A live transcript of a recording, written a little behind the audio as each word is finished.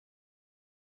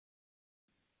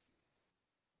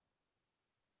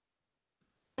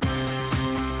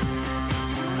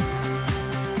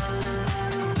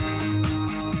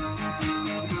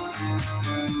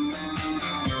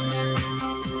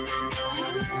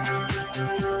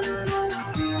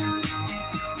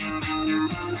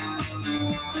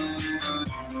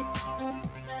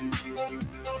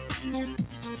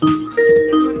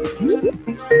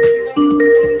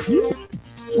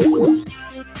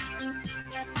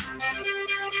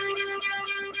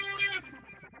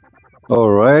All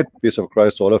right, peace of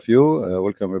Christ to all of you.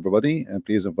 Welcome everybody, and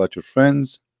please invite your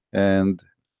friends. And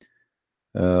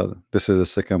this is the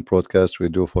second broadcast we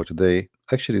do for today.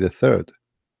 Actually, the third.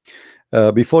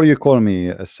 Before you call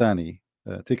me Sani,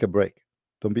 take a break.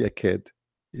 Don't be a kid.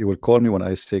 You will call me when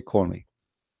I say call me.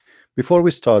 Before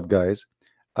we start, guys,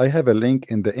 I have a link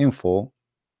in the info.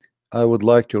 I would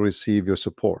like to receive your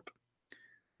support.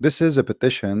 This is a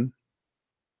petition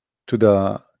to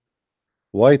the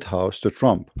White House, to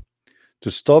Trump, to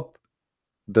stop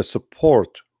the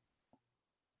support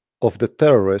of the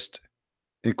terrorist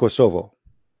in Kosovo.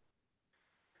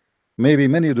 Maybe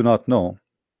many do not know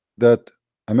that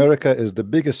America is the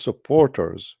biggest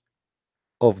supporters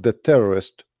of the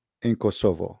terrorist in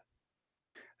Kosovo.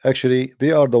 Actually,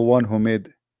 they are the one who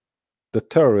made the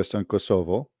terrorists in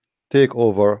Kosovo take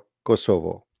over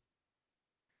Kosovo.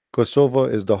 Kosovo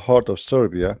is the heart of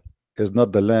Serbia, is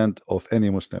not the land of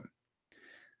any Muslim.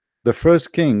 The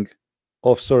first king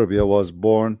of Serbia was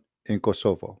born in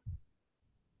Kosovo.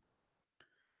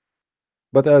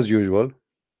 But as usual,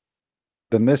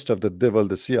 the nest of the devil,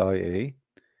 the CIA,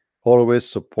 always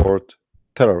support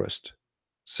terrorists.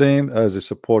 Same as they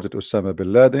supported Osama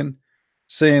bin Laden,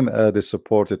 same as they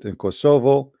supported in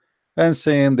Kosovo, and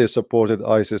same they supported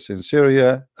ISIS in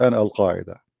Syria and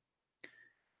Al-Qaeda.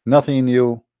 Nothing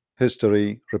new,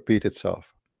 history repeat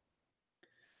itself.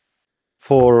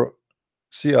 For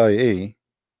CIA,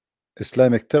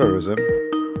 Islamic terrorism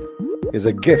is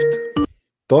a gift.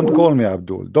 Don't call me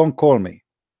Abdul, don't call me.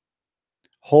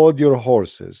 Hold your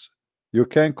horses. You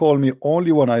can call me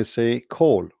only when I say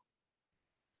call.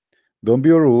 Don't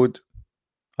be rude.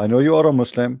 I know you are a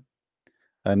Muslim.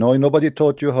 I know nobody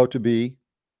taught you how to be,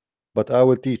 but I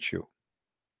will teach you.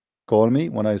 Call me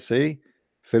when I say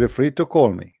feel free to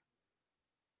call me.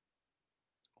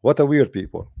 What a weird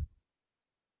people.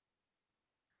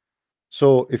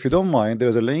 So if you don't mind,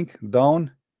 there's a link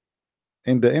down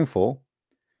in the info.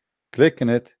 Click in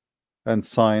it and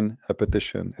sign a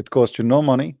petition. It costs you no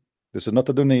money. This is not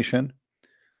a donation.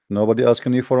 Nobody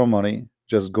asking you for money.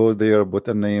 Just go there, put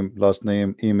a name, last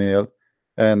name, email,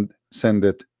 and send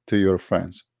it to your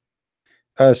friends.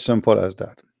 As simple as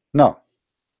that. Now,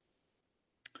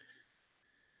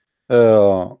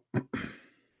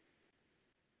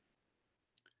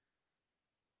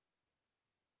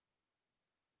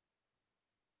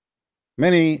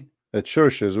 many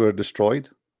churches were destroyed,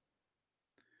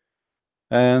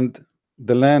 and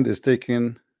the land is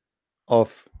taken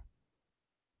off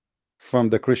from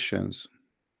the Christians.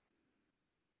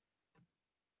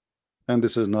 And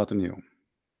this is not new.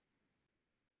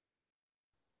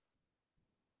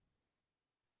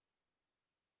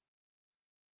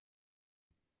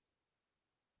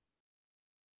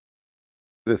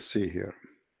 Let's see here.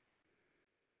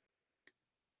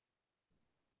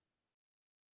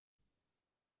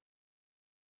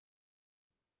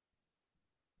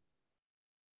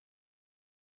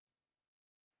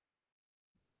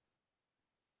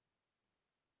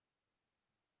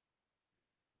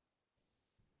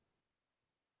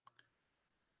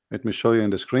 Let me show you on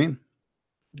the screen.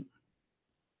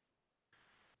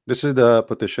 This is the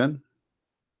petition.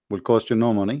 Will cost you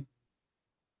no money,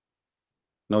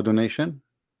 no donation.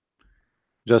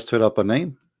 Just fill up a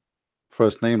name,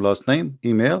 first name, last name,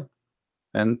 email,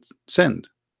 and send.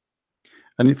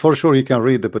 And for sure you can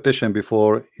read the petition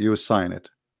before you sign it.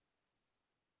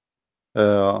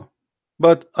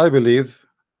 But I believe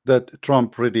that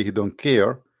Trump really he don't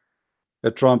care.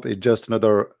 Trump is just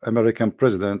another American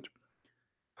president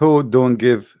who don't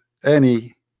give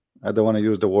any, I don't want to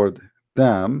use the word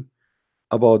damn,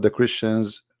 about the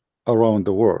Christians around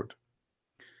the world.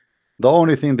 The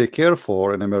only thing they care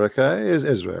for in America is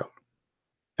Israel,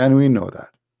 and we know that.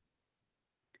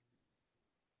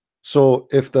 So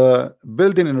if the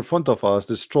building in front of us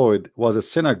destroyed was a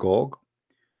synagogue,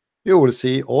 you will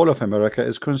see all of America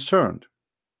is concerned.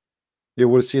 You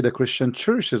will see the Christian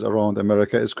churches around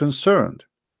America is concerned.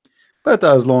 But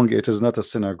as long it is not a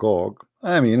synagogue,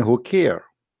 I mean, who care?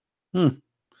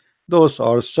 Those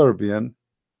are Serbian,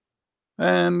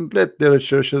 and let their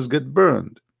churches get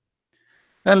burned,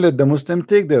 and let the Muslim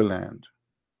take their land.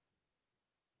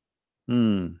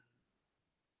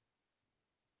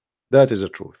 That is the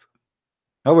truth.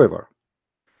 However,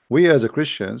 we as a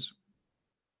Christians,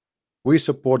 we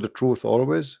support the truth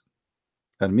always,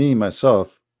 and me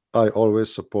myself, I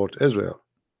always support Israel.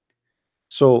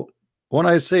 So when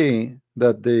I say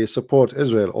that they support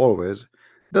Israel always,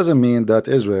 doesn't mean that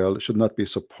Israel should not be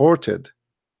supported,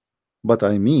 but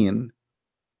I mean,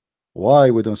 why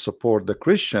we don't support the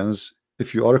Christians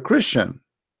if you are a Christian?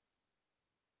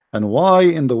 And why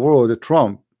in the world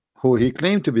Trump, who he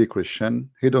claimed to be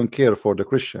Christian, he don't care for the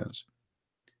Christians?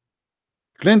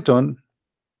 Clinton,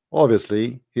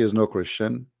 obviously, he is no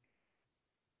Christian.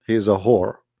 He is a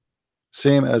whore,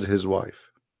 same as his wife.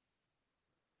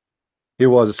 He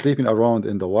was sleeping around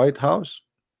in the White House,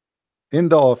 in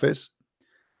the office,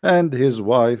 and his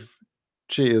wife,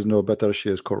 she is no better, she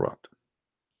is corrupt.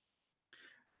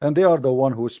 And they are the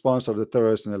one who sponsored the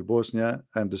terrorists in Bosnia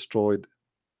and destroyed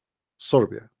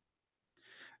Serbia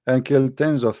and killed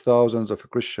tens of thousands of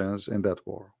Christians in that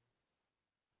war.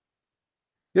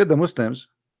 Yet the Muslims,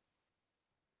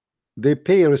 they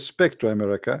pay respect to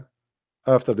America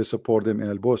after they support them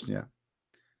in Bosnia,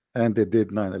 and they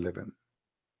did 9/11.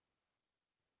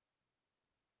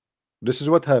 This is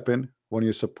what happened when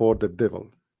you support the devil.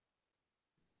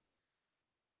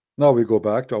 Now we go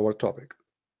back to our topic.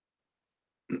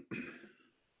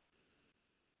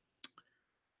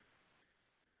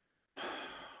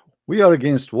 We are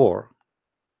against war,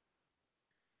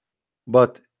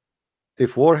 but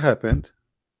if war happened,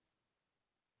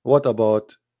 what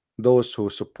about those who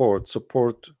support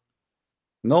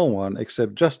no one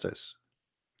except justice?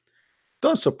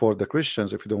 Don't support the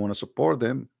Christians if you don't want to support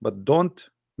them, but don't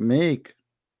make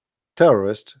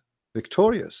terrorists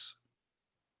victorious.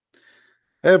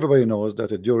 Everybody knows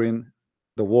that during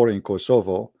the war in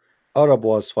Kosovo, Arab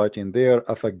was fighting there,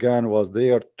 Afghan was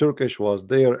there, Turkish was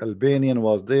there, Albanian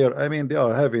was there. I mean, they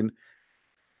are having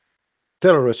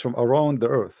terrorists from around the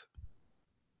earth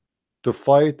to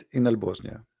fight in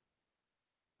Bosnia.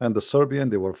 And the Serbian,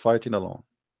 they were fighting alone.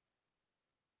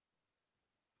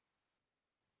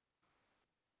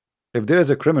 If there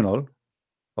is a criminal,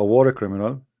 a war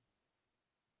criminal,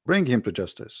 bring him to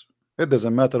justice. It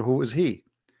doesn't matter who is he.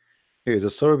 He is a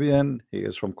Serbian, he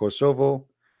is from Kosovo,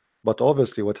 but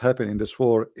obviously what happened in this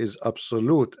war is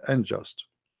absolute unjust.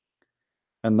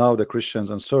 And now the Christians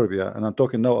in Serbia, and I'm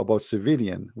talking now about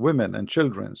civilian, women and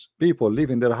children, people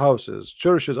leaving their houses,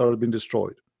 churches are being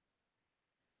destroyed.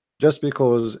 Just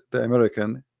because the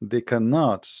American, they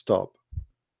cannot stop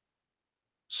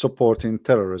supporting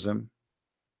terrorism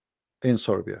in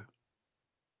Serbia.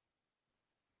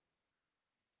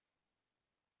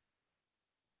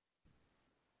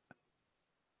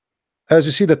 As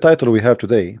you see the title we have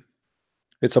today,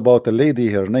 it's about a lady,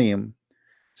 her name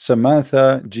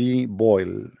Samantha G.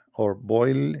 Boyle, or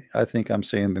Boyle, I think I'm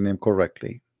saying the name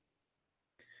correctly.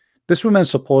 This woman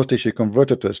supposedly she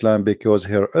converted to Islam because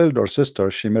her elder sister,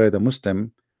 she married a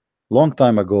Muslim long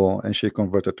time ago and she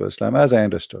converted to Islam, as I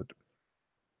understood.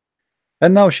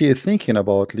 And now she is thinking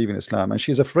about leaving Islam and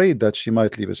she's afraid that she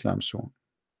might leave Islam soon.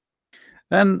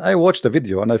 And I watched the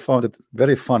video and I found it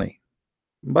very funny.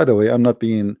 By the way, I'm not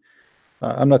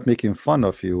making fun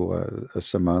of you,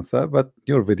 Samantha, but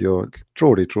your video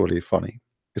truly funny.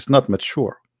 It's not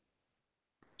mature.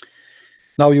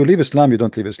 Now you leave Islam, you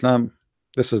don't leave Islam.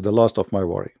 This is the last of my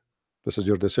worry. This is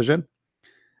your decision.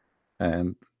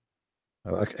 And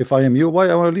if I am you, why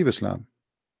I want to leave Islam?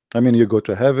 I mean, you go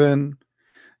to heaven.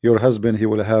 Your husband, he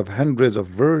will have hundreds of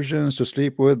virgins to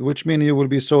sleep with, which means you will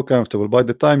be so comfortable. By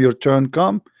the time your turn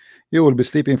come, you will be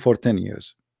sleeping for 10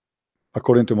 years.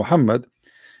 According to Muhammad,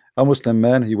 a Muslim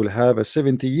man, he will have a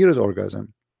 70 years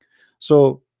orgasm.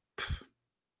 So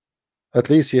at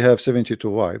least he have 72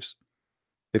 wives.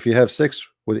 If you have sex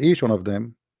with each one of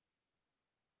them,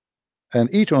 and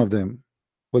each one of them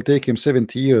will take him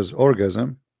 70 years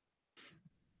orgasm.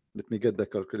 Let me get the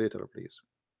calculator, please.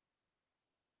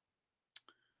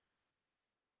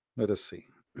 Let us see.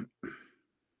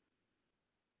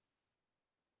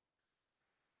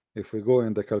 If we go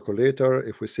in the calculator,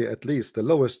 if we say at least the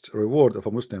lowest reward of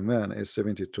a Muslim man is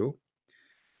 72,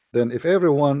 then if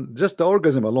everyone, just the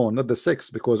orgasm alone, not the sex,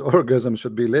 because orgasm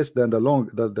should be less than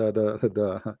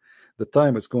the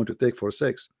time it's going to take for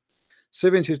sex.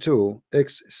 72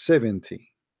 x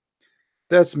 70.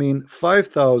 That's mean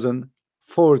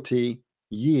 5,040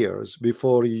 years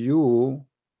before you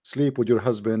sleep with your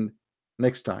husband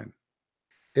next time.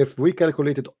 If we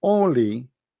calculated only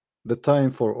the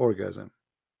time for orgasm.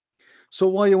 So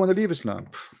why you want to leave Islam?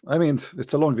 I mean,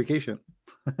 it's a long vacation.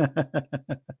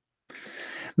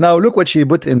 Now look what she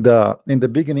put in the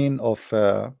beginning of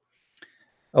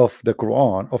the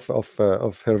Quran of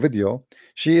her video.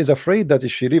 She is afraid that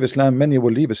if she leave Islam, many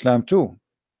will leave Islam too,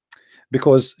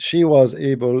 because she was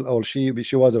able, or she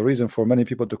was a reason for many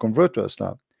people to convert to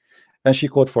Islam. And she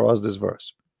quote for us this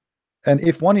verse. And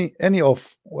if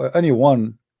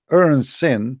anyone earns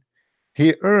sin,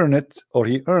 he earn it, or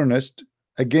he earnest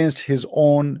against his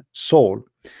own soul.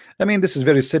 I mean, this is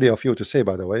very silly of you to say,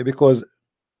 by the way, because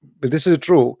if this is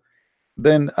true,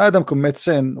 then Adam commits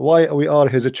sin. Why we are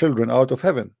his children out of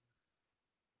heaven?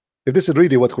 If this is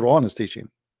really what Quran is teaching,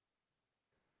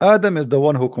 Adam is the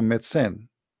one who commits sin.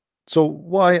 So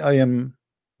why I am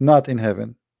not in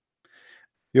heaven?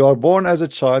 You are born as a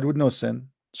child with no sin,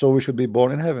 so we should be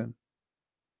born in heaven.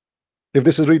 If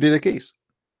this is really the case,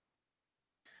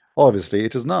 obviously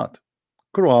it is not.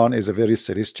 Quran is a very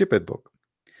silly, stupid book.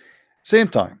 Same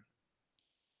time,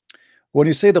 when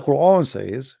you say the Quran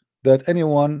says that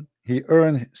anyone he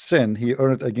earned sin, he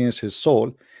earned against his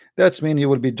soul, that's mean you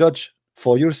will be judged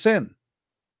for your sin,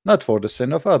 not for the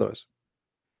sin of others.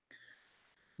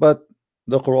 But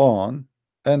the Quran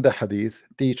and the Hadith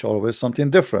teach always something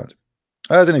different.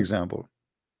 As an example,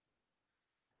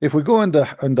 if we go in the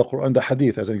Quran, the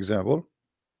Hadith as an example,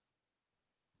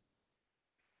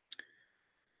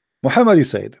 Muhammad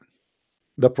said,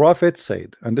 the Prophet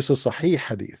said, and this is Sahih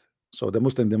Hadith. So the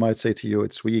Muslim, they might say to you,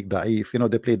 it's weak, da'if. You know,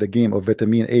 they play the game of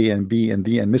vitamin A and B and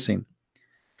D and missing.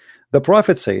 The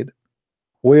Prophet said,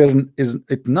 where is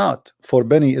it not for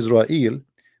Bani Israel,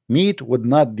 meat would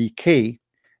not decay,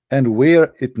 and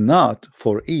were it not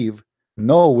for Eve,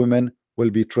 no woman will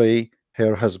betray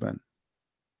her husband.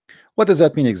 What does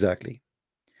that mean exactly?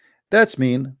 That's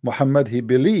mean Muhammad, he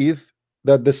believed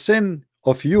that the sin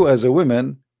of you as a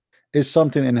woman is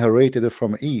something inherited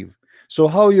from Eve. So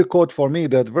how you quote for me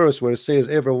that verse where it says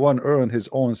everyone earned his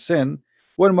own sin,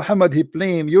 when Muhammad he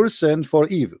blamed your sin for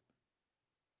Eve?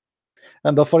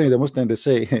 And the funny, the Muslim, they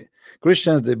say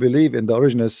Christians, they believe in the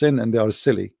original sin and they are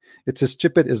silly. It's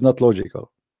stupid, it's not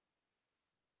logical.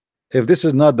 If this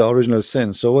is not the original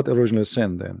sin, so what original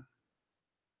sin then?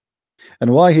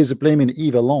 And why he's blaming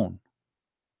Eve alone?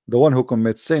 The one who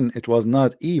commits sin, it was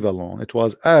not Eve alone, it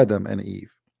was Adam and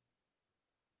Eve.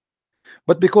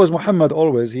 But because Muhammad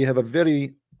always he have a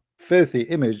very filthy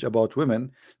image about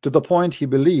women, to the point he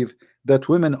believed that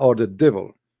women are the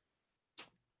devil.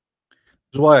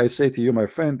 That's why I say to you, my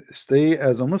friend, stay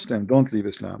as a Muslim, don't leave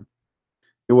Islam.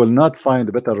 You will not find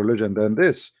a better religion than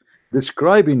this,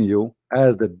 describing you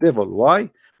as the devil. Why?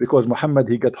 Because Muhammad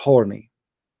he got horny.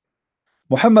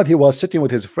 Muhammad he was sitting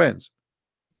with his friends,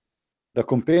 the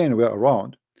companion were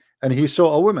around, and he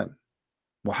saw a woman.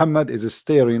 Muhammad is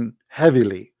staring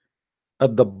heavily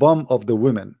at the bum of the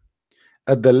women,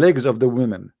 at the legs of the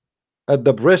women, at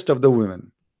the breast of the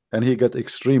women, and he got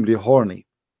extremely horny.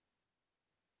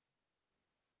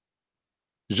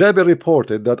 Jabir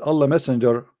reported that Allah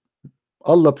Messenger,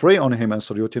 Allah pray on him and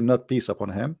salute him, not peace upon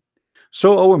him,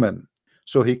 saw a woman.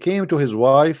 So he came to his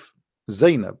wife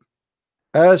Zainab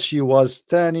as she was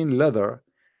tanning leather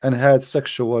and had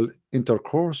sexual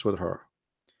intercourse with her.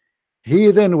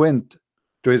 He then went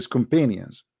to his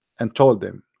companions and told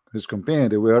them. His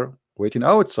companions, they were waiting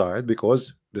outside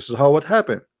because this is how it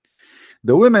happened.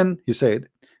 The women, he said,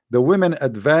 the women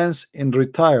advance and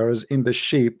retires in the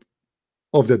shape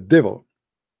of the devil.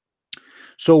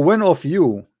 So when of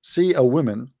you see a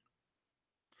woman,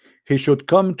 he should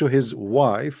come to his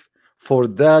wife, for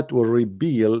that will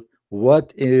reveal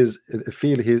what is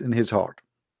in his heart.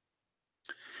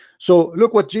 So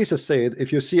look what Jesus said.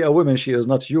 If you see a woman, she is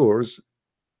not yours,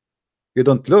 you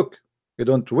don't look, you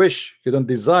don't wish, you don't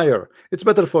desire. It's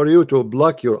better for you to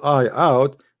block your eye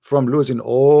out from losing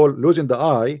the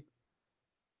eye,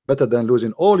 better than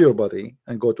losing all your body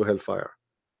and go to hellfire.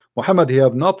 Muhammad, he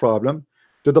have no problem,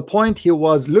 to the point he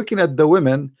was looking at the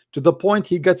women, to the point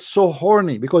he gets so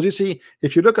horny. Because you see,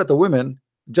 if you look at the women,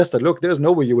 just a look, there's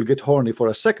no way you will get horny for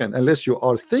a second unless you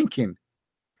are thinking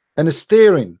and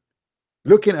staring,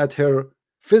 looking at her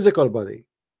physical body,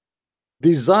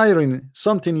 desiring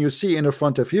something you see in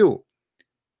front of you.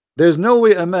 There's no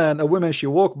way a woman she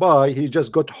walk by, he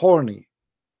just got horny,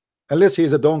 unless he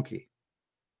is a donkey.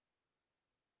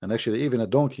 And actually, even a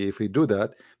donkey, if he do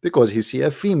that, because he see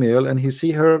a female and he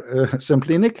see her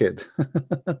simply naked.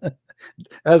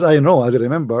 As I know, as I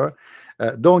remember,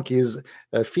 donkeys,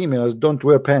 females don't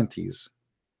wear panties.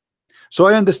 So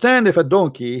I understand if a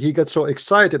donkey, he gets so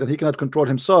excited and he cannot control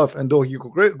himself, and though he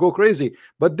go crazy.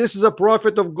 But this is a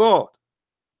prophet of God.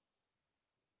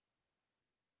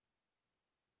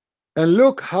 And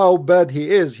look how bad he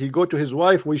is. He go to his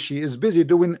wife where she is busy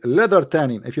doing leather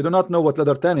tanning. If you do not know what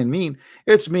leather tanning mean,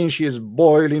 it means she is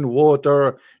boiling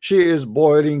water, she is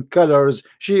boiling colors,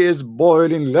 she is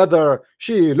boiling leather.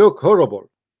 She look horrible.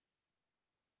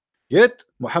 Yet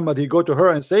Muhammad, he go to her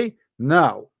and say,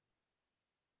 now.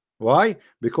 Why?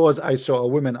 Because I saw a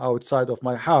woman outside of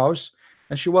my house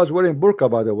and she was wearing burqa,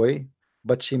 by the way,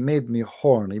 but she made me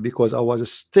horny because I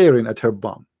was staring at her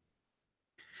bum.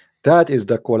 That is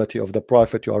the quality of the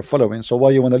prophet you are following. So why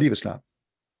you want to leave Islam?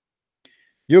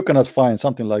 You cannot find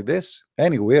something like this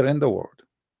anywhere in the world.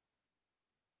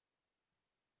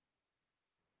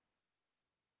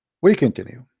 We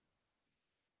continue.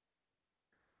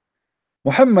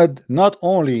 Muhammad not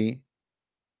only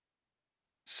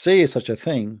say such a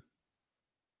thing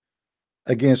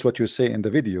against what you say in the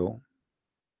video,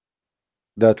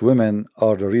 that women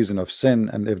are the reason of sin,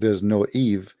 and if there's no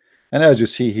Eve, and as you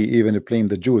see, he even blamed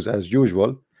the Jews as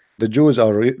usual. The Jews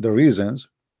are the reasons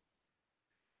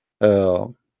uh,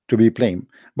 to be blamed.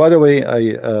 By the way,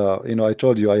 I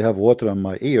told you I have water in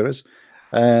my ears,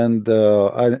 and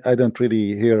I don't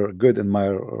really hear good in my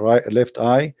left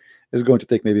eye. It's going to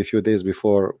take maybe a few days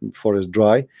before it's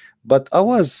dry. But I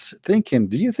was thinking,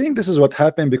 do you think this is what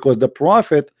happened because the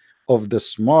prophet of the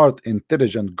smart,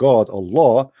 intelligent God,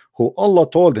 Allah, who Allah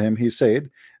told him, he said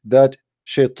that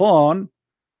Shaitan,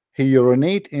 he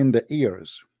urinate in the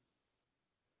ears.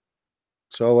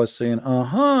 So I was saying,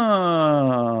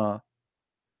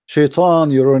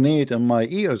 Shaitan urinate in my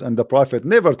ears, and the prophet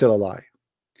never tell a lie.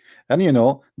 And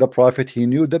the prophet, he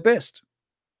knew the best.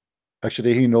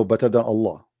 Actually, he know better than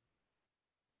Allah.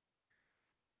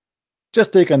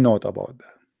 Just take a note about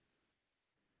that.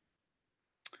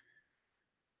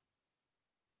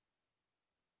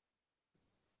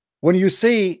 When you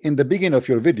say in the beginning of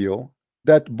your video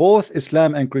that both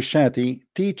Islam and Christianity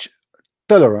teach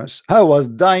tolerance, I was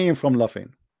dying from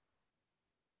laughing.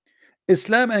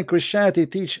 Islam and Christianity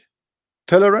teach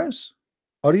tolerance?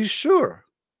 Are you sure?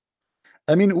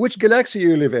 I mean, which galaxy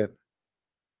you live in?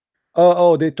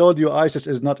 Oh, they told you ISIS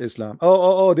is not Islam.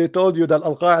 Oh, they told you that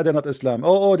Al-Qaeda not Islam.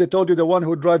 Oh, they told you the one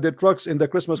who drive the trucks in the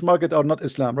Christmas market are not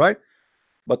Islam, right?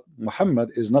 But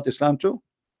Muhammad is not Islam too.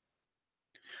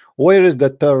 Where is the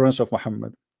tolerance of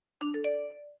Muhammad?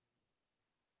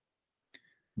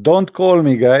 Don't call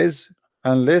me, guys,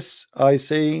 unless I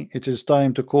say it is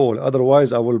time to call.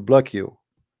 Otherwise, I will block you.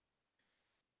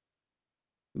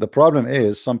 The problem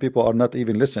is some people are not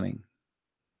even listening.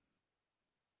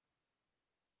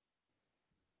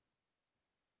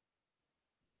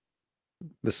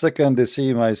 The second they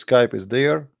see my Skype is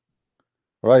there,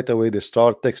 right away they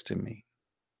start texting me.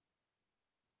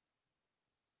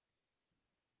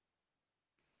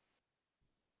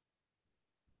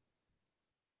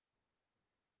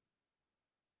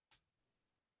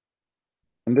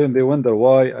 And then they wonder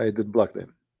why I did block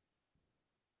them.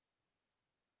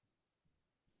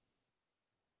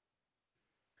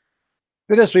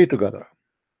 Let us read together.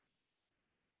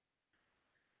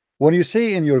 When you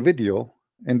say in your video,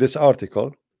 in this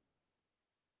article,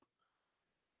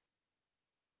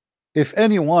 if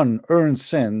anyone earns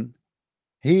sin,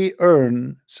 he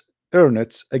earns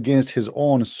it against his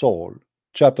own soul.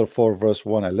 Chapter 4, verse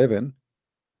 111.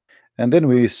 And then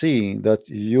we see that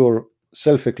your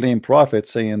self-acclaimed prophet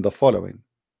saying the following.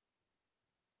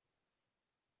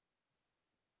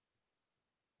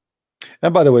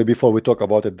 And by the way, before we talk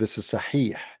about it, this is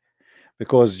Sahih,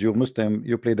 because you Muslim,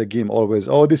 you play the game always.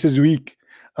 Oh, this is weak,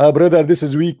 brother. This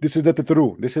is weak. This is not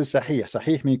true. This is Sahih.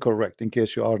 Sahih mean correct. In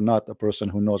case you are not a person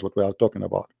who knows what we are talking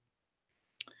about.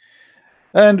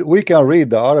 And we can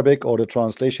read the Arabic or the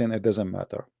translation. It doesn't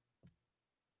matter.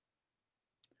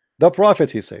 The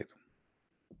prophet, he said,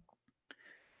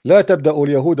 لا تبدأوا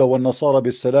اليهود والنصارى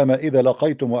بالسلام إذا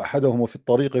لقيتم أحدهم في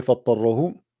الطريق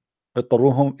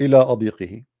فاضطروهم إلى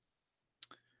أضيقه.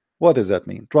 What does that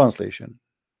mean? Translation.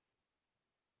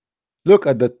 Look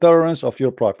at the tolerance of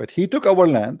your prophet. He took our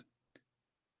land.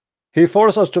 He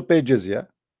forced us to pay jizya.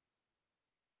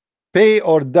 Pay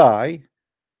or die.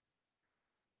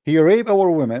 He raped our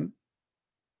women.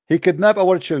 He kidnapped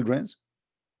our children.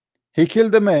 He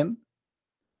killed the men.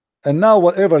 And now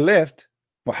whatever left,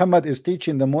 Muhammad is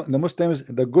teaching the Muslims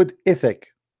the good ethic.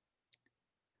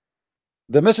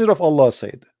 The Messenger of Allah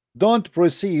said, don't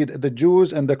precede the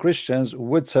Jews and the Christians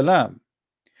with salam.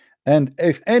 And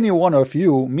if any one of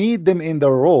you meet them in the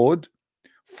road,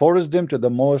 force them to the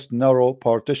most narrow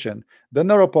partition. The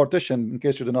narrow partition, in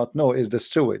case you do not know, is the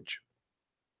sewage.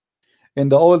 In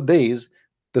the old days,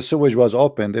 the sewage was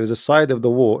open. There is a side of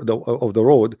the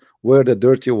road where the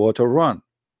dirty water run.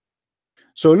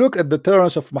 So look at the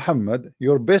tolerance of Muhammad,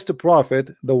 your best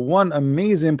prophet, the one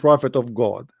amazing prophet of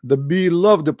God, the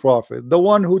beloved prophet, the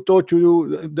one who taught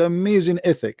you the amazing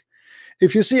ethic.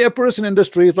 If you see a person in the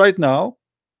street right now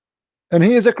and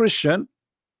he is a Christian,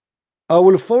 I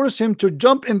will force him to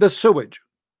jump in the sewage.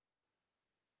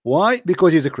 Why?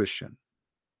 Because he's a Christian.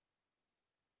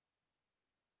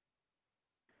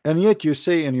 And yet you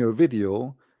say in your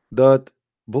video that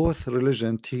both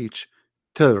religion teach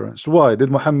tolerance. Why? Did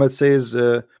Muhammad says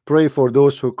pray for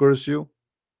those who curse you,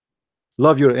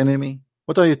 love your enemy?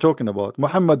 What are you talking about?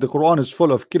 Muhammad, the Quran is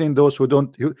full of killing those who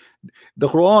don't. The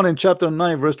Quran in chapter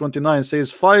 9 verse 29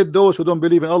 says, fight those who don't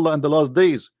believe in Allah in the last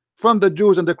days, from the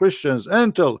Jews and the Christians,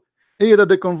 until either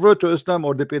they convert to Islam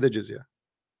or they pay the jizya,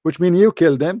 which means you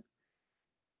kill them,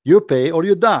 you pay, or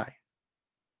you die.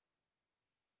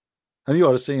 And you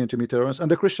are saying to me terrorists,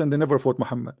 and the Christian, they never fought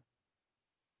Muhammad.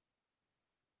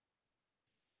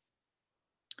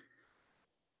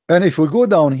 And if we go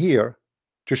down here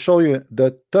to show you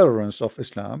the tolerance of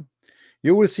Islam,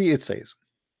 you will see it says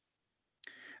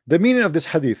the meaning of this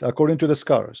hadith according to the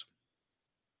scholars.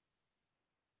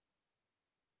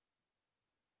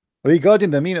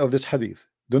 Regarding the meaning of this hadith,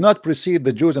 do not precede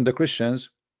the Jews and the Christians.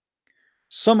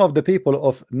 Some of the people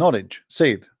of knowledge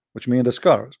said, which mean the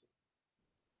scholars,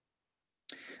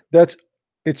 that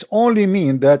it's only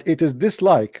mean that it is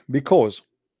dislike because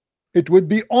it would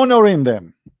be honoring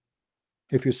them.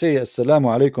 If you say assalamu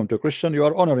alaikum to a Christian, you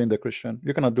are honoring the Christian.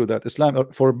 You cannot do that.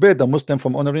 Islam forbid a Muslim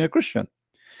from honoring a Christian.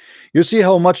 You see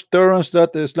how much tolerance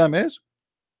that Islam is?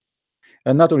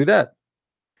 And not only that,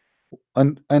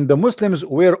 and the Muslims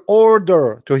were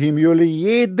ordered to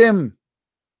humiliate them.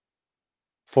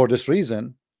 For this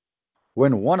reason,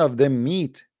 when one of them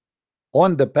meet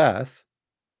on the path,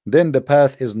 then the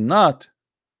path is not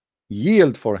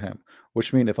yield for him,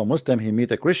 which means if a Muslim he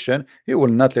meet a Christian, he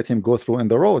will not let him go through in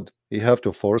the road. He have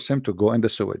to force him to go in the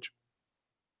sewage,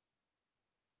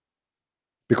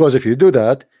 because if you do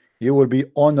that, you will be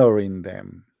honoring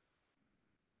them.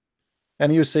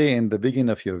 And you say in the beginning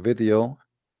of your video,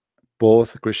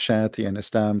 both Christianity and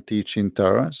Islam teaching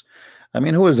tolerance. I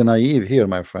mean, who is the naive here,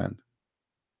 my friend?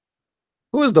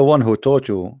 Who is the one who taught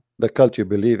you the cult you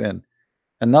believe in,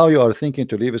 and now you are thinking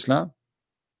to leave Islam?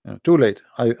 Too late.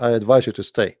 I advise you to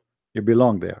stay. You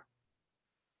belong there.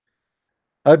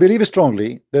 I believe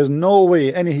strongly there's no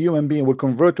way any human being will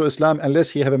convert to Islam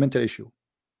unless he have a mental issue.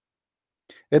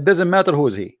 It doesn't matter who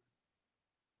is he.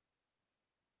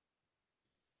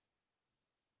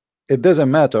 It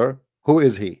doesn't matter who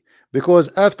is he, because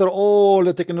after all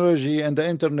the technology and the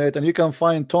internet, and you can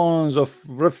find tons of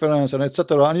reference and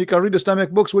etc., and you can read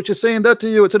Islamic books which is saying that to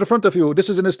you. It's in front of you. This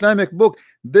is an Islamic book.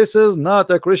 This is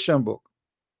not a Christian book.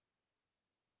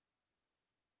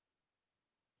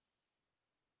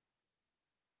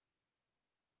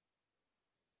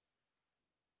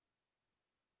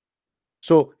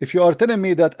 So if you are telling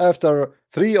me that after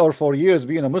 3 or 4 years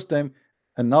being a Muslim,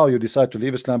 and now you decide to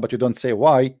leave Islam, but you don't say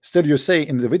why, still you say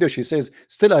in the video, she says,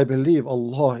 still I believe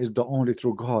Allah is the only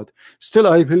true God, still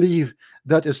I believe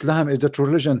that Islam is the true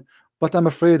religion, but I'm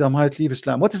afraid I might leave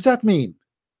Islam. What does that mean?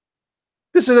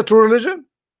 This is a true religion?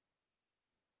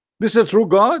 This is a true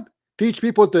God? Teach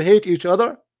people to hate each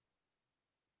other?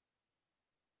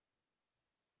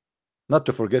 Not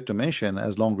to forget to mention,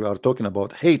 as long we are talking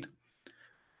about hate,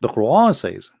 the Quran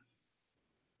says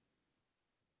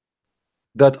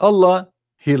that Allah,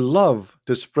 he love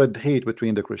to spread hate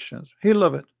between the Christians. He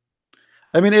love it.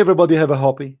 I mean, everybody have a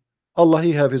hobby. Allah,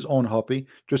 he have his own hobby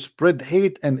to spread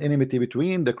hate and enmity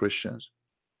between the Christians.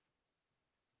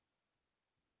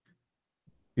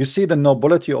 You see the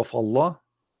nobility of Allah.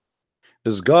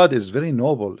 This God is very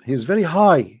noble. He is very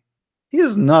high. He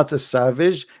is not a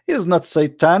savage. He is not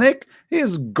satanic. He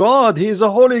is God. He is a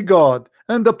holy God.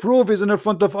 And the proof is in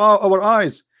front of our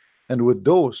eyes. And with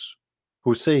those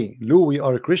who say, "Lou, we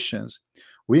are Christians,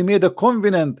 we made a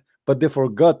covenant," but they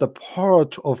forgot the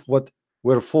part of what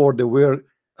wherefore they were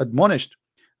admonished.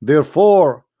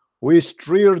 Therefore, we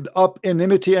stirred up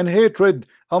enmity and hatred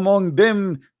among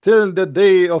them till the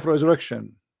day of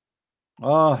resurrection.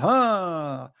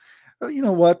 Aha! You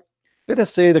know what? Let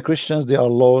us say the Christians, they are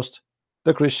lost.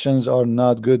 The Christians are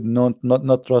not good,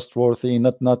 not trustworthy,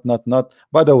 not.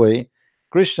 By the way,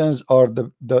 Christians are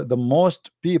the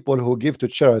most people who give to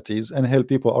charities and help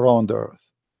people around the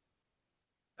earth,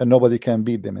 and nobody can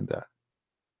beat them in that.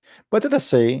 But let us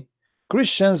say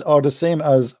Christians are the same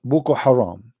as Boko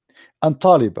Haram and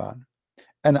Taliban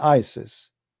and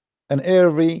ISIS and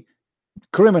every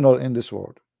criminal in this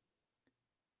world.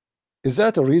 Is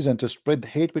that a reason to spread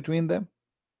hate between them?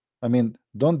 I mean,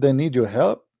 don't they need your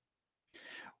help?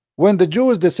 When the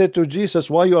Jews, they said to Jesus,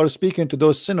 "Why you are speaking to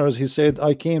those sinners?" He said,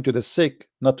 "I came to the sick,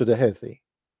 not to the healthy."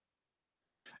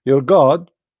 Your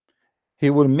God, he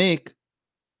will make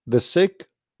the sick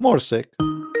more sick.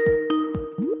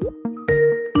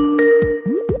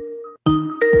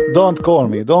 Don't call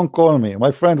me, don't call me,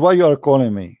 my friend. Why you are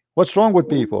calling me? What's wrong with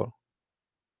people?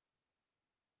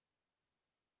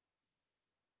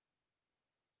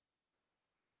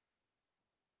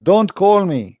 Don't call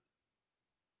me.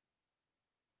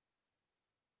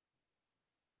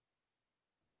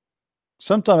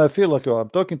 Sometimes I feel like I'm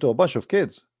talking to a bunch of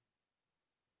kids.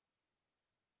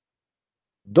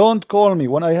 Don't call me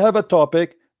when I have a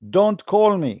topic. Don't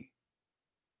call me.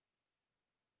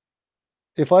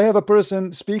 If I have a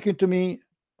person speaking to me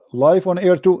live on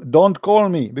air too, don't call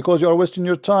me, because you are wasting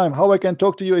your time. How I can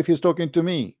talk to you if he's talking to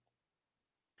me?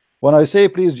 When I say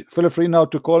please feel free now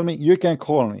to call me, you can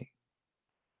call me.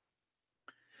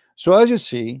 So as you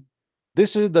see,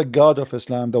 this is the God of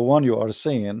Islam, the one you are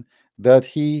saying that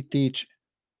he teach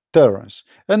tolerance.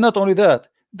 And not only that,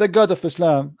 the God of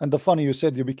Islam, and the funny you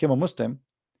said you became a Muslim,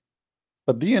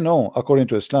 but do you know, according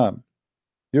to Islam,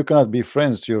 you cannot be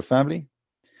friends to your family?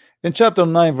 In chapter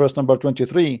 9, verse number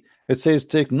 23, it says,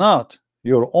 take not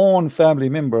your own family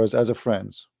members as a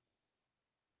friends,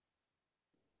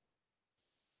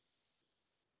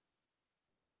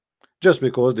 just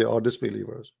because they are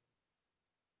disbelievers.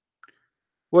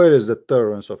 Where is the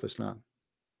tolerance of Islam?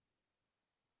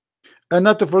 And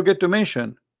not to forget to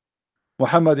mention,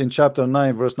 Muhammad in chapter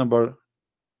 9, verse number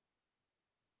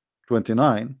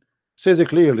 29, says it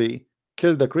clearly,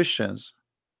 kill the Christians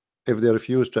if they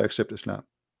refuse to accept Islam.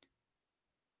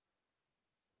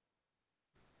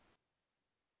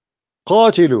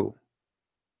 قاتلوا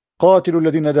قاتلوا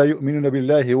الذين لا يؤمنون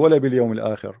بالله ولا باليوم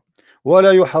الآخر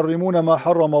ولا يحرمون ما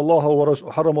حرم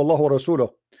الله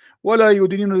ورسوله ولا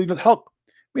يدينون دين الحق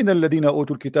من الذين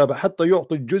أوتوا الكتاب حتى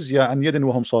يعطوا الجزية عن يد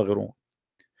وهم صاغرون.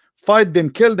 Fight them,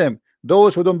 kill them,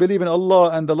 those who don't believe in Allah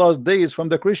and the last days from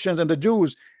the Christians and the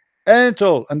Jews,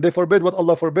 until, and they forbid what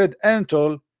Allah forbid,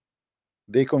 until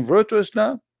they convert to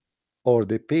Islam or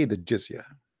they pay the jizya.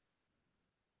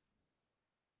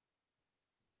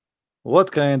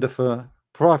 What kind of a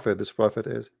prophet this prophet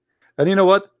is? And you know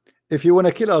what? If you want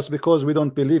to kill us because we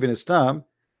don't believe in Islam,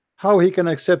 how he can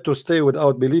accept to stay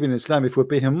without believing in Islam if we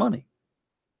pay him money?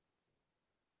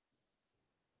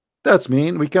 That's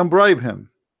mean we can bribe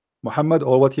him. Muhammad,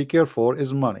 all what he care for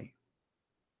is money.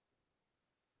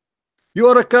 You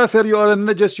are a kafir, you are a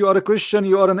najas, you are a Christian,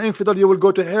 you are an infidel, you will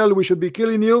go to hell, we should be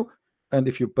killing you. And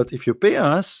if you pay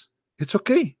us, it's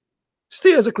okay.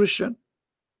 Stay as a Christian.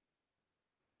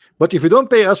 But if you don't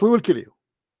pay us, we will kill you.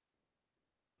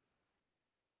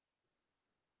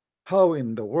 How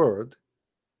in the world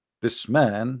this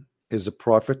man is a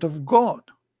prophet of God?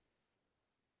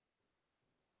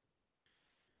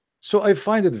 So I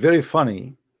find it very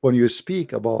funny when you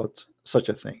speak about such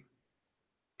a thing.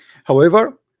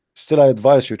 However, still I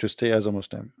advise you to stay as a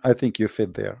Muslim. I think you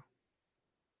fit there.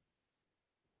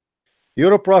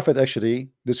 Your prophet actually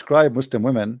described Muslim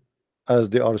women as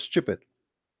they are stupid.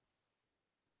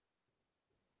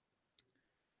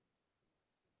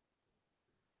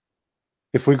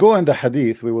 If we go in the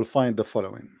hadith, we will find the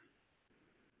following.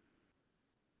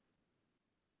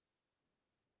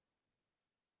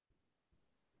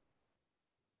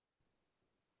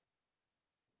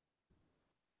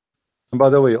 And by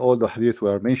the way, all the hadith we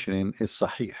are mentioning is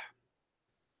sahih.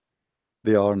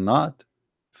 They are not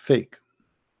fake.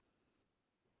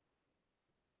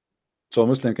 So a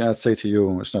Muslim cannot say to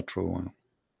you it's not true.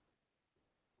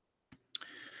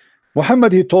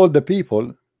 Muhammad, he told the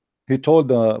people, he told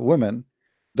the women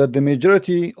that the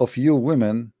majority of you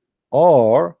women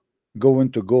are going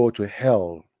to go to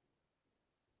hell.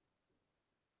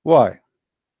 Why?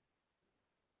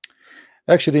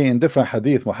 Actually, in different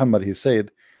hadith, Muhammad, he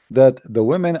said that the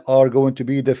women are going to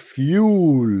be the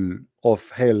fuel of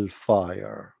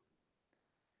hellfire.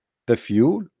 The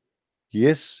fuel?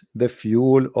 Yes, the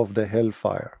fuel of the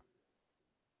hellfire.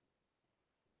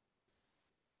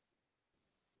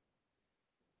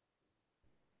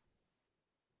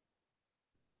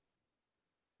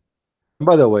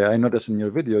 By the way, I noticed in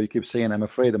your video you keep saying I'm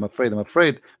afraid, I'm afraid, I'm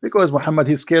afraid, because Muhammad,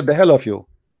 he scared the hell of you.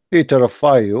 He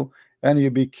terrified you, and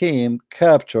you became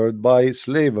captured by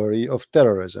slavery of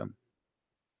terrorism.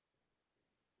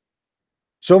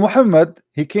 So Muhammad,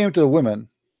 he came to the women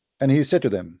and he said to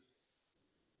them,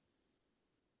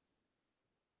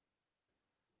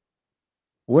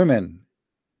 women,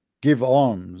 give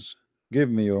alms, give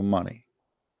me your money.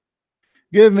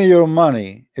 Give me your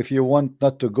money if you want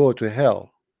not to go to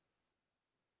hell.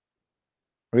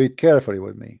 Read carefully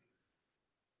with me.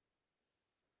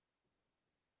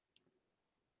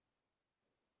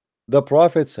 The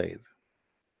Prophet said,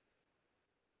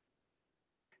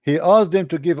 he asked them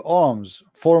to give alms,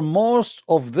 for most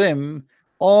of them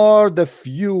are the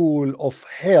fuel of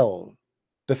hell.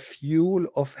 The fuel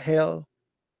of hell.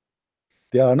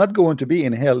 They are not going to be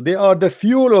in hell. They are the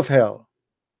fuel of hell.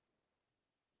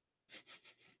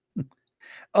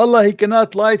 Allah, he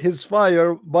cannot light his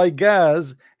fire by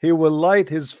gas. He will light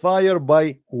his fire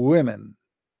by women.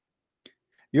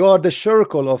 You are the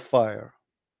circle of fire.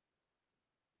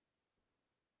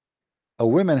 A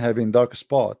woman having dark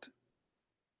spot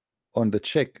on the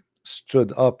cheek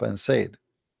stood up and said,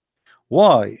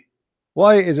 why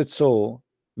is it so,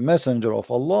 messenger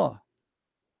of Allah?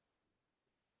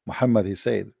 Muhammad, he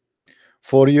said,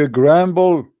 for you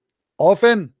grumble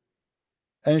often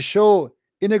and show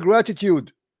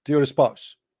ingratitude to your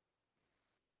spouse.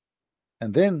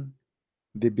 And then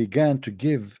they began to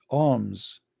give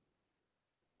alms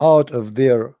out of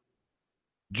their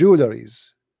jewelries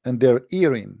and their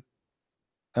earring.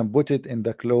 and put it in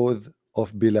the clothes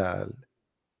of Bilal,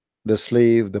 the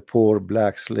slave, the poor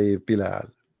black slave Bilal,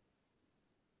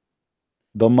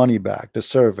 the money bag, the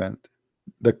servant,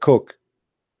 the cook,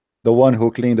 the one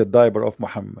who cleaned the diaper of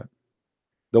Muhammad,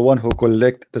 the one who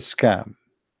collect the scam.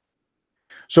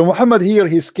 So Muhammad here,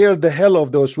 he scared the hell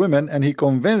of those women, and he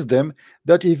convinced them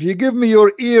that if you give me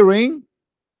your earring,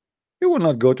 you will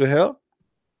not go to hell.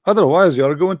 Otherwise, you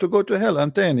are going to go to hell,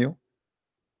 I'm telling you.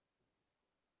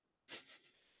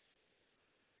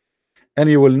 And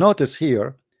you will notice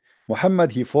here,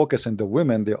 Muhammad, he focused on the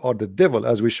women, they are the devil,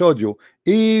 as we showed you.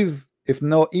 Eve, if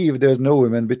no Eve, there's no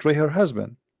women, betray her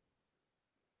husband.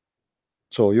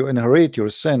 So you inherit your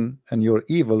sin and your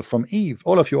evil from Eve.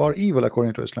 All of you are evil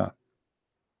according to Islam.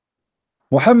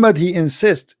 Muhammad, he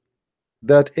insists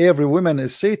that every woman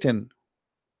is Satan.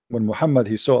 When Muhammad,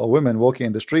 he saw a woman walking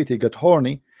in the street, he got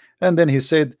horny, and then he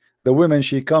said, the woman,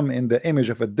 she come in the image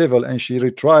of a devil, and she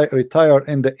retire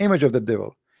in the image of the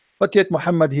devil. But yet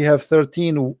Muhammad, he have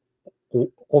 13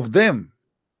 of them.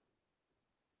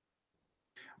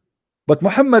 But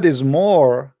Muhammad is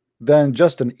more than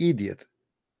just an idiot.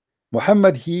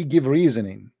 Muhammad, he give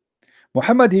reasoning.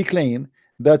 Muhammad, he claim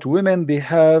that women, they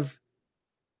have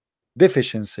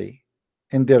deficiency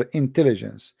in their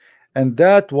intelligence, and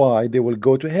that's why they will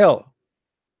go to hell.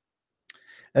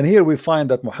 And here we find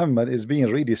that Muhammad is being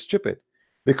really stupid,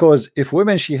 because if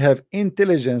women, she have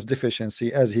intelligence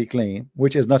deficiency as he claimed,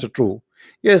 which is not true.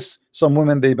 Yes, some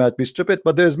women, they might be stupid,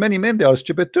 but there's many men, they are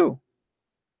stupid too.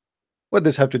 What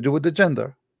does this have to do with the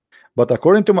gender? But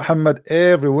according to Muhammad,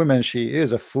 every woman, she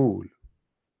is a fool.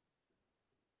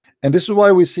 And this is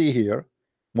why we see here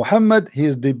Muhammad, he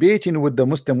is debating with the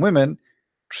Muslim women,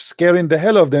 scaring the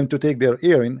hell of them to take their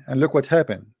earring, and look what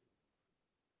happened.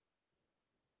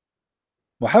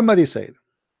 Muhammad, he said,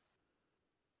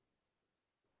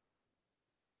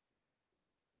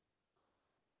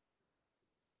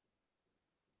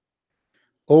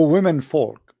 O women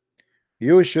folk,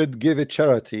 you should give a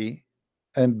charity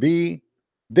and be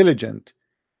diligent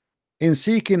in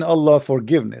seeking Allah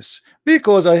forgiveness,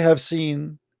 because I have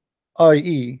seen,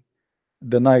 i.e.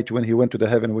 the night when he went to the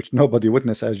heaven, which nobody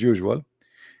witnessed as usual,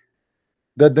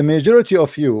 that the majority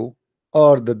of you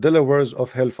are the dwellers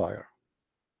of hellfire.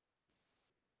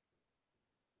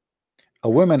 A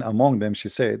woman among them, she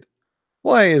said,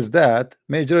 why is that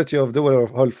majority of the dwellers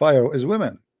of hellfire is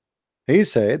women? He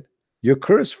said, you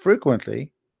curse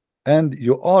frequently and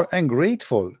you are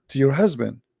ungrateful to your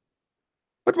husband.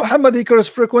 But Muhammad, he cursed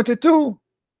frequently too.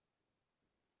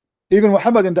 Even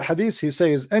Muhammad in the hadith, he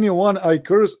says, anyone I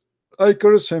curse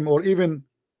him, or even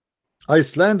I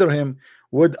slander him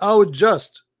without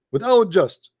just,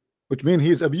 which means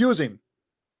he's abusing.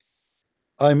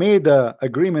 I made an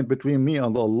agreement between me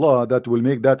and Allah that will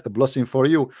make that a blessing for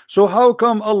you. So how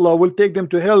come Allah will take them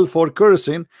to hell for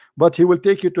cursing, but he will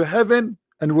take you to heaven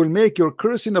and will make your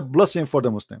cursing a blessing for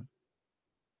the Muslim?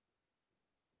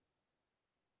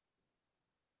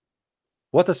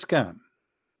 What a scam.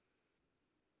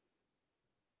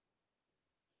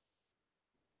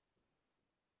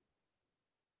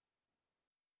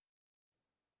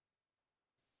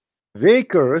 They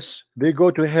curse, they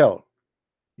go to hell.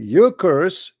 You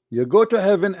curse, you go to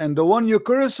heaven, and the one you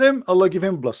curse him, Allah give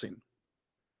him blessing.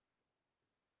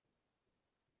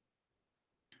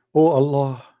 Oh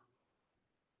Allah,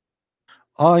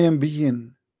 I am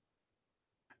being,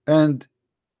 and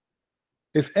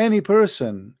if any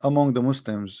person among the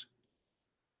Muslims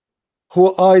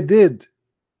who I did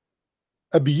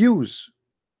abuse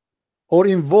or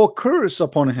invoke curse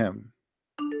upon him,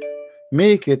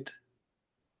 make it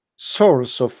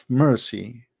source of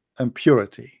mercy and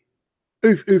purity.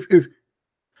 If.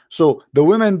 So the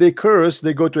women, they curse,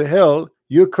 they go to hell.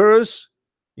 You curse,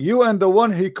 you and the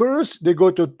one he cursed, they go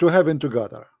to heaven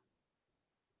together.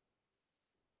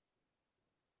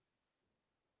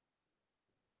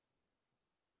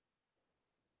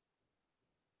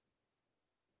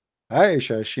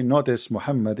 Aisha, she noticed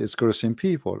Muhammad is cursing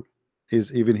people,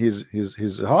 is even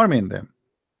he's harming them.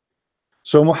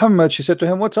 So Muhammad, she said to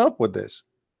him, what's up with this?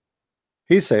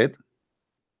 He said,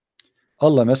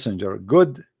 Allah Messenger,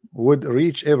 good would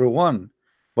reach everyone,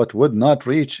 but would not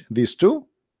reach these two.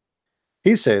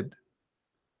 He said,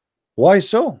 why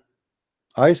so?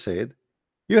 I said,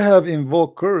 you have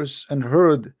invoked curse and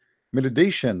heard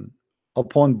malediction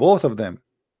upon both of them.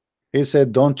 He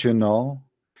said, don't you know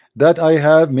that I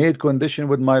have made condition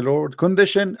with my Lord?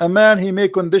 Condition? A man, he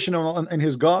made condition in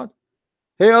his God.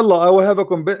 Hey Allah, I will have a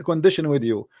condition with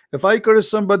you. If I curse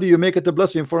somebody, you make it a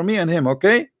blessing for me and him,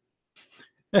 okay?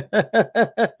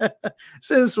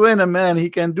 Since when a man, he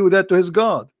can do that to his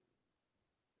God?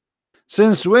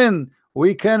 Since when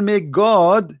we can make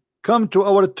God come to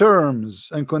our terms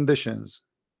and conditions.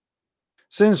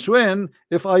 Since when,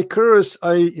 if I curse,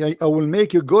 I will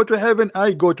make you go to heaven,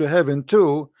 I go to heaven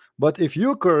too. But if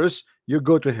you curse, you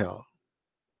go to hell.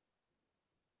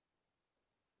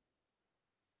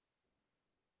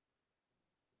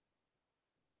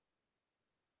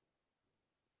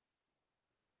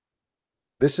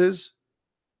 This is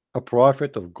a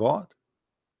prophet of God.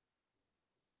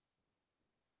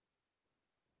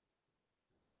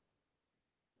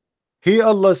 He,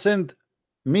 Allah, sent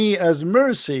me as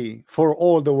mercy for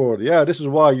all the world. Yeah, this is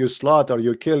why you slaughter,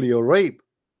 you kill, you rape.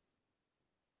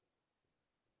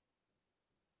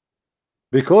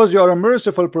 Because you are a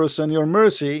merciful person, your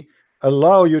mercy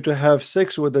allow you to have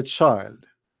sex with a child.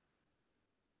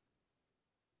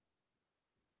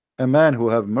 A man who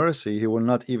have mercy, he will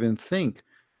not even think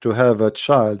to have a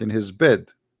child in his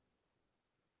bed.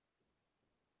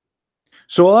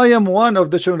 So I am one of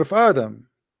the children of Adam.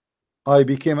 I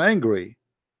became angry.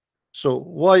 So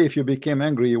why, if you became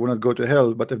angry, you will not go to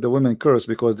hell? But if the women curse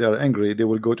because they are angry, they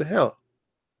will go to hell.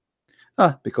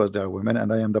 Because they are women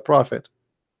and I am the prophet.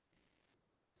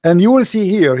 And you will see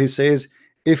here, he says,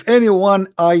 if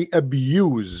anyone I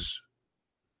abuse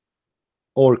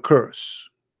or curse.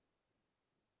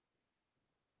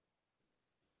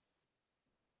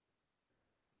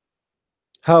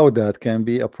 How that can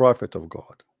be a prophet of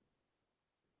God?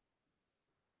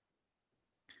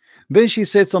 Then she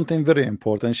said something very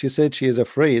important. She said she is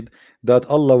afraid that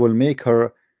Allah will make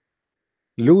her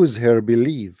lose her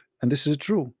belief. And this is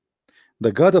true.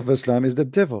 The God of Islam is the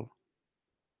devil.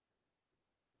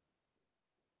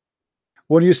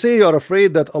 When you say you are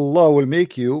afraid that Allah will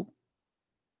make you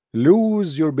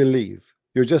lose your belief,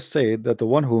 you just said that the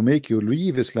one who make you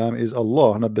leave Islam is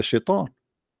Allah, not the shaitan.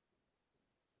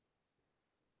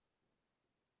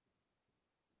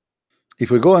 If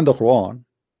we go in the Quran,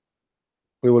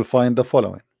 we will find the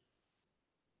following.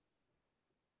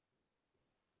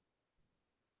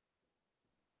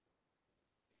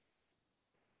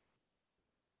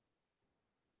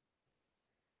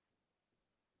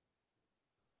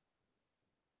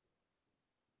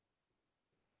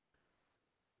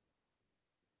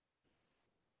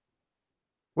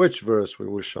 Which verse we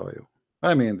will show you?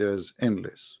 I mean, there's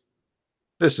endless.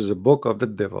 This is a book of the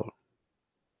devil.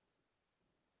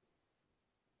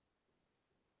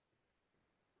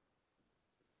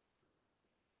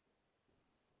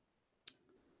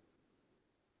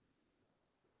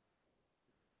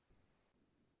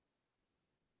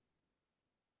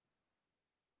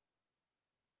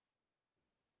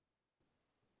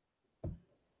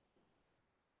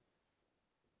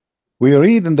 We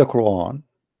read in the Quran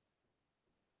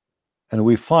and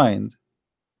we find,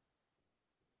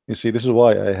 you see, this is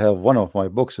why I have one of my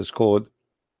books is called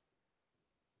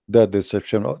The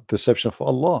Deception for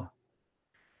Allah.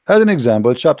 As an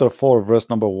example, chapter 4, verse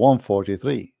number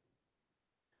 143.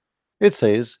 It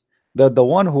says that the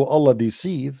one who Allah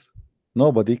deceive,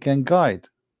 nobody can guide.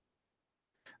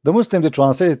 The Muslim, they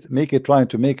translate, trying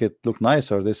to make it look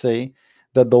nicer. They say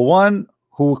that the one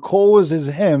who causes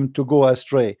him to go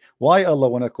astray. Why Allah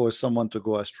want to cause someone to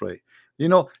go astray? You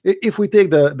know, if we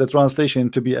take the translation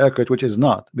to be accurate, which is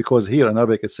not, because here in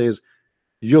Arabic it says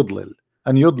yudlil,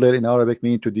 and yudlil in Arabic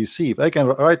means to deceive. I can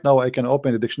right now I can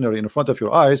open the dictionary in front of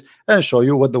your eyes and show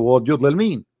you what the word yudlil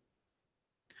mean.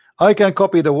 I can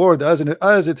copy the word as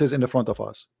it is in the front of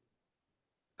us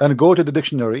and go to the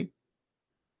dictionary,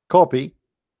 copy,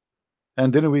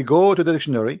 and then we go to the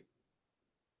dictionary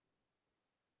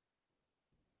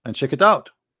and check it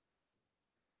out,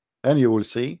 and you will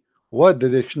see what the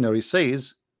dictionary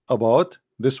says about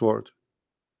this word.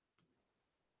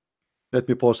 Let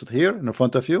me post it here in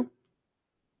front of you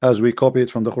as we copy it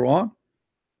from the Quran.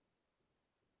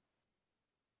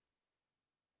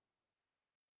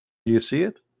 Do you see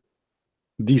it?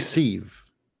 Deceive,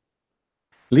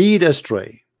 lead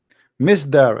astray,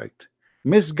 misdirect,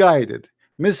 misguided,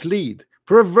 mislead,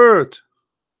 pervert,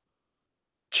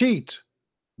 cheat,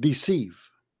 deceive.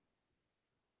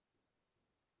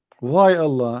 Why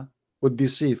Allah would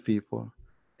deceive people?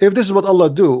 If this is what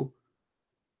Allah do,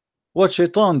 what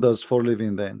shaitan does for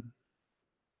living then?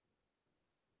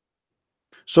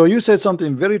 So you said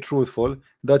something very truthful,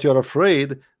 that you're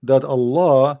afraid that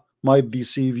Allah might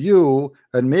deceive you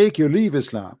and make you leave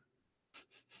Islam.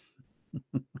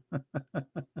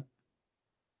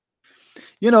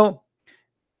 You know,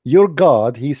 your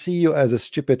God, he see you as a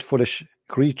stupid, foolish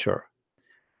creature.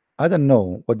 I don't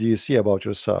know, what do you see about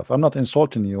yourself? I'm not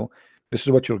insulting you. This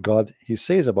is what your God, he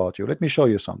says about you. Let me show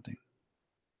you something.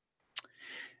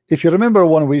 If you remember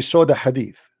when we saw the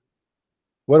hadith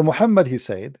where Muhammad, he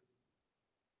said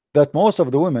that most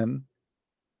of the women,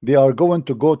 they are going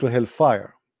to go to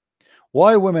hellfire.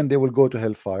 Why women they will go to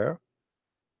hellfire?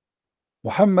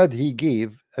 Muhammad, he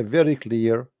gave a very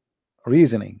clear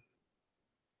reasoning.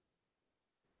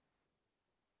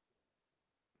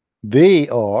 They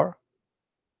are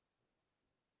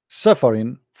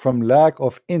suffering from lack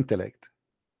of intellect,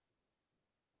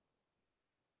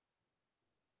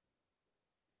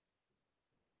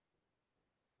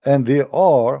 and they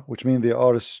are, which means they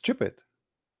are stupid,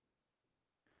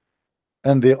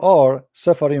 and they are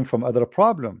suffering from other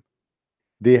problem.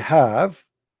 They have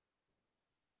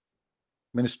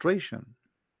menstruation.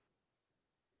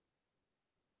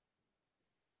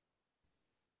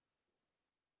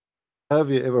 Have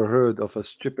you ever heard of a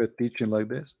stupid teaching like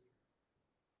this?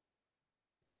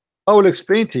 I will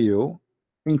explain to you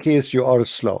in case you are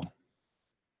slow.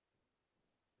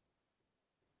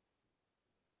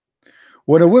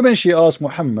 When a woman she asked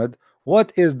Muhammad,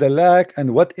 what is the lack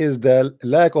and what is the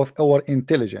lack of our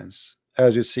intelligence,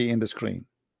 as you see in the screen?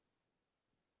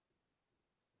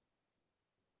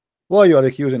 Why you are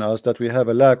accusing us that we have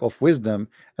a lack of wisdom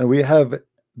and we have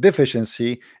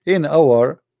deficiency in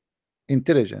our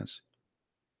intelligence?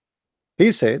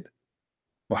 He said,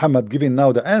 Muhammad giving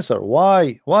now the answer.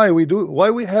 Why we do? Why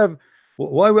we have?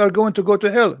 Why we are going to go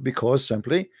to hell? Because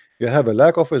simply you have a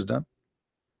lack of wisdom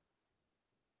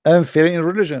and fear in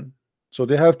religion. So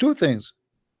they have two things.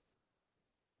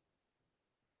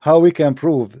 How we can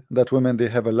prove that women they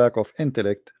have a lack of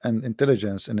intellect and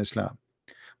intelligence in Islam?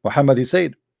 Muhammad he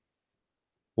said,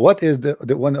 what is the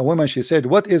when a woman she said,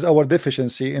 what is our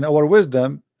deficiency in our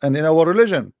wisdom and in our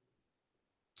religion?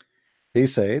 He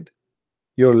said,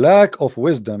 your lack of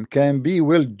wisdom can be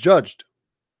well judged.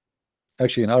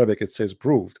 Actually, in Arabic it says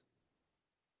proved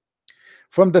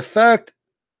from the fact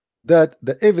that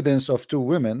the evidence of two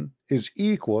women is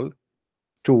equal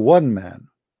to one man,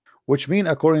 which mean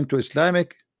according to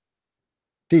Islamic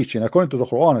teaching, according to the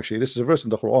Quran, actually this is a verse in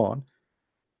the Quran,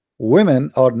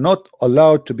 women are not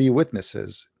allowed to be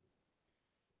witnesses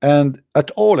and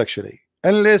at all actually,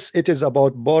 unless it is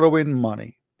about borrowing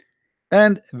money,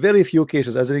 and very few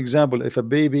cases. As an example, if a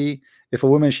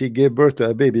woman she gave birth to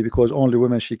a baby, because only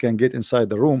women she can get inside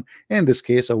the room, in this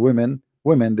case a women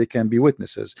they can be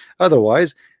witnesses.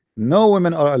 Otherwise no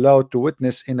women are allowed to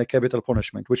witness in a capital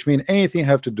punishment, which means anything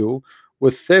have to do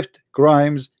with theft,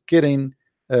 crimes, killing,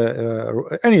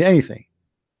 anything.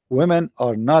 Women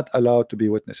are not allowed to be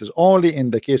witnesses, only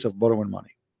in the case of borrowing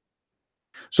money.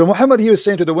 So Muhammad here is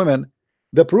saying to the women,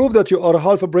 the proof that you are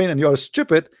half a brain and you are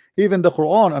stupid, even the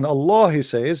Quran and Allah he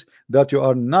says that you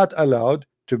are not allowed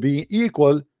to be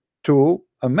equal to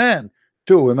a man,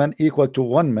 two women equal to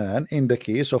one man in the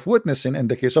case of witnessing, in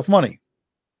the case of money.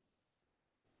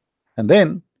 And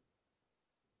then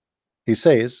he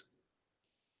says,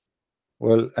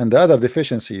 well, and the other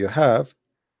deficiency you have,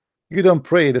 you don't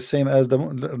pray the same as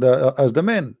the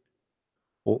men.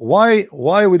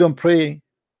 Why we don't pray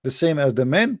the same as the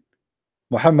men?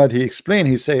 Muhammad he explained,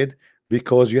 he said,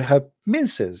 because you have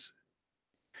menses,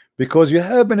 because you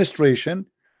have menstruation,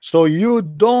 so you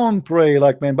don't pray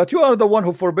like men, but you are the one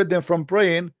who forbid them from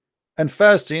praying and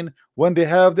fasting when they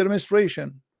have their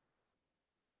menstruation.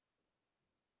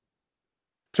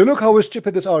 So look how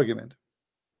stupid this argument.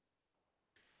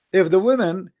 If the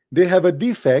women they have a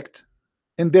defect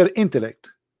in their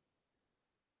intellect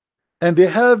and they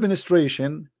have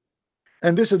menstruation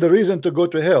and this is the reason to go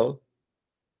to hell,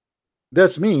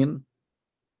 that's mean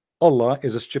Allah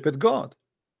is a stupid God.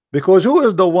 Because who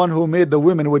is the one who made the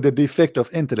women with the defect of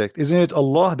intellect? Isn't it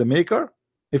Allah the maker?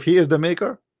 If he is the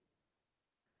maker,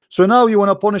 so now you want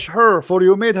to punish her for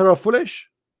you made her a foolish?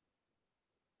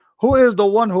 Who is the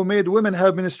one who made women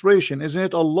have menstruation? Isn't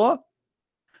it Allah?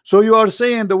 So you are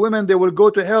saying the women they will go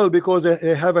to hell because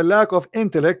they have a lack of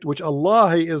intellect, which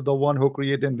Allah he is the one who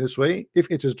created them this way,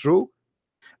 if it is true,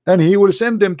 and he will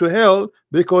send them to hell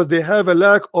because they have a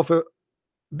lack of a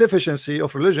deficiency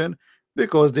of religion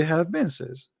because they have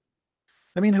menses.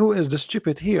 I mean, who is the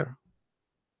stupid here?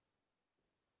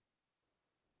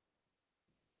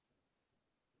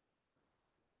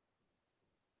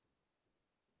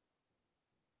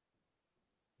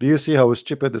 Do you see how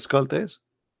stupid this cult is?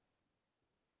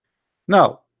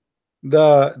 Now,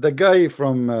 the guy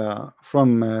from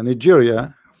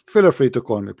Nigeria, feel free to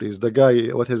call me, please. The guy,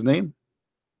 what his name?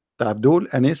 Abdul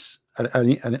Anis,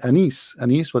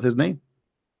 Anis, what his name?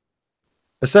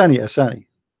 Asani.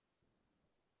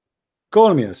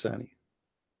 Call me Asani,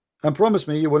 and promise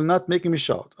me you will not make me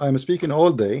shout. I am speaking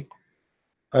all day.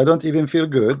 I don't even feel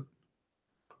good.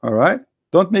 All right,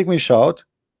 don't make me shout.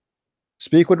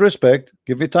 Speak with respect.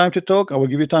 Give me time to talk. I will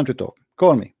give you time to talk.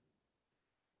 Call me.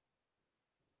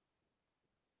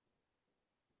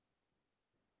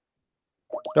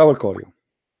 I will call you.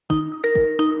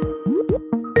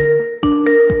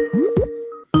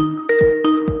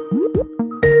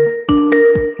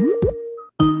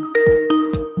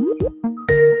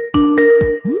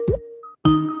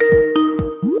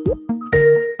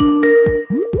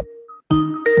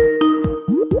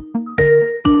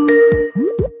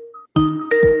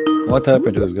 What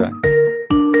happened to this guy?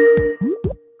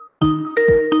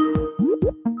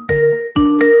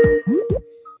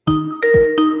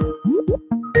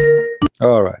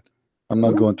 All right. I'm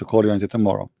not going to call you until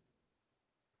tomorrow.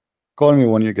 Call me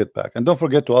when you get back. And don't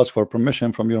forget to ask for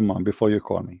permission from your mom before you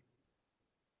call me.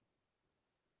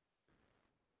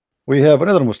 We have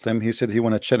another Muslim. He said he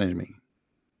want to challenge me.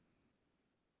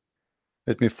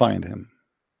 Let me find him.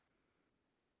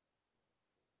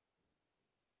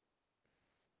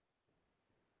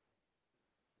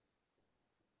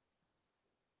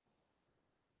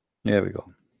 Here we go.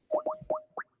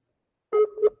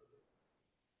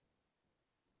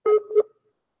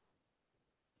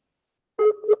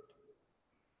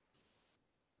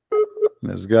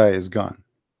 This guy is gone.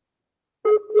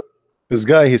 This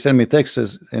guy, he sent me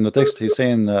texts in the text. He's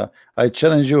saying, I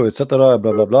challenge you, etc.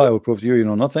 Blah blah blah. I will prove to you, you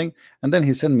know nothing. And then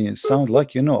he sent me, sound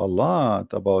like you know a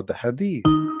lot about the hadith.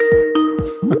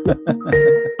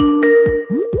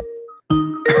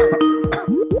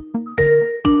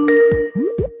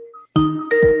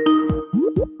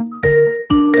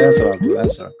 Answer, Abdul,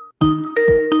 answer.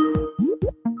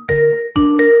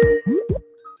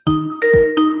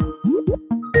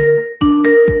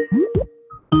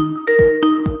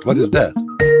 What is that?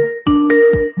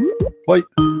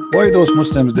 Why those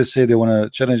Muslims, they say they want to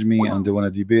challenge me and they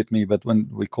want to debate me, but when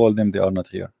we call them, they are not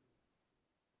here?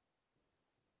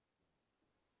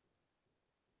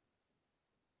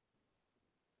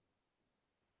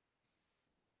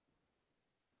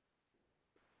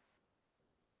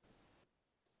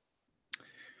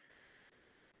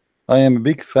 I am a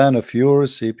big fan of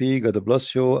yours, CP. God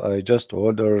bless you. I just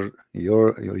ordered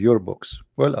your books.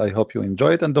 Well, I hope you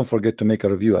enjoy it, and don't forget to make a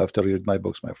review after you read my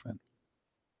books, my friend.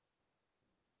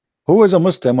 Who is a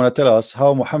Muslim want to tell us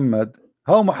how Muhammad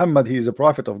he is a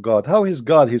prophet of God? How is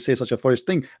God he says such a foolish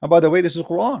thing? And by the way, this is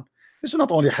Quran. This is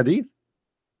not only hadith.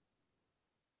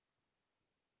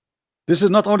 This is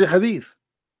not only hadith.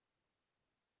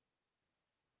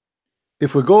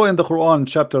 If we go in the Quran,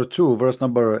 chapter 2, verse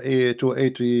number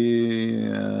 280,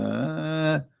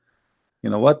 you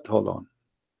know what? Hold on.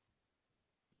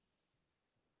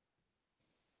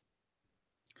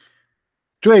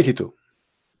 (282).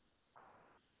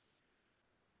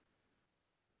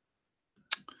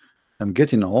 I'm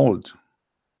getting old.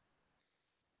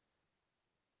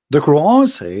 The Quran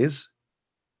says,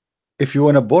 if you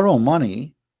want to borrow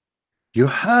money, you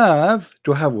have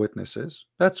to have witnesses.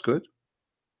 That's good.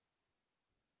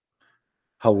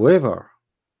 However,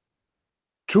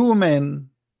 two men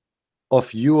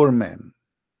of your men,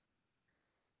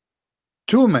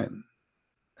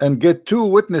 and get two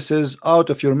witnesses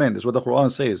out of your men. Is what the Quran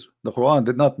says. The Quran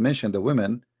did not mention the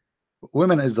women.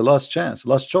 Women is the last chance,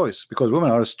 last choice, because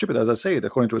women are stupid, as I said,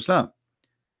 according to Islam.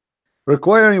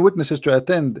 Requiring witnesses to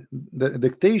attend the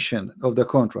dictation of the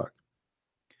contract.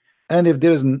 And if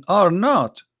there are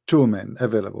not two men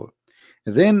available,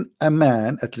 then a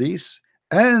man at least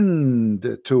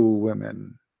and two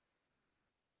women.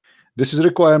 This is a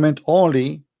requirement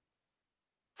only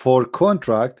for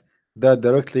contract that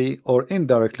directly or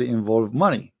indirectly involve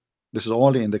money. This is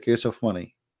only in the case of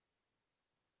money.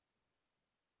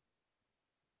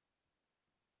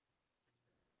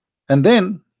 And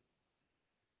then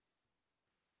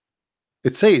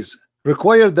it says,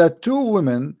 require that two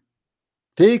women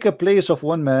take a place of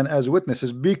one man as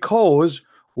witnesses, because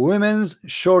women's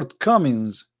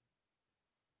shortcomings,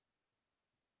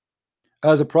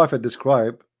 as a prophet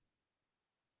described.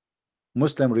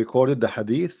 Muslim recorded the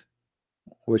hadith,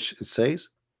 which it says,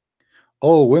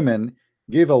 "O women,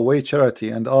 give away charity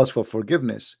and ask for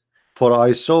forgiveness, for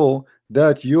I saw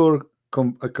that you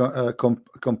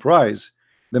comprise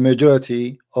the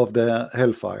majority of the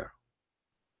hellfire."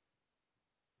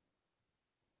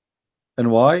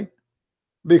 And why?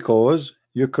 Because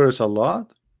you curse a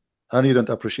lot, and you don't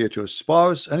appreciate your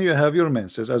spouse, and you have your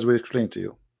menses, as we explained to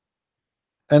you.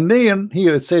 And then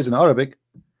here it says in Arabic,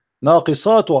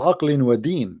 ناقصات عقل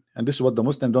ودين, and this is what the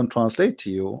Muslim don't translate to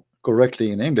you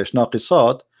correctly in English.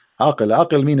 ناقصات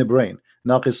عقل mean a brain.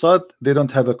 ناقصات, they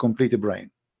don't have a complete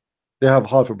brain. They have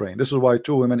half a brain. This is why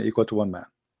two women equal to one man.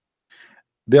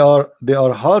 They are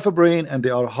half a brain, and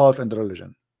they are half in the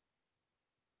religion.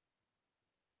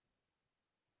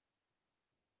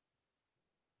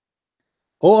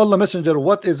 Oh Allah Messenger,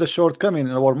 what is the shortcoming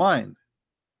in our mind?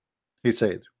 He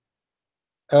said,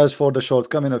 as for the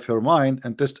shortcoming of your mind,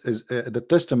 and this is the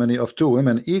testimony of two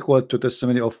women equal to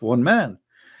testimony of one man,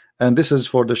 and this is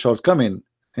for the shortcoming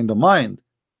in the mind,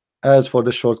 as for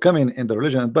the shortcoming in the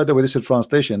religion. And by the way, this is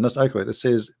translation, not accurate. It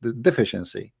says the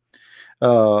deficiency,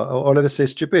 or let us say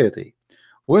stupidity.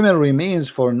 Women remains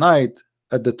for night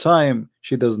at the time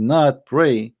she does not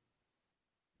pray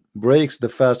breaks the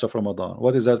fast of Ramadan.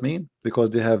 What does that mean? Because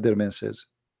they have their menses.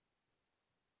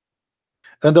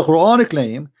 And the Quran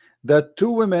claim that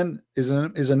two women is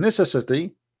a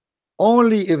necessity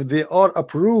only if they are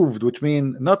approved, which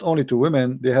means not only two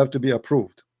women, they have to be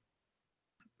approved.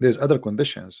 There's other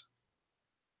conditions.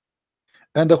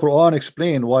 And the Quran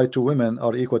explain why two women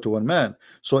are equal to one man.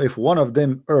 So if one of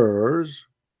them errs,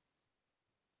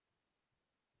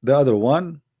 the other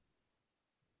one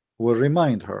will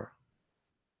remind her.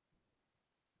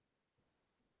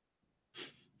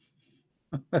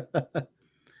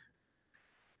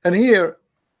 And here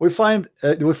we find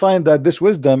that this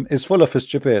wisdom is full of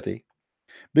stupidity,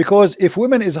 because if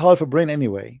women is half a brain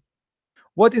anyway,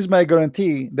 what is my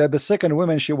guarantee that the second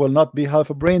woman she will not be half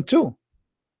a brain too?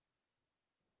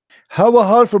 How a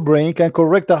half a brain can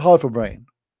correct a half a brain?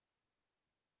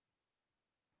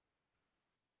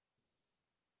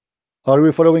 Are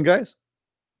we following, guys?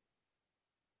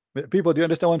 People, do you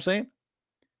understand what I'm saying?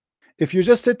 If you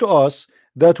just said to us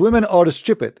that women are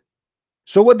stupid,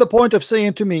 so what the point of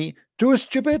saying to me two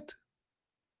stupid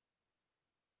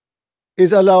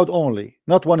is allowed only,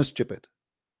 not one stupid?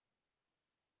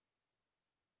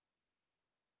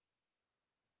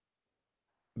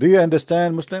 Do you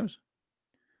understand, Muslims?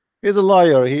 He's a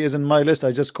liar. He is in my list.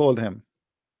 I just called him.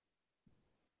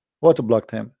 What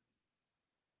blocked him?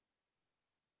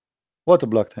 What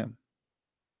blocked him?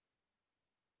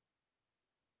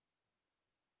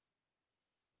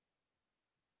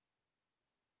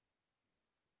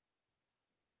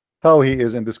 How he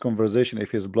is in this conversation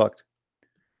if he's blocked?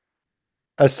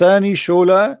 Asani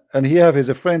Shola, and he have his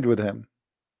friend with him.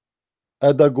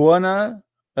 Adagwana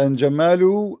and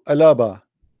Jamalu Alaba.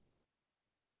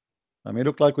 I mean,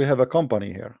 look like we have a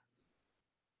company here.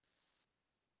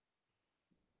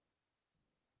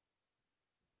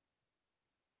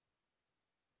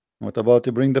 What about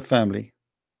to bring the family?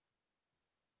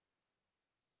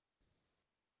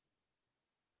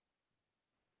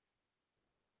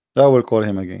 I will call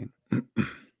him again.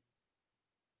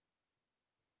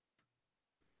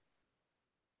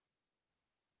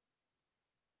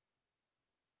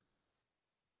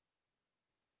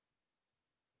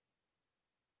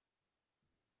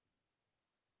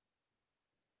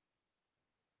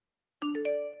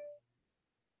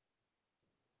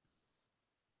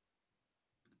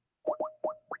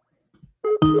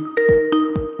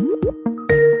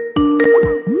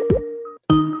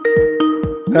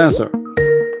 Answer.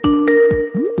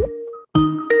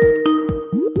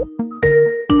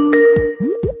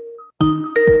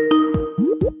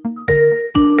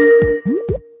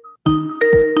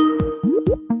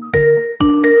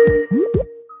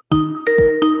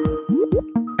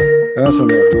 Answer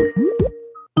me, Abdul.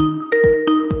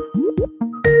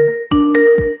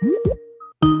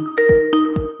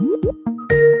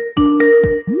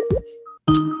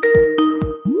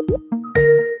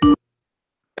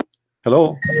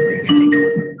 Hello?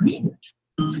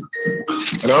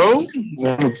 Hello?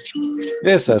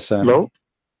 Yes, Hassan. Hello?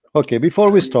 Okay,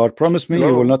 before we start, promise me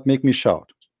you will not make me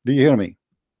shout. Do you hear me?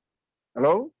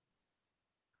 Hello?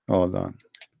 Hold on.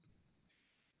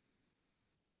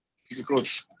 It's good.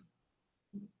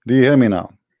 Do you hear me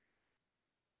now?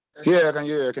 Yeah, I can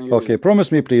hear you. I can hear Okay, you.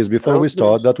 promise me, please, before we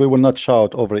start, that we will not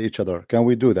shout over each other. Can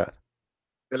we do that?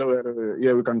 Hello, hello.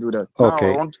 Yeah, we can do that.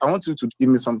 Okay. Now, I want you to give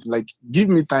me something, like give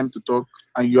me time to talk,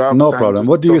 and you have No time problem. to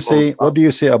What do you talk say? also. What do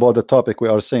you say about the topic we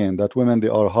are saying that women they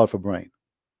are half a brain?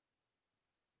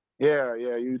 Yeah,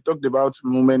 you talked about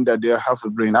women that they are half a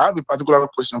brain. I have a particular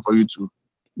question for you too.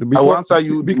 I will Before, answer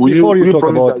you. before you will talk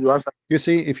promise about, that you answer? you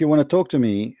see, if you want to talk to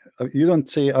me, you don't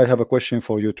say I have a question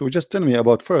for you too. Just tell me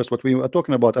about first what we are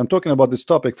talking about. I'm talking about this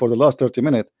topic for the last 30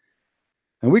 minutes,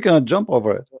 and we cannot jump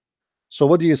over it. So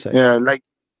what do you say? Yeah,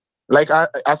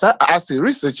 as a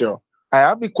researcher, I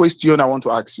have a question I want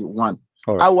to ask you. One,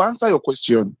 All I right. will answer your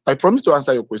question. I promise to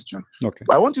answer your question. Okay.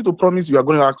 But I want you to promise you are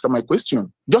going to answer my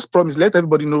question. Just promise. Let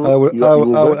everybody know I will. you I are will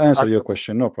going to answer answer. your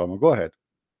question. No problem. Go ahead.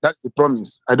 That's the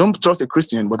promise. I don't trust a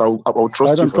Christian, but I'll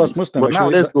trust I you don't for trust this. Muslim. But now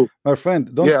Actually, let's go. my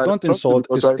friend, Yeah, I don't don't trust you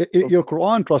insult. because Your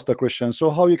Quran trusts the Christians. So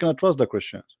how you cannot trust the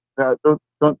Christians?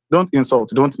 don't insult.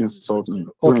 Don't insult me.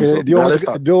 Don't Okay. insult Do you me. Now, want let's to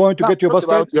start. do you want to Now, get you talk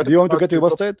about busted? Do you want to get you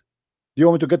busted? Do you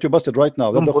want me to get you busted right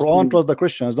now? That Don't the bust Quran me. trusts the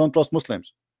Christians, don't trust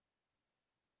Muslims.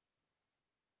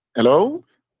 Hello?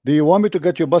 Do you want me to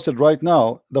get you busted right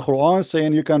now? The Quran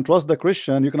saying you can trust the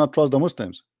Christian, you cannot trust the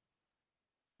Muslims.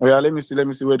 Oh yeah, let me see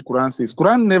what the Quran says.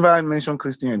 Quran never mentioned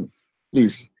Christian.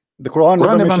 Please. The Quran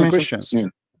never mentioned mentioned Christians.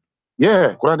 Christian.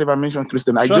 Yeah, Quran never mentioned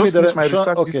Christian. I Show me just finished my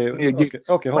research okay, again.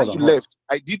 okay, hold When on. you left,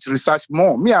 I did research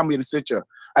more. Me, I'm a researcher.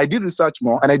 I did research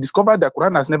more, and I discovered that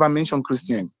Quran has never mentioned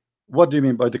Christian. What do you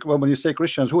mean by when you say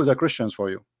Christians? Who is the Christians for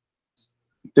you?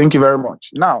 Thank you very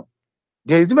much. Now,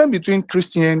 there is difference between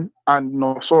Christian and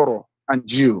Nosoro and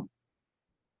Jew.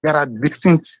 There are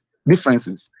distinct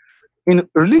differences. In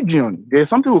religion, there is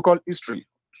something we call history.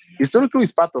 Historical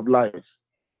is part of life.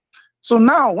 So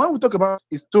now, when we talk about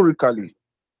historically,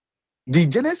 the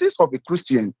genesis of a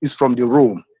Christian is from the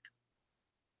Rome,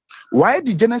 while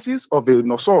the genesis of a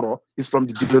Nosoro is from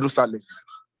the Jerusalem.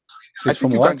 It's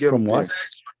from what? From what?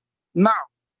 Now,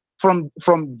 from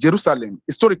Jerusalem,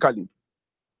 historically.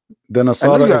 The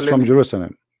Nasara is from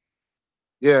Jerusalem.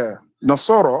 Yeah,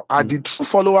 Nosoro are the true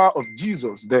follower of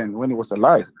Jesus then when he was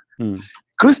alive.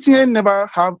 Christian never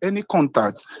have any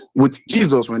contact with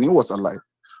Jesus when he was alive.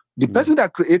 The person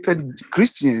that created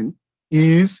Christian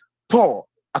is Paul,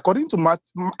 according to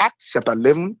Acts chapter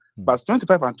 11, verse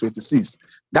 25 and 26.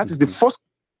 That is the first.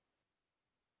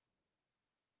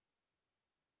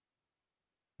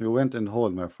 You went in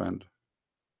hold, my friend.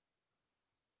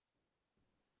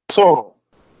 So,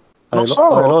 I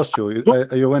lost you.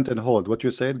 You went in hold. What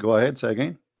you said? Go ahead. Say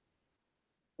again.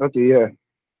 Okay, yeah.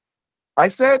 I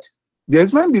said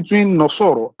there's one between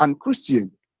Nosoro and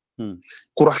Christian.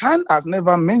 Quran has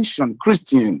never mentioned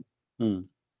Christian.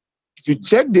 If you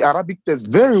check the Arabic text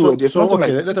very well, there's nothing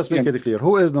like let us make it clear.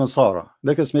 Who is Nasara?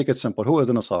 Let us make it simple. Who is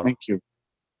the Nasara? Thank you.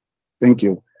 Thank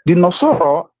you. The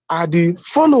Nasara are the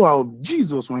follower of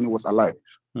Jesus when he was alive.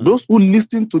 Those who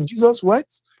listen to Jesus'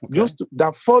 words, just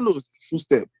that follows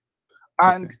footsteps.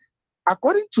 And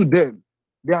according to them,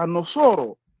 they are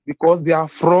Nasara because they are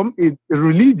from a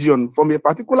religion, from a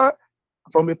particular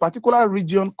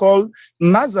region called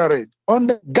Nazareth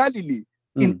under Galilee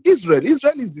in Israel.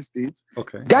 Israel is the state.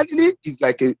 Galilee is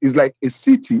like a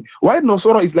city, while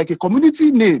Nasara is like a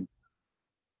community name.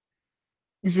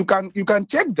 If you can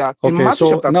check that. Okay,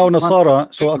 so now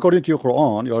Nasara, so according to your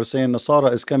Quran, you are saying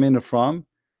Nasara is coming from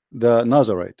the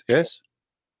Nazareth, yes?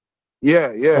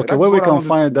 Yeah, yeah. Okay, where we can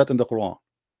find that in the Quran?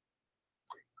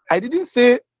 I didn't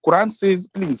say Quran says,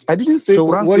 please. I didn't say so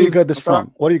Quran where says, you get this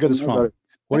from? Where you get this from?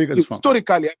 Where you get this from?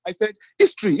 Historically, I said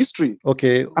history.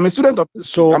 Okay. I'm a student of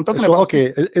history. So, I'm talking about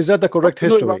history. Is that the correct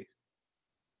history?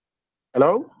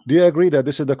 Hello? Do you agree that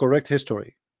this is the correct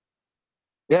history?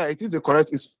 Yeah, it is the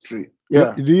correct history.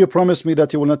 Yeah. Do you promise me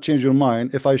that you will not change your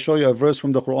mind if I show you a verse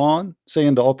from the Quran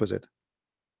saying the opposite?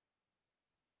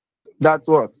 That's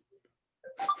what?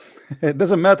 It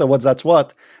doesn't matter that's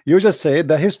what. You just said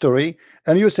the history,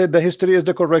 and you said the history is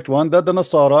the correct one, that the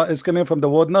Nasara is coming from the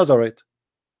word Nazareth.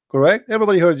 Correct?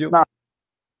 Everybody heard you. Now,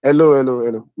 hello.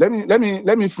 Let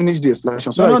me finish the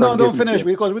explanation. So no, don't finish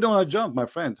because we don't want to jump, my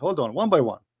friend. Hold on, one by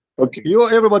one. Okay.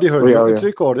 Everybody heard you. It's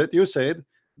recorded. You said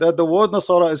that the word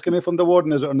Nasara is coming from the word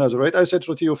Nazareth. I said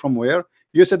to you from where?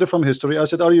 You said it from history. I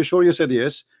said, are you sure? You said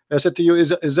yes. I said to you,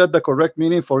 is that the correct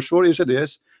meaning? For sure. You said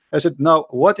yes. I said, now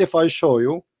what if I show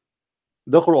you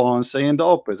the Quran saying the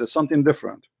opposite, something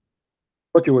different?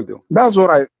 What you will do? That's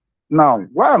what now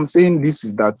why I'm saying this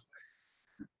is that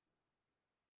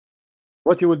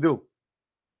what you will do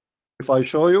if I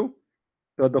show you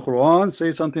that the Quran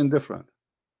says something different?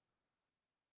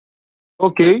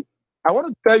 Okay, I want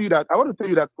to tell you that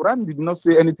Quran did not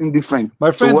say anything different. My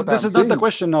friend, this is not the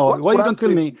question now. Why you don't tell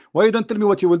me? Why you don't tell me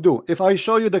what you will do if I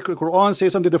show you the Quran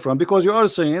says something different? Because you are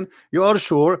saying you are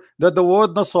sure that the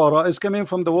word Nasara is coming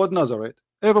from the word Nazareth.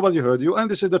 Everybody heard you, and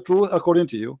this is the truth according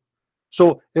to you.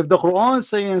 So if the Quran is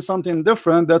saying something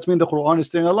different, that means the Quran is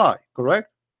saying a lie, correct?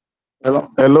 Hello.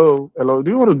 Do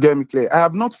you want to get me clear? I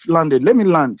have not landed. Let me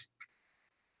land.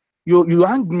 You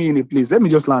hang me in a place. Let me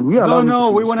just land. We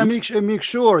want to make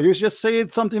sure. You just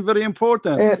said something very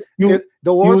important.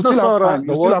 The word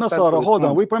Nasara. Hold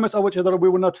on. We promise each other we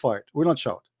will not fight. We will not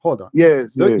shout. Hold on.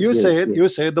 Yes. You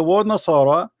said the word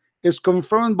Nasara is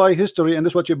confirmed by history, and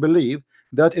this is what you believe,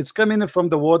 that it's coming from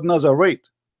the word Nazareth.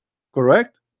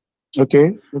 Correct?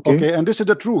 Okay. And this is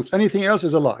the truth. Anything else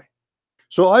is a lie.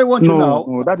 So I want you now.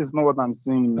 No, that is not what I'm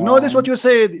saying. No, this is what you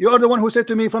said. You are the one who said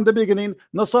to me from the beginning,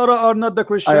 Nasara are not the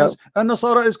Christians, and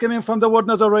Nasara is coming from the word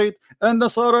Nazareth, and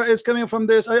Nasara is coming from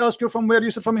this. I asked you from where?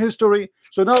 You said from history.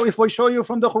 So now if we show you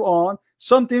from the Quran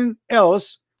something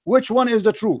else, which one is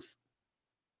the truth?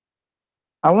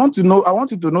 I want you to know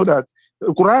that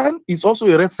the Quran is also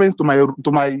a reference to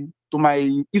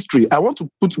my history. I want to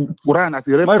put Quran as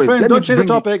a reference. My friend, don't change the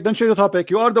topic. Don't change the topic.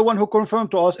 You are the one who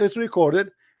confirmed to us, it's recorded,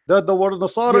 that the word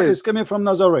Nasara is coming from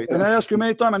Nazareth. And I asked you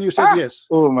many times and you said yes.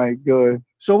 Oh my God.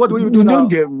 So what we will do now? Don't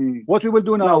get me. What we will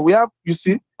do now? Now we have, you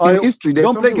see, in history,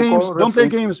 don't play games. Don't play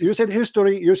games. You said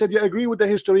history. You said you agree with the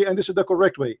history, and this is the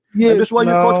correct way. Yes. And this is why you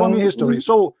quote from me history.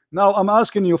 So now I'm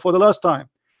asking you for the last time,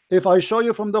 if I show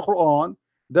you from the Quran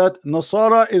that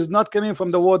Nasara is not coming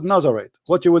from the word Nazareth,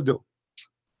 what you will do?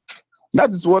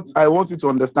 That is what I want you to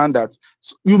understand, that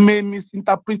you may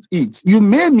misinterpret it. You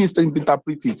may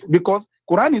misinterpret it because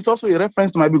Quran is also a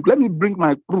reference to my book. Let me bring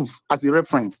my proof as a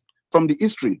reference from the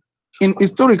history. In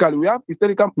historically, we have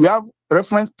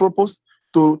reference purpose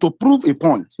to prove a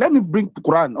point. Let me bring the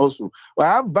Quran also. I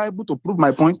have Bible to prove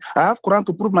my point. I have Quran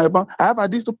to prove my point. I have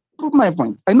Hadith to prove my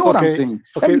point. I know what I'm saying.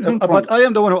 Okay, but I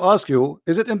am the one who asked you.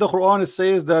 Is it in the Quran? It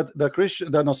says that the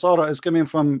Nasara is coming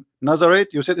from Nazareth.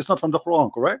 You said it's not from the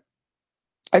Quran, correct?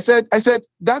 I said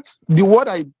that's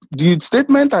the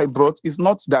statement I brought is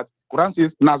not that Quran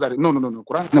says Nazareth. No.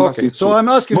 Quran never says so. I'm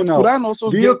asking you now. Quran also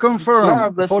do you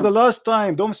confirm for the last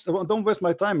time? Don't waste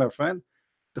my time, my friend.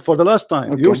 For the last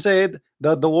time, you said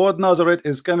that the word Nazareth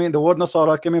is coming, the word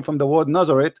Nasara coming from the word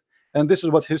Nazareth, and this is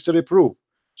what history proved.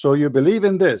 So you believe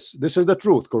in this. This is the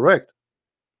truth, correct?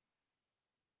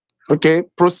 Okay,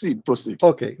 proceed.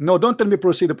 Okay, no, don't tell me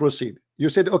proceed. You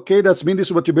said okay, that's mean this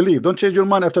is what you believe. Don't change your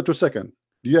mind after 2 seconds.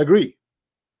 Do you agree?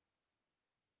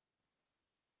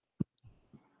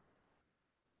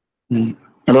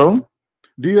 Hello?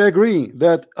 Do you agree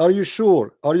that, are you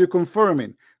sure, are you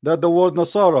confirming that the word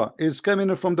Nasara is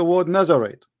coming from the word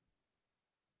Nazareth?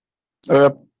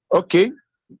 Okay.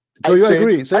 So you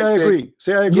agree? Say I agree.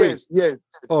 Say I agree. Yes.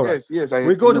 All right. Yes.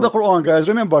 We go to the Quran, guys.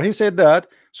 Remember, he said that.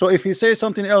 So if he says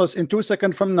something else in 2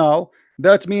 seconds from now,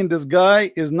 that means this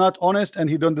guy is not honest and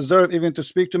he don't deserve even to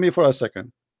speak to me for a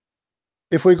second.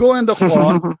 If we go in the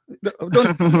Quran,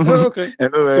 okay.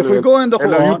 If we go in the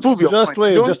Quran, you prove your just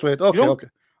point. wait.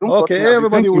 Okay.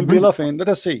 Everybody will be laughing. Let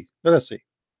us see.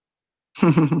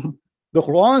 The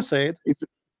Quran said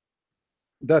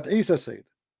that Isa said,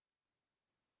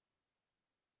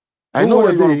 I know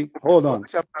where you're going. Hold on.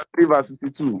 Chapter 3, verse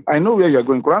 52. I know where you're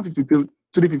going. Quran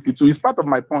 3:52 is part of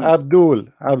my point.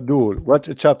 Abdul, what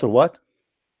chapter? What?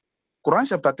 Quran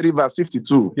chapter 3, verse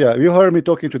 52. Yeah, you heard me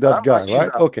talking to that guy, right?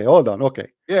 Okay, hold on.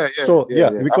 Okay. Yeah. So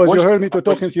because you heard me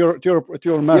talking to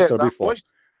your master before.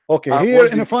 Okay, here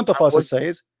in front of us it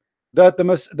says that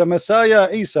the Messiah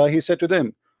Isa, he said to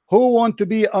them, who want to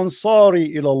be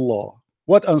Ansari ilallah?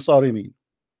 What Ansari mean?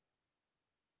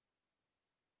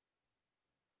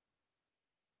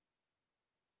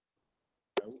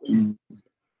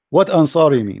 What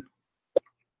Ansari mean?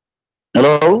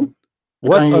 Hello?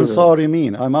 What Ansari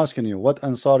mean? I'm asking you, what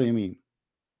Ansari mean?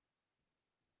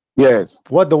 Yes.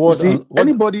 What the word the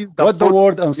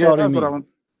word Ansari mean?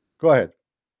 Go ahead.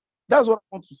 That's what I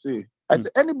want to say. I say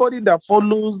anybody that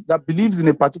follows, that believes in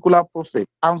a particular prophet.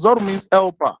 Ansar means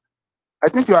helper. I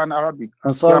think you are an Arabic.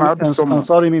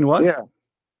 Ansari mean what? Yeah.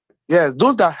 Yes,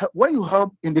 those that when you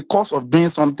help in the course of doing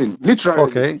something, literally.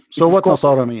 Okay. So what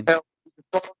Nasara mean?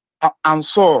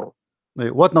 Ansar.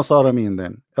 What Nasara mean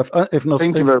then?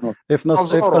 Thank you very much. If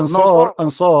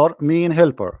Ansar mean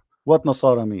helper, what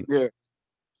Nasara mean? Yeah.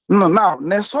 No, now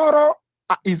Nasara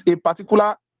is a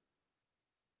particular.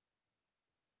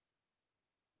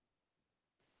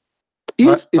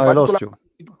 I lost you.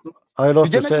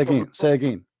 Say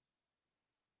again.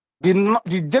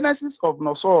 The genesis of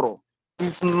Nasara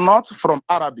is not from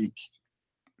Arabic.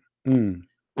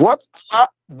 What I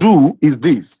do is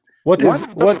this. What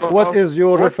is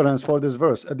your reference for this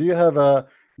verse? Do you have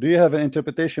an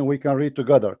interpretation we can read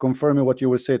together, confirming what you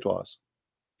will say to us?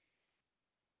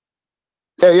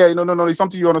 Yeah. No. It's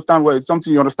something you understand well. It's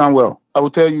something you understand well. I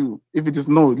will tell you. If it is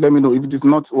no, let me know. If it is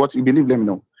not what you believe, let me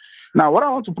know. Now, what I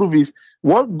want to prove is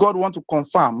what God wants to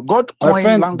confirm. God coined my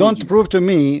friend, languages. Don't prove to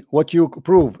me what you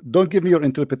prove. Don't give me your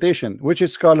interpretation. Which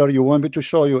scholar you want me to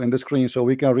show you in the screen so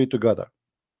we can read together?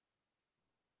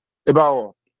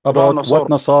 About what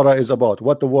Nasara is about.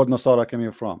 What the word Nasara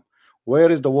coming from?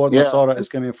 Where is the word Nasara is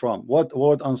coming from? What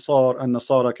word Ansar and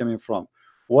Nasara coming from?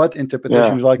 What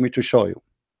interpretation would you like me to show you?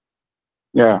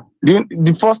 Yeah.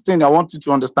 The first thing I want you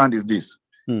to understand is this.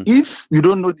 If you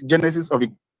don't know the genesis of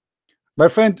it, my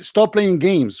friend, stop playing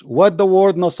games. What the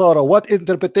word Nasara? What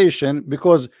interpretation?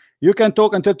 Because you can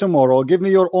talk until tomorrow. Give me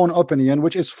your own opinion,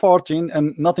 which is farting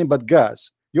and nothing but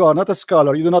gas. You are not a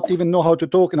scholar. You do not even know how to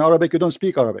talk in Arabic. You don't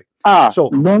speak Arabic. So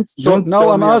now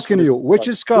I'm asking you, which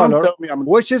scholar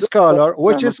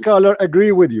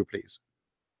agree with you, please?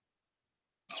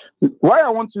 Why I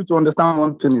want you to understand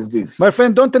one thing is this. My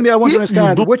friend, don't tell me I want to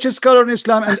understand. Which scholar in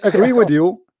Islam and agree with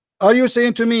you? Are you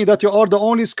saying to me that you are the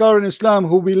only scholar in Islam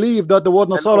who believe that the word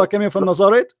Nasara came from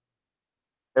Nazareth?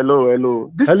 Hello.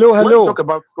 Hello. Talk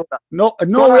about scholar. No,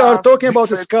 we are talking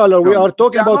about a scholar. We are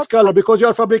talking about scholar because you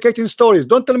are fabricating stories.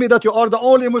 Don't tell me that you are the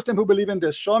only Muslim who believe in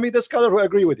this. Show me the scholar who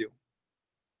agree with you.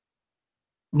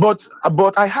 But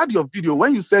I had your video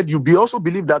when you said you also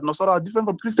believe that Nasara are different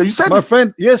from Christians. You said, my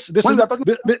friend, yes, this is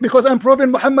because I'm proving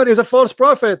Muhammad is a false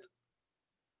prophet.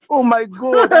 Oh my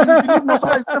God! And you believe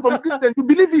Nasara is from Christian? You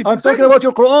believe it? I'm talking about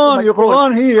your Quran. Oh Your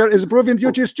Quran here is proving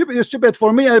you to stupid. You're stupid.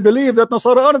 For me, I believe that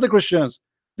Nasara are the Christians.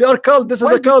 They are cult. This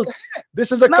is a cult.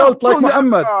 This is a cult like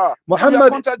Muhammad.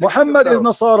 Muhammad is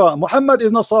Nasara. Muhammad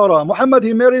is Nasara. Muhammad,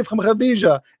 he married from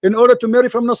Khadija. In order to marry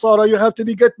from Nasara, you have to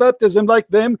get baptism like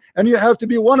them, and you have to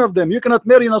be one of them. You cannot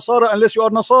marry Nasara unless you are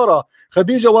Nasara.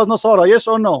 Khadija was Nasara, yes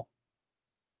or no?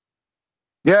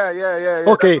 Yeah.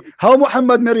 Okay, how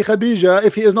Muhammad marry Khadija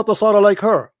if he is not Nasara like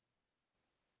her?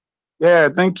 Yeah,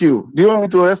 thank you. Do you want me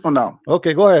to respond now?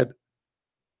 Okay, go ahead.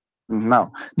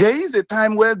 Now, there is a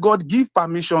time where God gives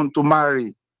permission to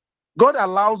marry. God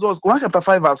allows us, Quran chapter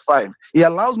 5 verse 5, he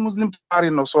allows Muslims to marry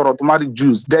Nasara, to marry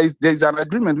Jews. There is an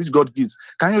agreement which God gives.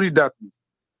 Can you read that, please?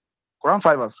 Quran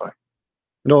 5 verse 5.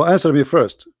 No, answer me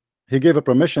first. He gave a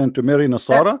permission to marry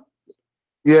Nasara?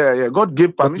 Yeah. God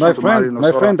gave permission to marry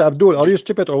Nasara. My friend Abdul, are you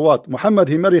stupid or what? Muhammad,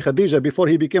 he married Khadija before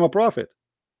he became a prophet.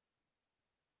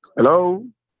 Hello?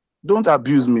 Don't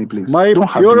abuse me, please.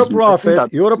 You're a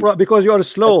prophet. You're a prophet because you are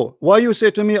slow. Why you say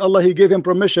to me, Allah, he gave him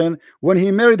permission when he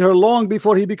married her long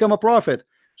before he became a prophet?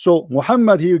 So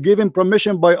Muhammad, he gave him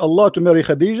permission by Allah to marry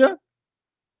Khadija?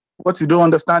 What you don't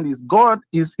understand is God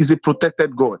is a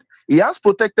protected God. He has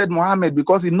protected Muhammad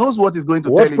because he knows what is going to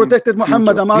tell him. What protected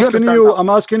Muhammad? I'm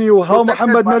asking you how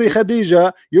Muhammad married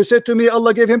Khadija. You said to me,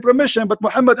 Allah gave him permission, but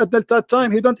Muhammad at that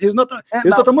time, he's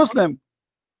not a Muslim.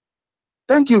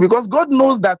 Thank you, because God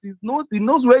knows that he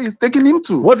knows where he's taking him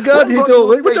to. What God he told?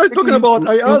 What are you talking about?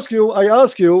 I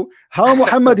ask you, how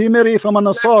Muhammad he marry from a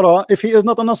Nasara if he is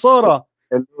not a Nasara?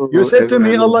 You said to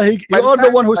me, Allah, you are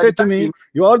the one who said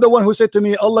to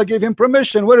me, Allah gave him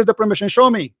permission. Where is the permission? Show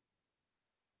me.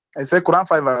 I said Quran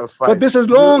 5 verse 5. But this is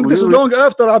long. This is long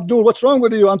after Abdul. What's wrong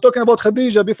with you? I'm talking about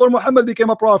Khadija before Muhammad became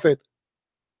a prophet.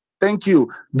 Thank you.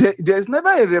 There is never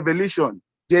a revelation.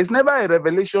 There is never a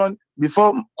revelation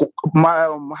before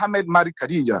Muhammad married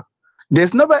Khadija.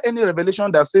 There's never any revelation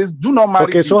that says do not marry.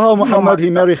 Okay, so how Muhammad he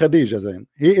marry Khadija then?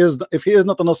 If he is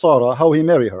not a Nasara, how he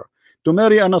marry her? To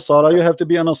marry a Nasara, you have to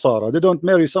be a Nasara. They don't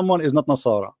marry someone is not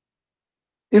Nasara.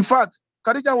 In fact,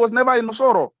 Khadija was never a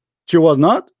Nasara. She was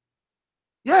not?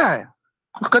 Yeah.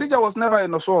 Khadija was never a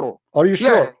Nasara. Are you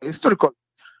sure? Yeah, historical.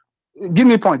 Give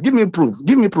me point. Give me proof.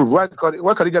 Give me proof. Why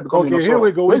Khadija become a Nasara? Okay, here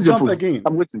we go. We jump again.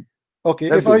 I'm waiting.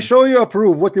 Okay, if I show you a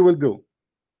proof, what you will do?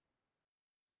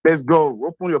 Let's go.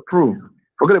 Open your proof.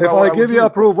 Forget about if I give you a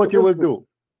proof, what you will do?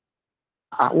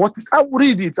 I'll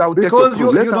read it. Because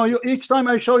you each time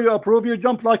I show you a proof, you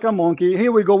jump like a monkey.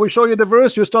 Here we go. We show you the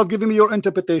verse. You start giving me your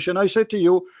interpretation. I say to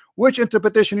you, which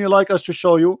interpretation you like us to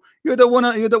show you? You don't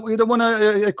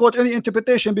wanna quote any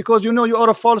interpretation because you know you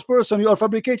are a false person. You are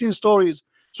fabricating stories.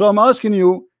 So I'm asking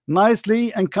you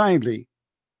nicely and kindly.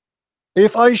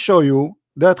 If I show you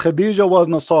that Khadija was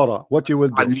Nasara, what you will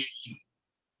do?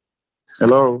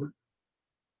 Hello.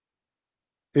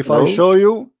 If I show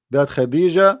you that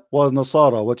Khadija was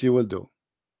Nasara, what you will do?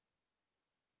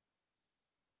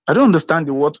 I don't understand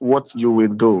what you will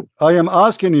do. I am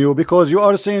asking you because you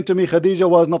are saying to me Khadija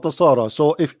was not Nasara.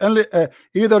 So if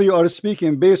either you are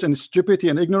speaking based on stupidity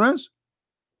and ignorance,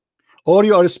 or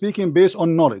you are speaking based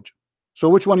on knowledge. So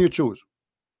which one you choose?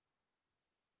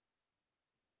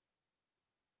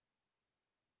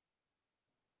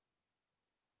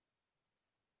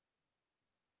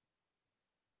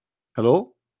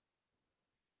 Hello?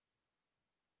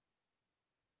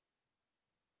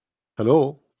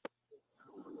 Hello?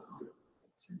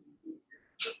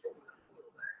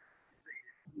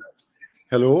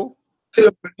 Hello?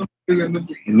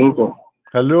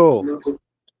 Hello.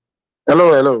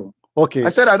 Okay. I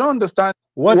said I don't understand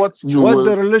what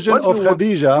the religion of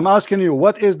Khadija. I'm asking you,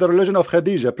 what is the religion of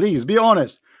Khadija? Please be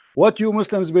honest. What you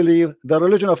Muslims believe the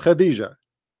religion of Khadija?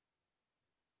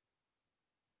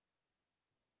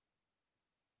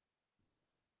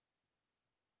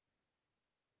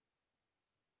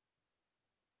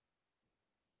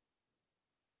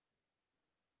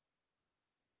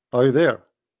 Are you there?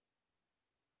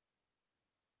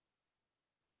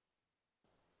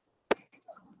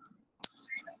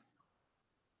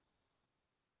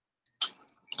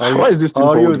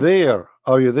 Are you there?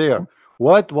 Are you there?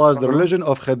 What was the religion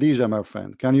of Khadija, my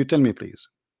friend? Can you tell me, please?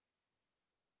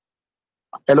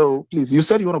 Hello, please. You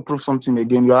said you want to prove something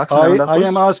again. You're asking I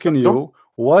am asking you,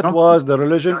 what was the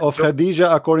religion of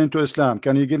Khadija according to Islam?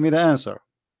 Can you give me the answer?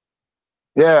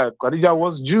 Yeah, Khadija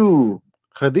was Jew.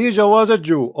 Khadija was a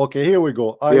Jew. Okay, here we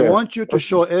go. I want you to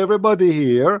show everybody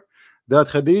here that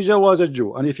Khadija was a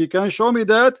Jew. And if you can show me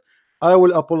that, I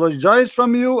will apologize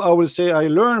from you. I will say I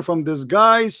learned from this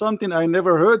guy something I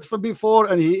never heard from before,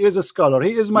 and he is a scholar.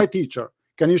 He is my teacher.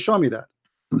 Can you show me that?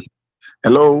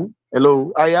 Hello,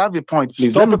 hello. I have a point,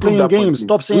 please. Let Stop me prove playing that point, games. please.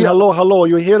 Stop saying hello, hello.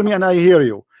 You hear me and I hear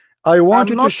you. I want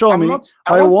you to show me.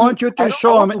 I want you to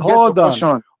show me. Hold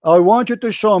on. I want you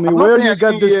to show me where you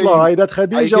got this lie that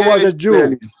Khadija was a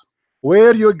Jew.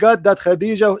 Where you got that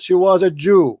Khadija, she was a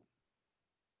Jew.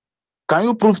 Can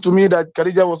you prove to me that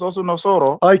Khadija was also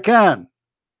Nasoro? I can.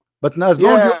 But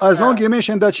as long you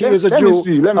mention that she is a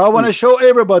Jew, I want to show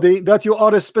everybody that you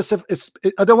are a specific.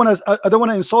 I don't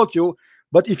want to insult you,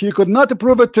 but if you could not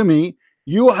prove it to me,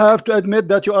 you have to admit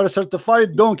that you are a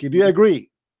certified donkey. Do you agree?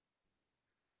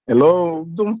 Hello,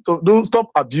 don't stop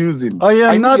abusing. I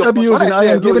am not abusing. I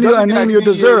am giving you a name you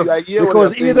deserve,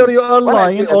 because either you are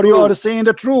lying or you are saying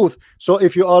the truth. So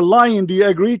if you are lying, do you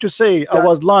agree to say I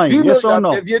was lying? Yes or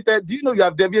no? Do you know you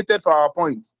have deviated from our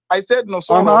point? I said no.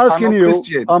 I'm asking you.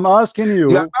 I'm asking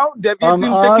you. You are now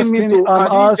deviating, taking me to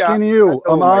I'm asking you.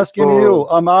 I'm asking you.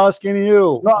 I'm asking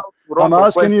you. I'm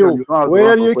asking you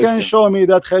where you can show me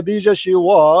that Khadija, she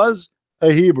was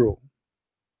a Hebrew.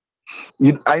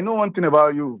 I know one thing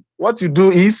about you. What you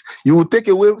do is you will take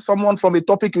away someone from a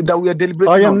topic that we are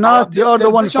deliberating. I am not. You are the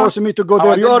one forcing me to go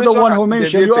there. You are the one who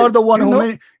mentioned. You are the one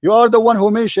who you are the one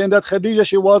who mentioned that Khadija,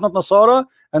 she was not Nasara,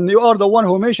 and you are the one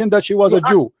who mentioned that she was a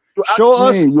Jew. Show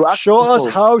us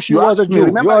how she was a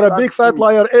Jew. You are a big fat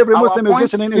liar. Every Muslim is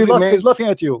listening, is laughing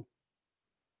at you.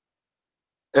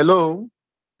 Hello.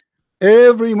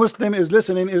 Every Muslim is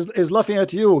listening, is laughing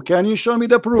at you. Can you show me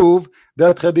the proof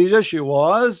that Khadija, she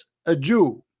was a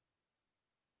Jew?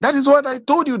 That is what I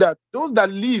told you, that those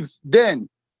that lives then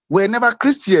were never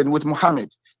Christian with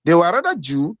Muhammad. They were rather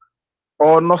Jew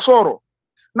or Nasoro.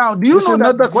 Now, do you this know is that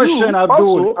not the question, Abdul?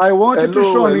 Also, I want you to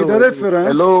show me the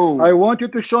reference. I want you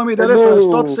to show me the reference.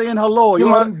 Stop saying hello. You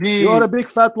are a big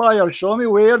fat liar. Show me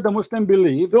where the Muslim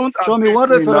believe. Show me one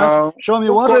reference. Show me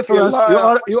one reference.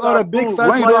 You are a big fat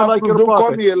liar like your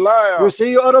prophet. You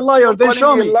say you are a liar. Then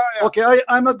show me. Okay,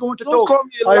 I'm not going to talk.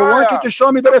 I want you to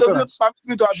show me the reference.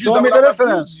 Show me the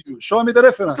reference. Show me the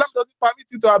reference. Islam doesn't permit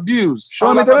you to abuse.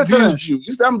 Show me the reference.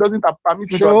 Islam doesn't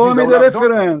permit you to abuse. Show me the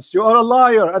reference. You are a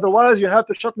liar. Otherwise, you have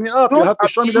to shut me up. You have to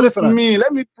show me the reference.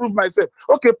 Let me prove myself.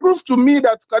 Okay, prove to me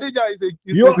that Khadija is a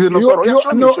you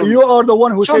are the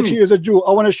one who said she is a Jew.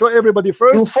 I want to show everybody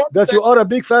first that you are a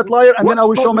big fat liar, and then I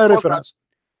will show my reference.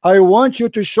 I want you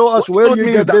to show us where you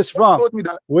get this from.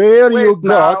 Where you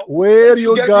got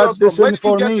this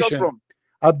information.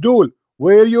 Abdul,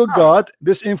 where you got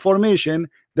this information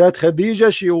that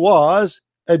Khadija, she was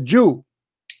a Jew.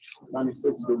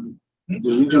 The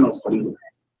region of Khadija.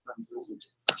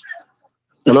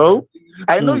 Hello,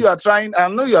 I know you are trying. I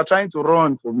know you are trying to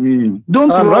run for me.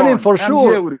 Don't I'm run. running for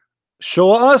sure.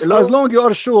 Show us. Hello? As long as you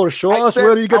are sure. Show us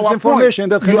where you get this information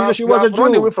that Khadija, she was a Jew.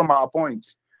 Run away from our point.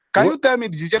 Can you tell me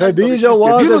the Khadija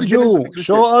was a Jew?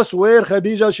 Show us where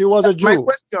Khadija, she was a Jew. My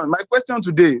question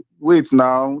today. Wait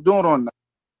now. Don't run.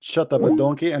 Shut up, a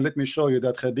donkey, and let me show you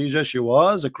that Khadija, she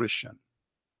was a Christian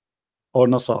or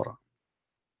Nasara.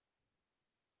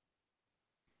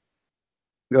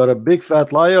 You are a big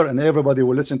fat liar, and everybody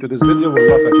will listen to this video will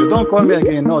laugh at you. Don't call me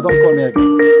again. No, don't call me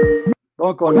again.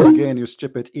 Don't call me again, you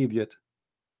stupid idiot.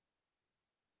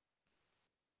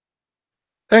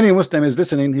 Any Muslim is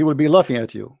listening, he will be laughing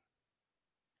at you.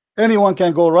 Anyone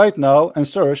can go right now and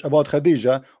search about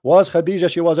Khadija. Was Khadija,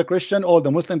 she was a Christian? All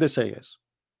the Muslim they say yes.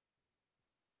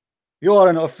 You are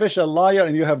an official liar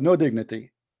and you have no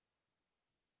dignity.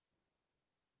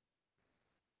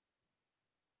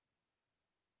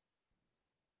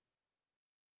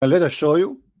 And let us show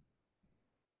you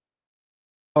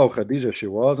how Khadija, she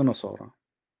was a Nasara.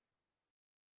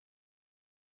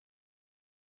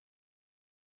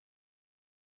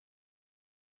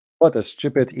 What a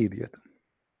stupid idiot.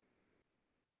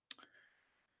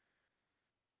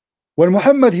 When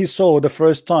Muhammad, he saw the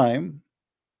first time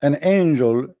an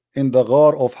angel in the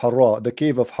Ghar of Hara, the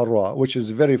cave of Hara, which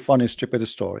is a very funny, stupid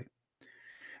story.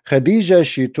 Khadija,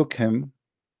 she took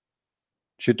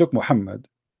Muhammad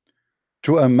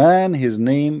to a man, his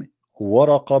name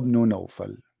Waraq ibn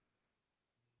Nawfal,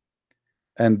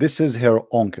 and this is her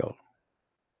uncle,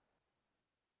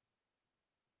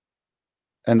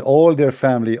 and all their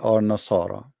family are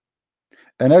Nasara,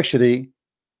 and actually,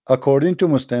 according to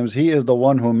Muslims, he is the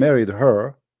one who married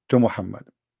her to Muhammad.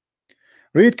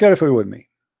 Read carefully with me.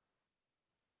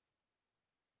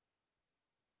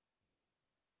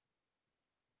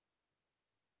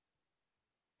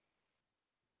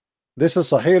 This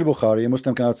is Sahih al-Bukhari.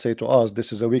 Muslim cannot say to us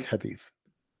this is a weak hadith.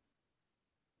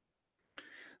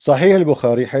 Sahih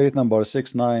al-Bukhari, hadith number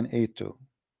 6982.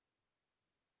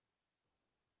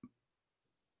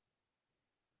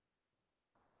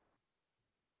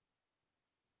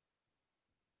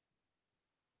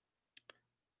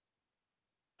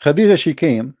 Khadija, she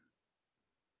came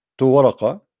to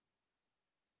Waraqa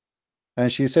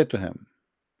and she said to him,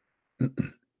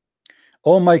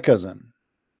 "Oh my cousin,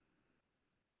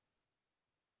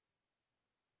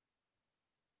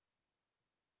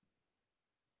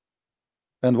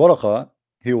 and Waraqa,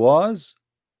 he was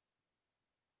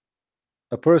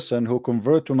a person who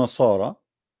converted to Nasara,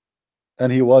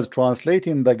 and he was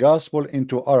translating the gospel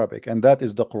into Arabic, and that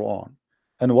is the Quran.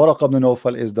 And Waraqa ibn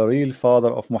Nawfal is the real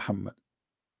father of Muhammad,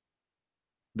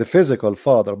 the physical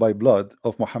father by blood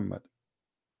of Muhammad.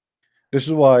 This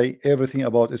is why everything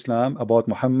about Islam, about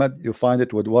Muhammad, you find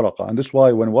it with Waraqa. And this is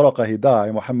why when Waraqa he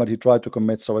died, Muhammad he tried to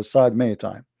commit suicide many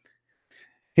times.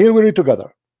 Here we read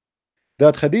together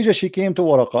that Khadija, she came to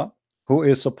Waraqa, who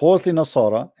is supposedly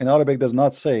Nasara. In Arabic does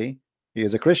not say he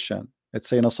is a Christian, it's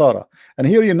say Nasara. And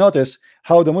here you notice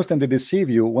how the Muslim they deceive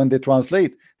you when they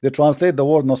translate the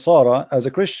word Nasara as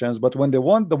a Christians, but when they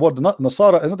want the word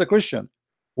Nasara is not a Christian.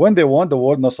 When they want the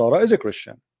word Nasara is a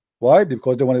Christian. Why?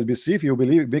 Because they want to deceive you,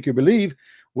 make you believe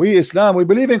we Islam, we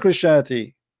believe in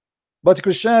Christianity, but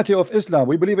Christianity of Islam,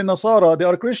 we believe in Nasara, they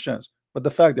are Christians, but the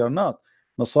fact they are not.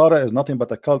 Nasara is nothing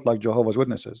but a cult like Jehovah's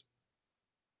Witnesses.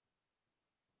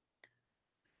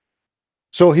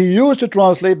 So he used to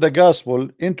translate the gospel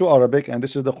into Arabic, and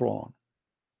this is the Quran.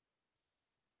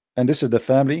 And this is the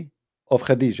family of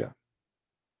Khadija.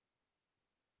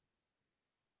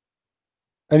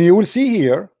 And you will see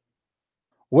here,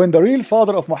 when the real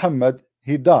father of Muhammad,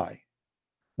 he died,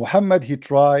 Muhammad, he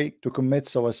tried to commit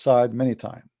suicide many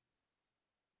times.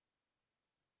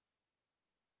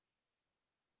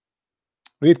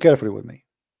 Read carefully with me.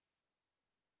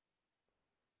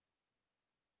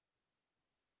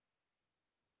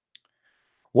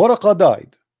 Waraqa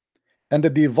died, and the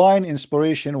divine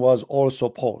inspiration was also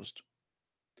paused.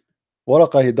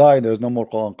 Waraqa, he died, there is no more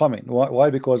Quran coming. Why?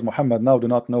 Because Muhammad now do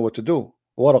not know what to do.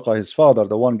 Waraqa, his father,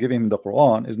 the one giving him the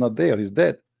Quran, is not there, he's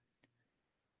dead.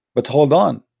 But hold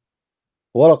on,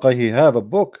 Waraqa, he have a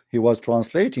book he was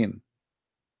translating.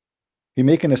 He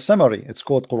making a summary, it's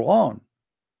called Quran.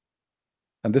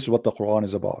 And this is what the Quran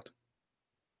is about.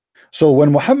 So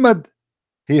when Muhammad,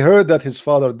 he heard that his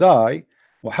father died,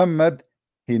 Muhammad,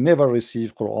 he never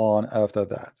received Quran after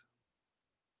that.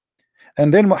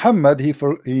 And then Muhammad,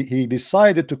 he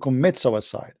decided to commit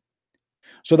suicide.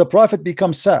 So the Prophet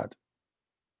becomes sad.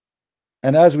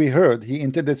 And as we heard, he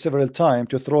intended several times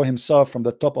to throw himself from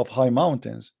the top of high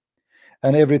mountains.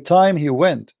 And every time he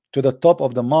went to the top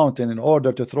of the mountain in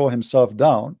order to throw himself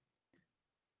down,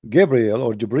 Gabriel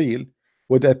or Jibril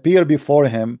would appear before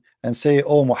him and say,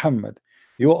 "Oh Muhammad,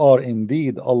 you are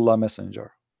indeed Allah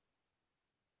messenger."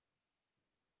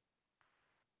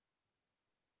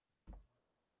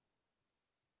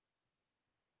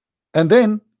 And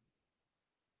then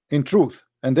in truth,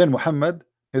 and then Muhammad,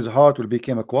 his heart will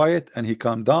become quiet and he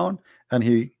calmed down and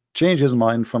he changed his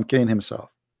mind from killing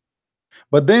himself.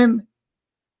 But then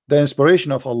the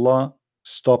inspiration of Allah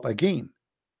stopped again,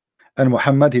 and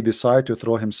Muhammad, he decided to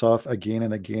throw himself again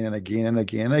and again and again and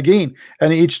again and again,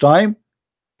 and each time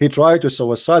he tried to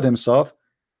suicide himself,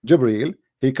 Jibril,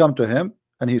 he come to him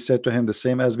and he said to him the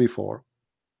same as before.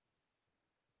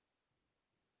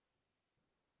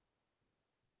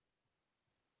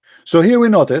 So here we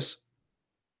notice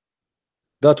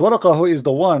that Waraqa, who is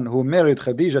the one who married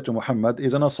Khadija to Muhammad,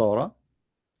 is a Nasara.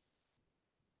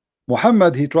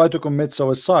 Muhammad, he tried to commit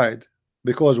suicide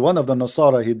because one of the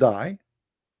Nasara, he died.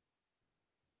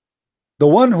 The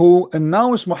one who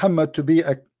announced Muhammad to be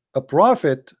a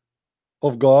prophet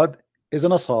of God is a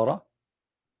Nasara,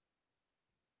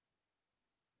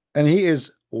 and he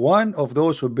is one of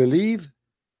those who believe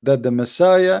that the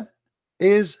Messiah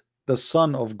is the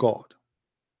Son of God.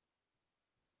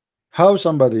 How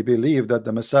somebody believe that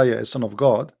the Messiah is Son of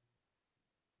God?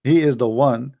 He is the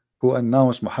one who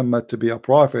announced Muhammad to be a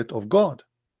prophet of God.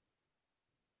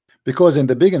 Because in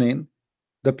the beginning,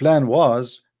 the plan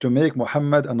was to make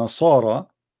Muhammad a Nasara,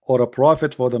 or a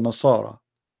prophet for the Nasara,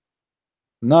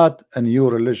 not a new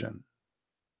religion.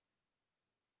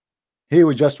 He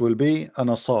just will be a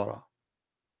Nasara.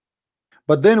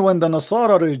 But then when the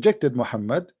Nasara rejected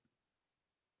Muhammad,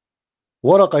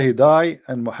 Waraqa, he died,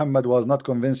 and Muhammad was not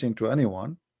convincing to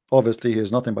anyone. Obviously, he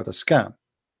is nothing but a scam.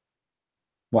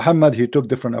 Muhammad, he took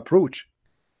different approach.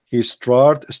 He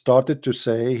started to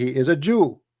say he is a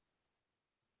Jew.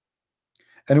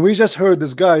 And we just heard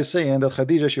this guy saying that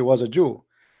Khadija, she was a Jew.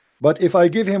 But if I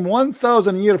give him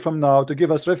 1,000 years from now to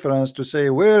give us reference to say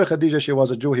where Khadija, she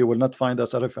was a Jew, he will not find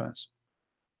us a reference.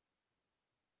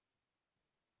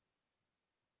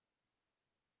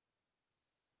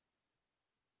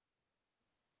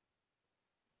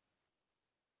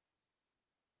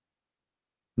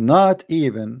 Not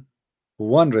even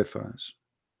one reference.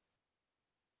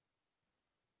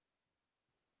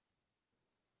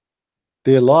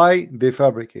 They lie, they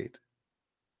fabricate.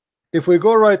 If we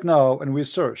go right now and we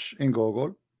search in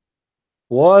Google,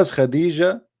 was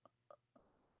Khadija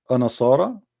a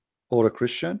Nasara or a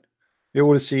Christian, you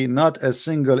will see not a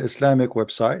single Islamic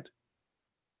website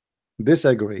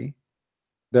disagree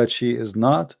that she is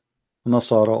not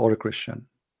Nasara or a Christian.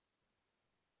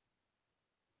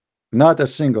 Not a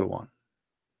single one.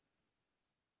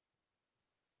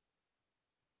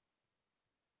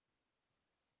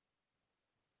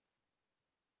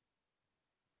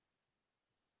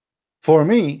 For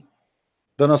me,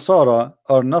 the Nasara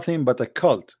are nothing but a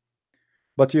cult.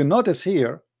 But you notice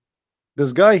here,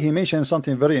 this guy, he mentioned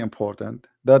something very important,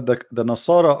 that the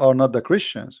Nasara are not the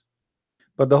Christians.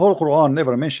 But the whole Quran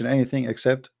never mentioned anything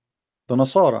except the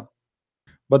Nasara.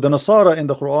 But the Nasara in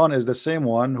the Quran is the same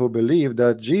one who believe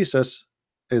that Jesus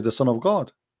is the Son of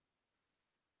God.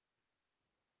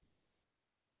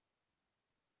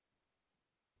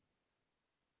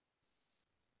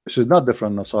 This is not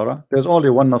different Nasara. There's only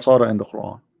one Nasara in the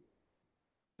Quran.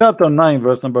 Chapter 9,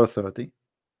 verse number 30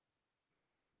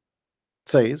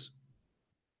 says,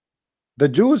 the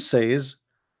Jews says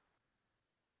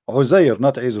Uzair,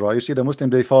 not Israel. You see, the Muslim,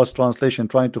 they false translation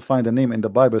trying to find a name in the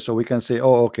Bible so we can say,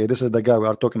 oh, okay, this is the guy we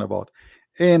are talking about.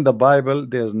 In the Bible,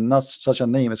 there's not such a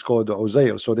name. It's called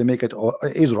Uzair, so they make it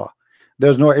Israel.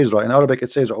 There's no Israel. In Arabic,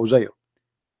 it says Uzair.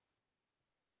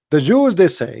 The Jews, they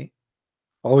say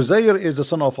Uzair is the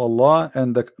son of Allah,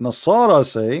 and the Nasara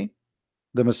say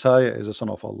the Messiah is the son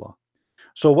of Allah.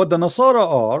 So what the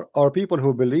Nasara are people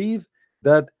who believe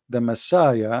that the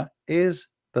Messiah is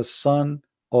the son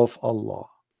of Allah.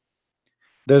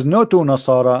 There's no two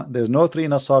Nasara, there's no three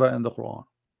Nasara in the Quran.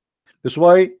 That's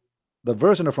why the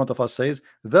verse in the front of us says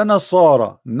the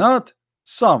Nasara, not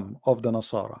some of the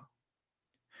Nasara.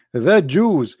 The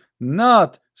Jews,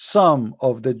 not some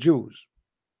of the Jews.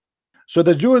 So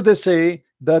the Jews, they say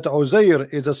that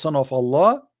Uzair is the son of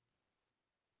Allah,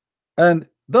 and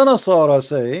the Nasara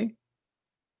say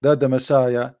that the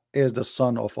Messiah is the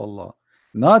son of Allah.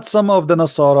 Not some of the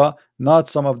Nasara, not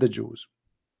some of the Jews.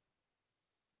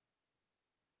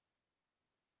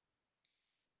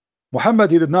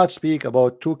 Muhammad, he did not speak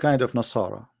about two kinds of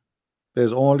Nasara.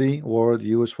 There's only word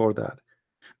used for that.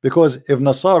 Because if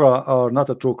Nasara are not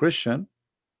a true Christian,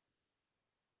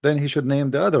 then he should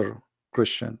name the other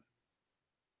Christian.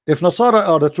 If Nasara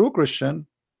are the true Christian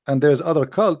and there's other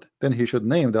cult, then he should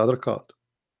name the other cult.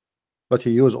 But he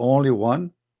used only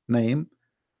one name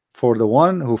for the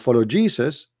one who followed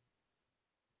Jesus,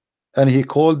 and he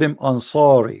called them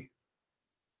Ansari.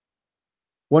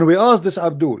 When we asked this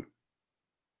Abdul,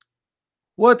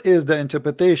 what is the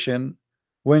interpretation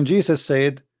when Jesus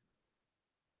said,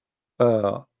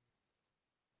 who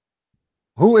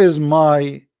is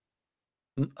my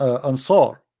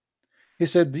Ansar? He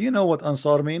said, do you know what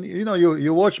Ansar mean? You know,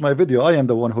 you watch my video. I am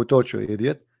the one who taught you,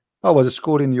 idiot. I was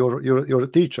schooling your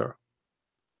teacher.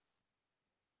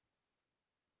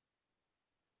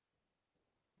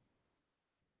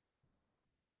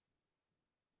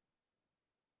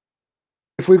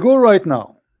 If we go right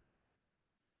now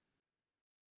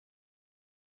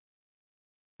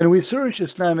and we search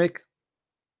Islamic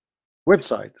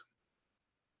website,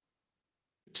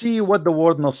 see what the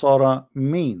word Nasara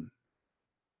mean,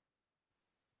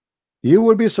 you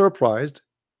will be surprised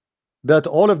that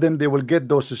all of them, they will get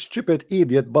those stupid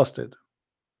idiot busted.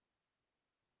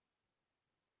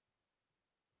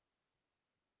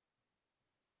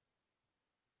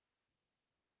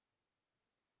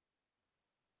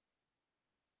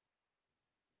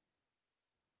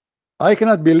 I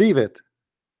cannot believe it.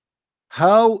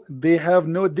 How they have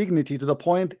no dignity to the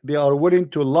point they are willing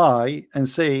to lie and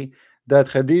say that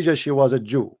Khadija, she was a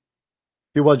Jew.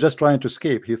 He was just trying to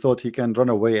escape. He thought he can run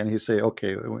away, and he say,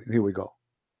 okay, here we go.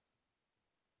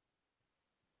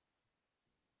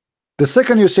 The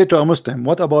second you say to a Muslim,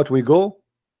 what about we go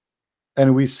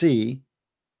and we see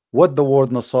what the word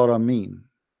Nasara mean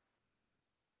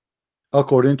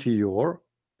according to your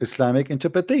Islamic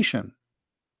interpretation?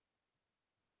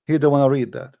 He don't want to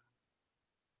read that.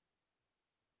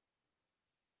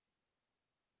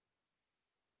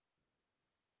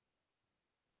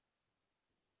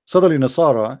 Suddenly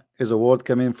Nasara is a word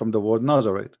coming from the word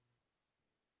Nazareth.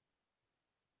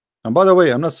 And by the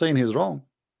way, I'm not saying he's wrong.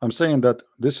 I'm saying that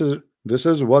this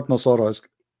is what Nasara is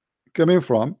coming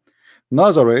from.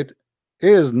 Nazareth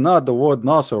is not the word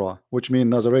Nasara, which means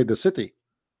Nazareth the city.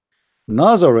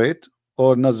 Nazareth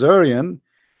or Nazarian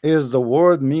is the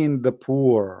word mean the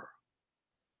poor.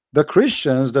 The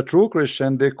Christians, the true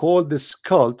Christian, they call this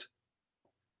cult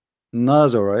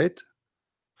Nazareth,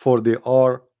 for they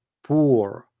are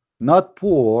poor, not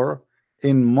poor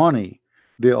in money.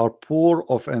 They are poor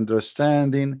of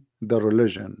understanding the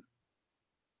religion.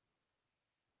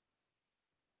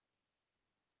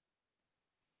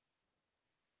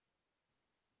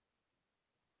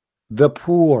 The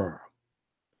poor,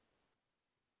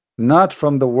 not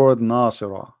from the word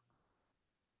Nasira.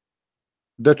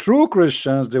 The true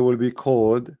Christians, they will be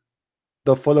called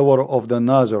the follower of the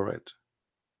Nazareth,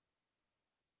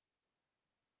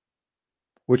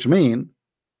 which means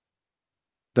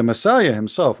the Messiah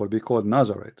himself will be called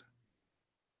Nazareth.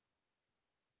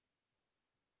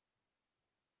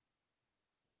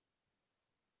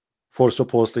 For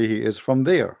supposedly he is from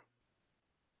there.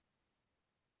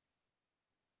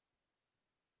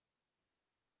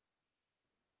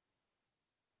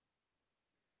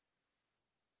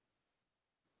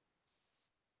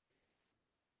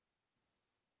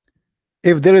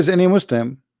 If there is any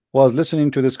Muslim was listening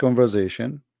to this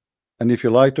conversation, and if you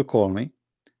like to call me,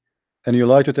 and you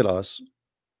like to tell us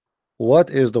what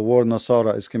is the word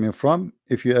Nasara is coming from,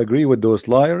 if you agree with those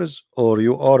liars or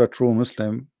you are a true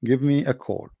Muslim, give me a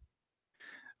call.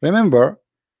 Remember,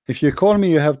 if you call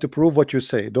me, you have to prove what you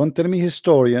say. Don't tell me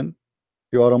historian.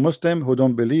 You are a Muslim who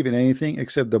don't believe in anything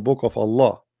except the book of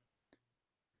Allah.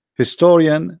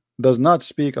 Historian does not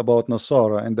speak about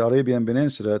Nasara and the Arabian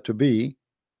Peninsula to be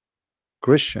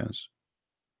Christians.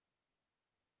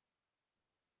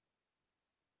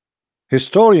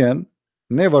 Historian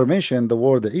never mentioned the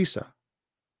word Isa.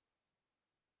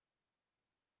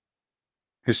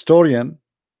 Historian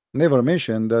never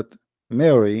mentioned that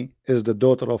Mary is the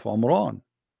daughter of Imran.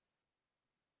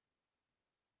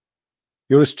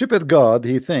 Your stupid God,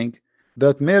 he think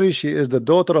that Mary, she is the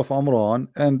daughter of Imran,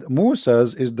 and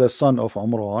Moses is the son of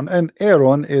Imran, and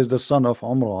Aaron is the son of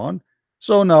Imran.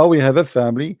 So now we have a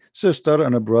family, sister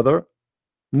and a brother,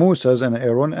 Moses and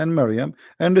Aaron and Miriam,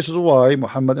 and this is why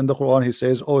Muhammad in the Quran he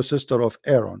says, "Oh, sister of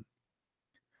Aaron."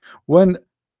 When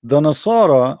the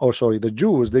Nasara, or sorry, the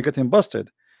Jews, they get him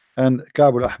busted, and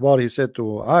Ka'b al-Ahbar he said to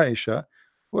Aisha,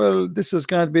 well, this is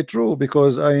cannot be true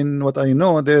because what I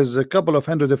know there's a couple of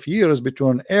hundred of years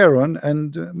between Aaron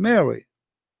and Mary.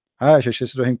 Aisha, she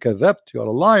said to him, "Kadhabt, you are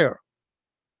a liar."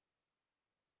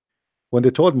 When they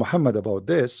told Muhammad about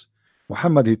this,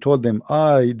 Muhammad he told them,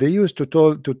 they used to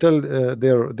tell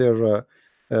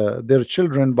their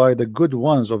children by the good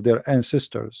ones of their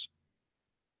ancestors.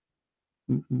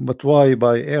 But why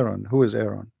by Aaron? Who is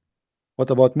Aaron? What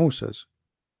about Moses?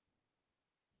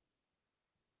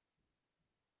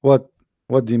 What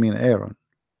what do you mean Aaron?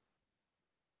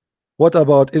 What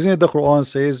about, isn't it the Quran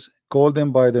says call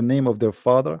them by the name of their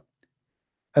father?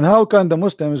 And how can the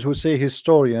Muslims who say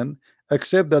historian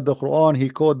accept that the Quran he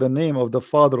called the name of the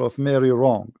father of Mary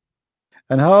wrong?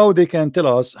 And how they can tell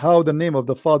us how the name of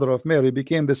the father of Mary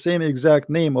became the same exact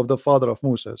name of the father of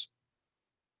Moses?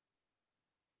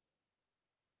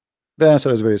 The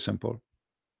answer is very simple.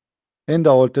 In the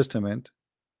Old Testament,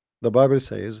 the Bible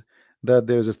says that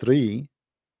there's three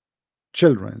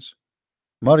childrens,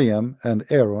 Maryam and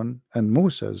Aaron and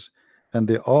Moses, and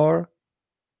they are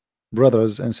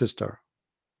brothers and sister.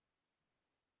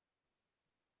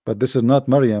 But this is not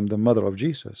Maryam, the mother of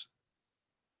Jesus.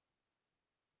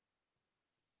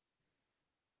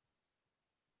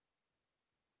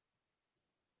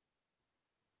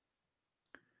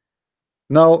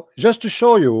 Now, just to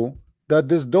show you that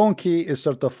this donkey is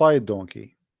certified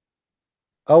donkey,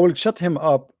 I will shut him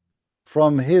up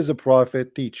from his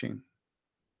prophet teaching.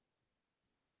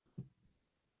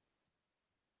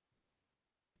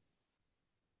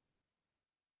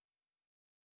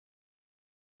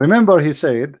 Remember, he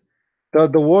said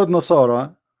that the word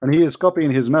Nasara, and he is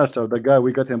copying his master, the guy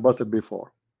we got him busted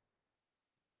before.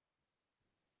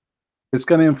 It's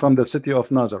coming from the city of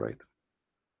Nazareth.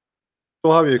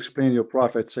 So how you explain your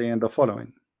prophet saying the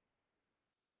following?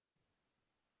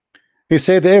 He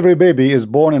said every baby is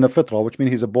born in a fitra, which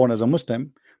means he's born as a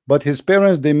Muslim, but his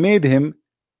parents, they made him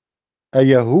a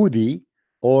Yahudi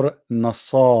or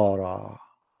Nasara.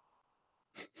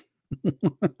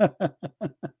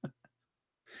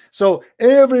 So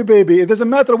every baby, it doesn't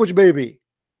matter which baby.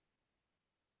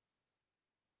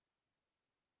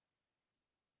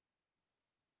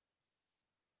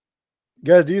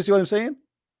 Guys, do you see what I'm saying?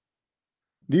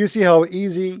 Do you see how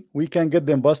easy we can get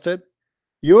them busted?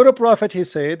 You're a prophet, he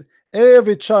said,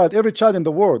 every child in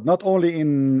the world, not only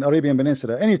in Arabian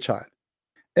Peninsula, any child,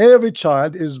 every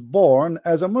child is born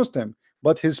as a Muslim,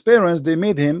 but his parents, they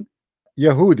made him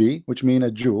Yahudi, which means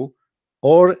a Jew,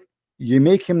 or you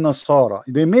make him Nasara.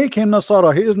 They make him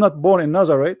Nasara. He is not born in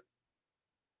Nazareth.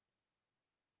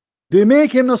 They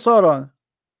make him Nasara.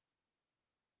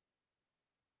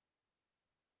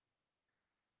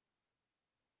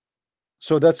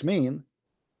 So that's mean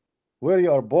where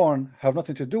you are born have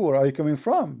nothing to do. Where are you coming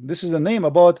from? This is a name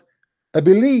about a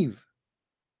belief,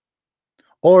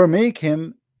 or make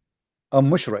him a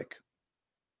mushrik.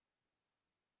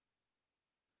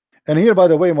 And here, by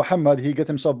the way, Muhammad, he get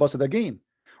himself busted again.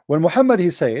 When Muhammad,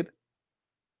 he said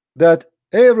that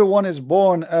everyone is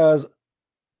born as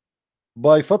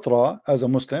by fatra, as a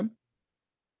Muslim,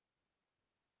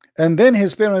 and then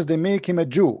his parents, they make him a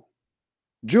Jew.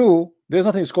 Jew, there's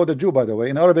nothing it's called a Jew, by the way.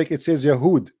 In Arabic it says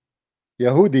Yahud.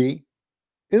 Yahudi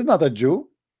is not a Jew.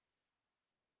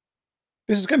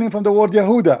 This is coming from the word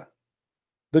Yahuda,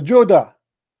 the Judah.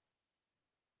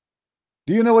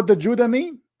 Do you know what the Judah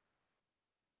mean?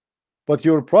 But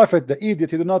your prophet, the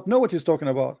idiot, he do not know what he's talking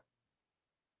about.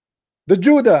 The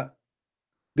Judah,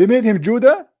 they made him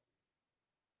Judah,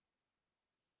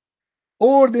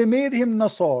 or they made him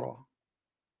Nasara,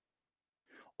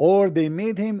 or they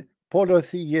made him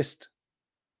polytheist.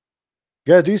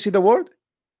 Guys, do you see the word?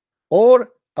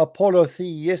 Or a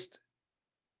polytheist.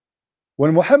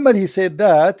 When Muhammad, he said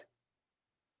that,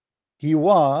 he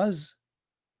was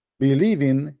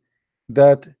believing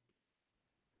that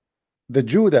the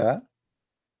Judah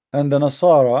and the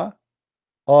Nasara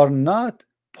are not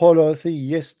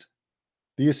polytheist.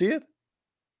 Do you see it?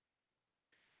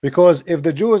 Because if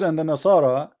the Jews and the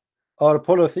Nasara are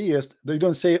polytheist, they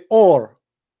don't say or.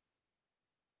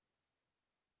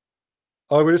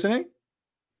 Are we listening?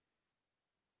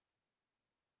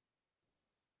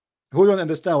 Who don't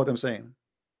understand what I'm saying?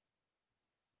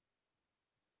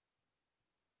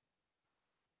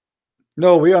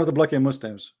 No, we are not blocking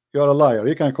Muslims. You are a liar.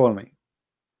 You can call me.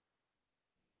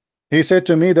 He said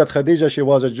to me that Khadija, she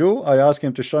was a Jew. I asked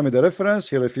him to show me the reference.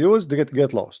 He refused. To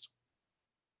get lost.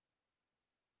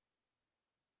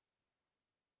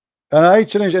 And I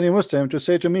challenge any Muslim to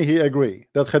say to me he agree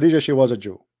that Khadija, she was a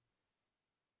Jew.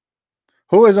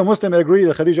 Who is a Muslim agree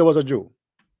that Khadija was a Jew?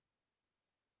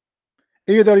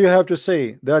 Either you have to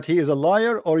say that he is a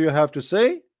liar, or you have to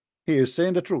say he is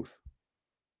saying the truth.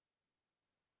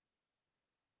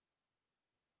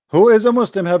 Who is a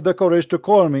Muslim have the courage to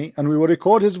call me, and we will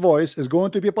record his voice, is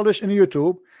going to be published in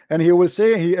YouTube, and he will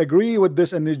say he agree with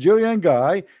this Nigerian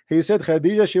guy. He said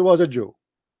Khadija, she was a Jew.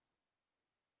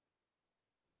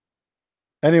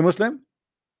 Any Muslim?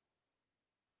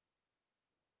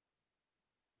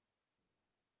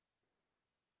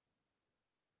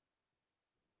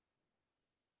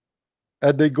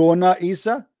 At the Gona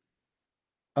Isa,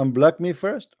 unblock me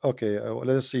first. Okay,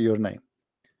 let's see your name.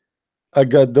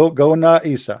 Gona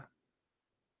Isa.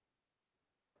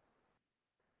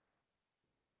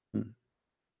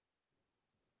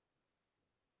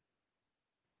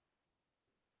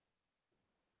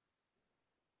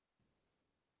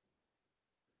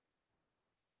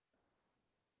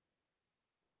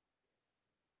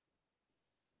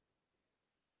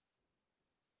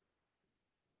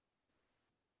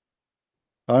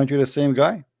 Aren't you the same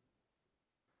guy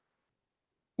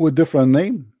with different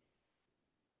name?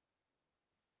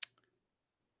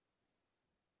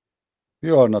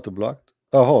 You are not blocked.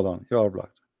 Oh, hold on, you are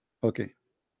blocked. Okay,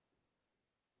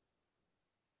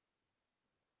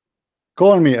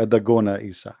 call me at the Gona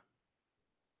Isa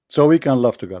so we can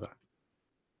laugh together.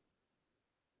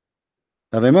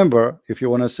 And remember, if you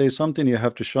want to say something, you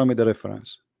have to show me the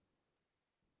reference.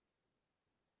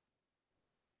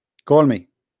 Call me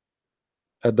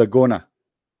at the Gona.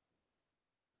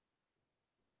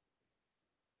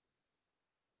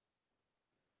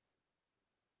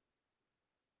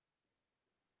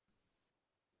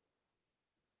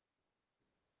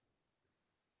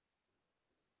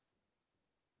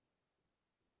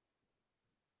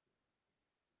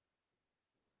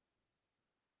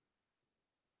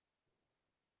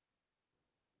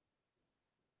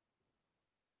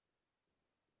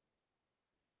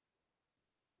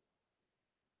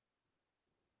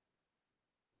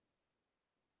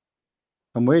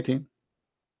 I'm waiting.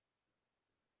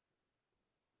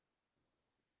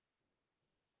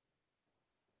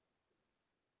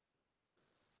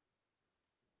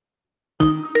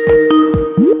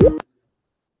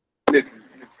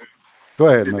 Go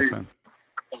ahead, my friend.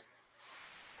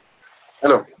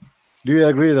 Hello. Do you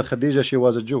agree that Khadija, she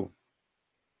was a Jew?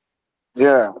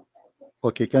 Yeah.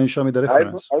 Okay, can you show me the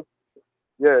reference?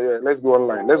 Yeah. Let's go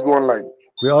online.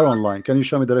 We are online. Can you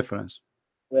show me the reference?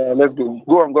 Yeah, let's go.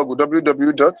 Go on Google.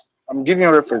 www. dot. I'm giving you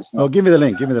a reference now. Oh, give me the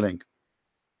link. Give me the link.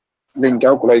 Link.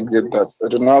 How could I get that? I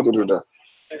don't know how to do that.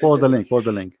 Pause the link. Pause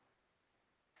the link.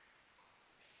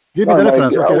 Give me the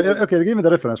reference. Okay, give me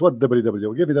the reference. What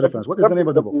www? Give me the reference. What is the name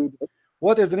of the book?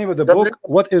 What is the name of the book?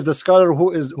 What is the scholar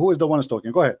who is the one who's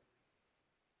talking? Go ahead.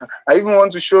 I even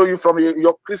want to show you from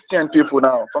your Christian people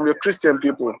now, from your Christian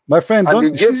people. My friend,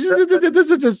 And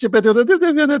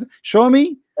don't show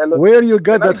me Hello. where you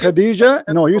got Can I that give-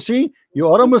 Khadija. No, you see, you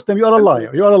are a Muslim, you are a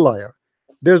liar, you are a liar.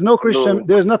 There's no Christian, Hello.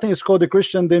 there's nothing is called a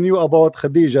Christian they knew about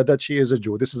Khadija that she is a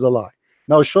Jew. This is a lie.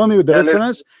 Now show me the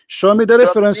reference. Show me the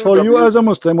reference for you as a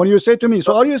Muslim when you say to me.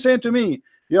 So are you saying to me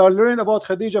you are learning about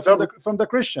Khadija from the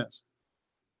Christians?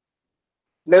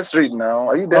 Let's read now.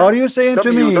 Are you there? Are you saying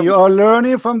to me you are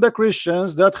learning from the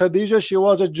Christians that Khadija she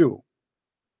was a Jew?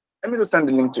 Let me just send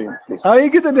the link to you, please.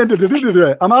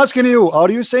 I'm asking you,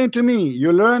 are you saying to me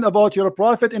you learn about your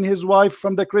prophet and his wife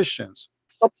from the Christians?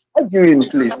 Stop arguing,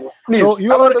 please. So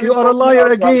you are a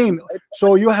liar again.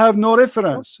 So you have no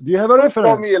reference. Do you have a reference?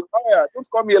 Don't call me a liar. Don't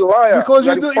call me a liar. Because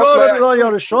you are a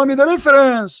liar. Show me the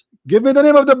reference. Give me the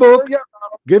name of the book.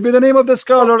 Give me the name of the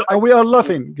scholar, and we are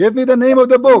laughing. Give me the name of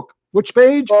the book. Which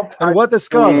page and what the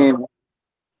scholar?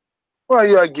 Why are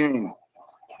you arguing?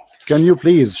 Can you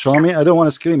please show me? I don't want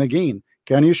to scream again.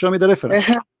 Can you show me the reference?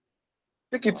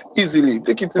 Take it easily.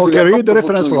 Take it easily. Okay, read the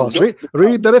reference for us.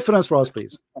 Read the reference for us,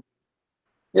 please.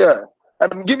 Yeah,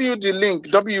 I'm giving you the link.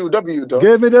 www.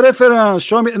 Give me the reference.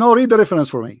 Show me. No, read the reference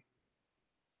for me.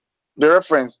 The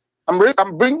reference.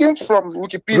 I'm bringing from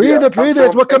Wikipedia. Read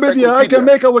it. Wikipedia. I can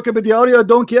make a Wikipedia. Are you a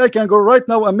donkey? I can go right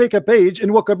now and make a page in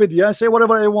Wikipedia and say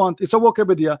whatever I want. It's a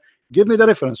Wikipedia. Give me the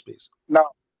reference, please. Now,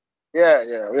 yeah.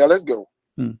 Let's go.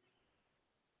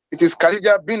 It is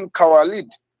Khadija bin Kawalid.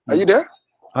 Are you there?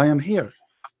 I am here.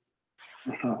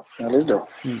 Yeah, let's go.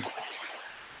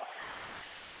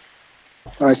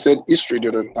 I said history the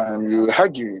other time. You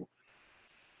arguing.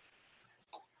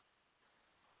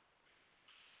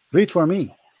 Read for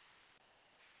me.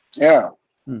 Yeah.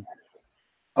 I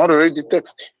want to read the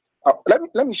text.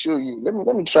 Let me show you.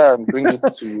 Let me try and bring it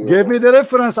to you. Give me the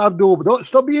reference, Abdul. Don't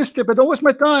stop being stupid. Don't waste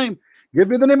my time. Give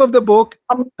me the name of the book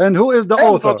and who is the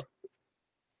author.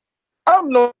 I'm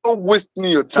not wasting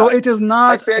your time. So it is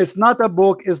not. It's not a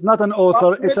book. It's not an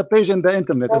author. It's a page in the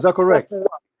internet. Is that correct?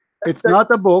 It's not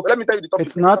a book. Let me tell you the topic.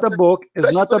 It's not a book.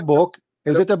 It's not a book.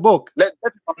 Is it a book?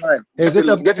 Is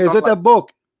it a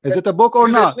book? Is it a book or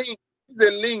not? It's a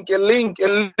link.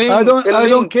 I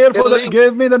don't care for that.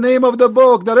 Give me the name of the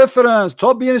book, the reference.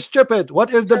 Stop being stupid.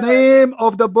 What is the name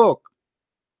of the book?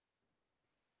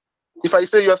 If I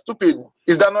say you are stupid,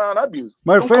 is that not an abuse?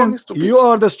 My friend, you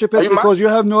are the stupid because you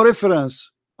have no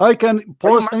reference. I can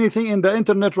post anything in the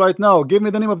internet right now. Give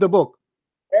me the name of the book.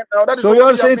 So you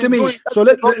are saying to me, so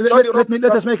let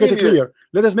us make it clear.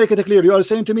 Let us make it clear. You are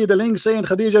saying to me the link saying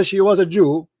Khadija she was a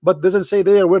Jew, but doesn't say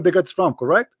there where they got from,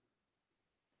 correct?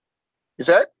 You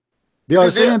said? They are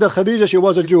saying that Khadija she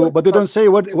was a Jew, but they don't say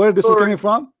where this is coming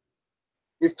from.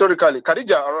 Historically,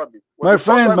 Khadija Arabic. My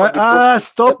friend,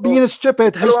 stop being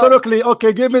stupid. Historically,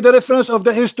 okay, give me the reference of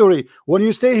the history. When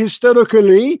you say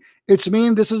historically, it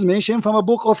means this is mentioned from a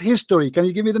book of history. Can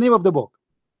you give me the name of the book?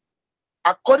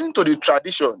 According to the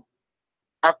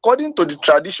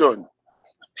tradition,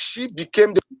 she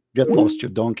became the... Get lost, you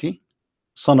donkey,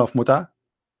 son of Muta.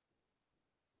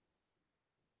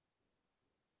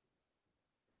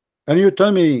 And you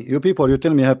tell me, you people, you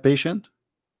tell me have patience.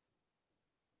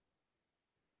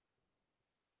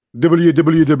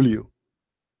 www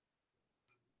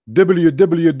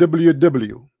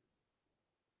www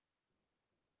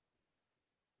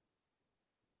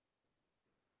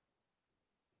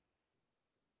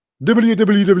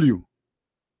www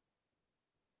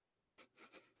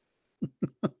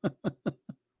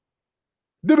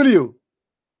W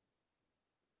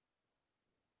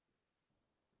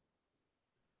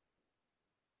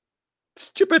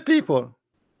stupid people.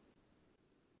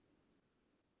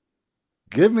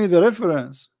 Give me the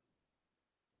reference.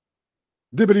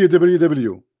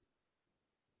 www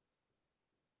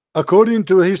according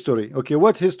to history. Okay,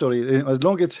 what history? As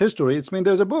long as it's history, it means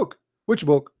there's a book. Which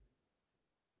book?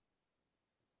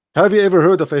 Have you ever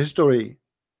heard of a history?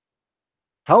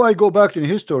 How I go back in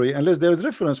history unless there is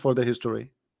reference for the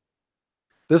history?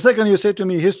 The second you say to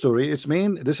me history, it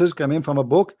means this is coming from a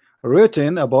book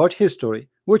written about history.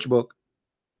 Which book?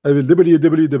 I will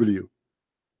www.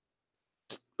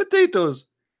 Potatoes.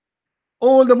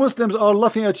 All the Muslims are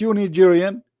laughing at you,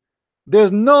 Nigerian.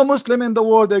 There's no Muslim in the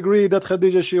world agree that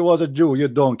Khadija she was a Jew, you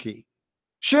donkey.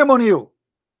 Shame on you.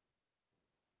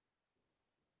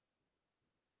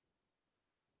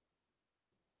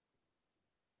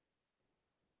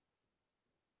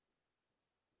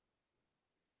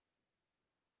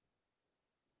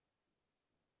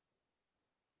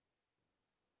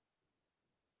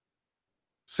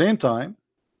 Same time,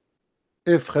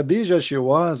 if Khadija she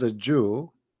was a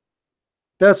Jew,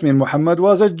 that means Muhammad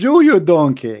was a Jew, you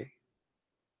donkey.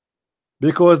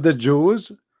 Because the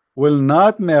Jews will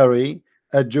not marry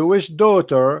a Jewish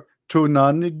daughter to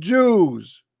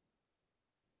non-Jews.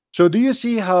 So do you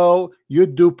see how you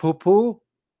do poo-poo?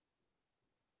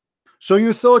 So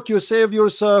you thought you saved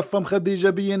yourself from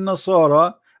Khadija being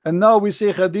Nasara, and now we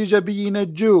say Khadija being a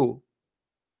Jew.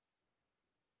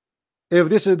 If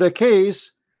this is the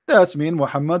case, that means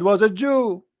Muhammad was a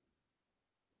Jew.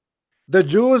 The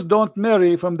Jews don't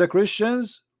marry from the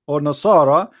Christians or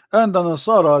Nasara, and the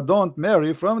Nasara don't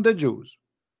marry from the Jews.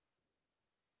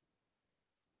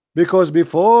 Because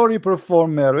before you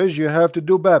perform marriage, you have to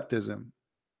do baptism,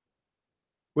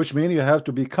 which means you have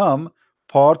to become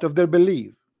part of their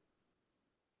belief.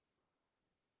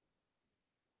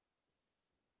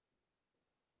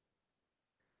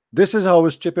 This is how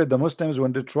stupid the Muslims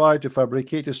when they try to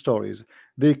fabricate stories.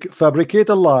 They fabricate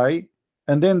a lie,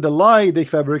 and then the lie they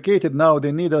fabricated, now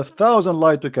they need 1,000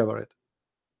 lies to cover it.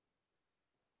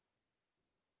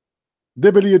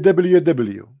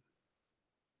 www.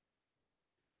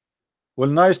 Well,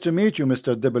 nice to meet you,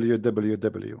 Mr.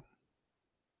 www.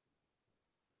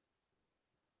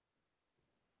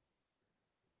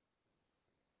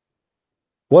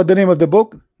 What the name of the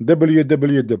book?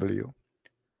 www.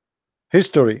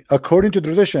 History according to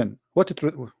tradition.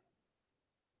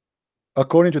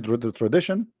 According to the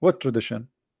tradition? What tradition?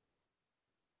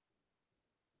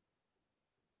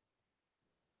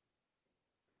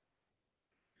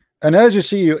 And as you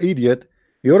see, you idiot,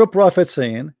 you're a prophet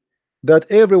saying that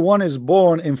everyone is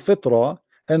born in fitra,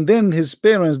 and then his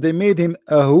parents they made him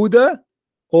a Huda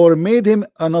or made him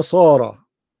a Nasara.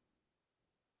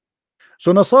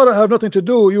 So Nasara have nothing to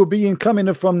do you being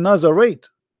coming from Nazareth.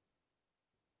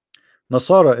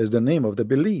 Nasara is the name of the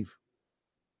belief,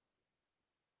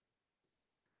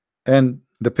 and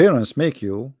the parents make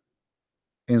you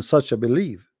in such a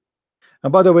belief.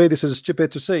 And by the way, this is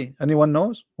stupid to say. Anyone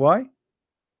knows why?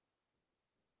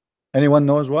 Anyone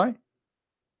knows why?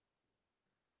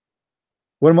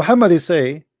 When Muhammad is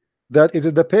say that it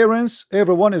is the parents,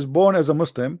 everyone is born as a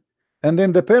Muslim, and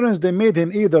then the parents they made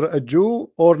him either a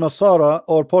Jew or Nasara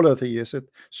or polytheist.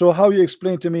 So how you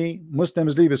explain to me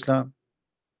Muslims leave Islam?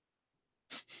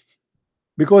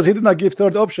 Because he did not give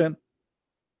third option.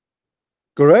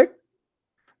 Correct?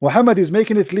 Muhammad is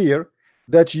making it clear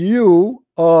that you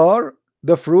are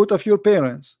the fruit of your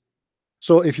parents.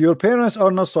 So if your parents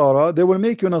are Nasara, they will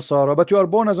make you Nasara, but you are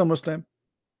born as a Muslim.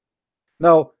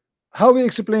 Now, how we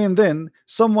explain then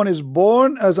someone is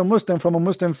born as a Muslim from a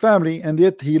Muslim family and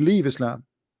yet he leave Islam?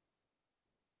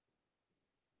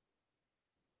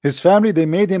 His family they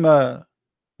made him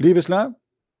leave Islam.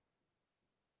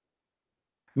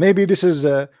 Maybe this is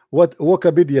what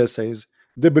Wikipedia says.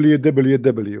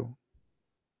 www.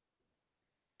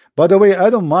 By the way, I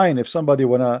don't mind if somebody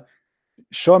wanna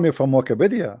show me from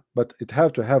Wikipedia, but it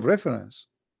have to have reference.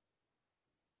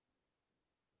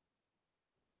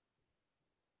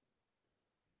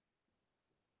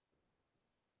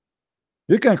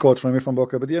 You can quote from me from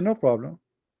Wikipedia, no problem.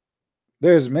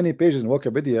 There's many pages in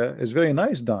Wikipedia. It's very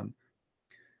nice done.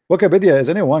 Wikipedia is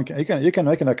anyone you can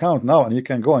make an account now and you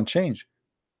can go and change,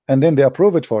 and then they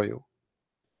approve it for you.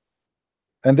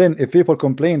 And then if people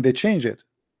complain, they change it.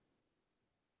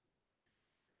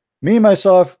 Me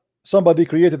myself, somebody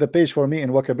created a page for me in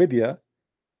Wikipedia,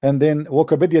 and then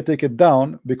Wikipedia take it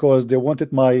down because they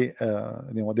wanted my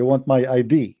they want my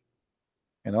ID.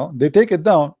 They take it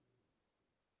down.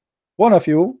 One of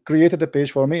you created a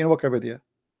page for me in Wikipedia.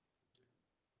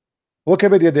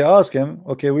 Wikipedia, they ask him,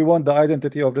 okay, we want the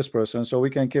identity of this person so we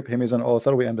can keep him as an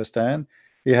author. We understand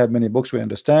he had many books. We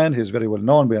understand he's very well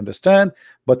known. We understand,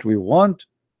 but we want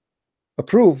a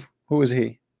proof. Who is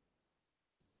he?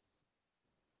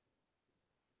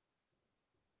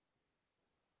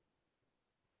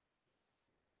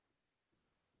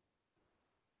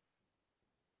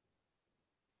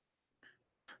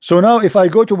 So now if I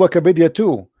go to Wikipedia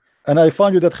too and I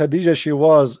find you that Khadija she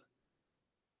was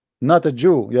not a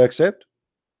Jew, you accept?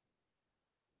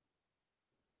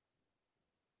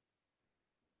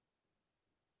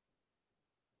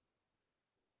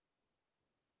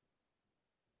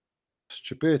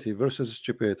 Stupidity versus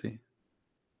stupidity.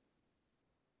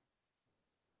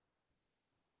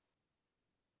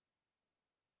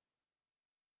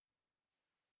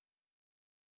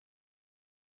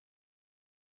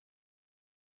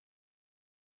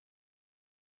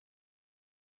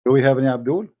 Do we have any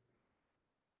Abdul?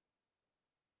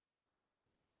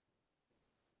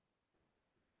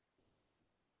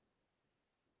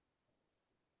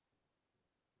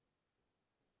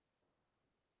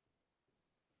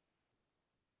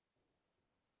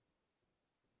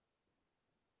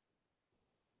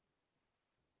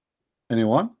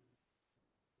 Anyone?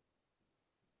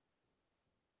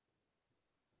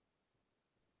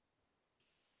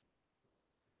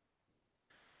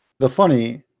 The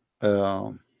funny,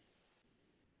 uh,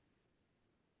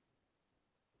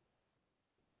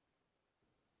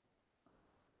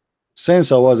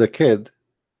 since I was a kid,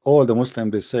 all the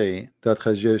Muslims they say that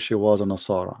Khadija she was a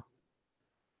Nasara,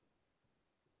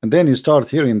 and then you start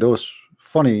hearing those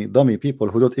funny dummy people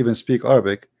who don't even speak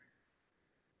Arabic.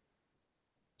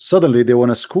 Suddenly they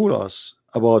want to school us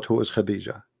about who is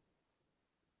Khadija.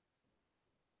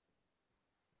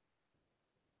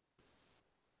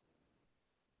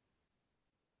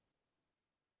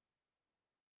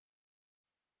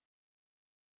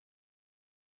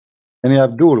 And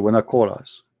Abdul when I call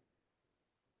us.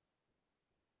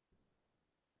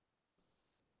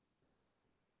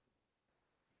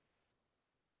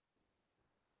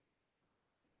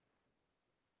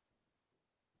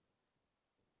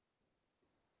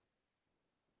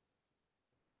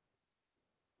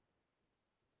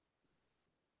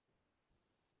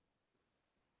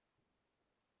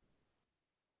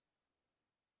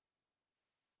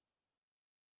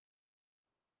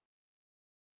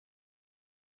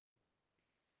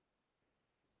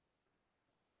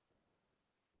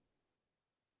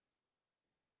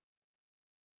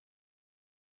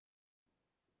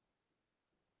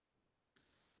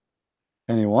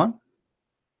 Anyone?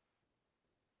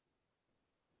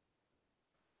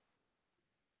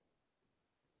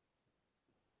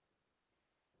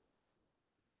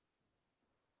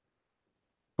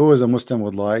 Who is a Muslim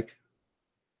would like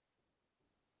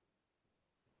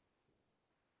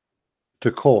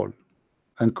to call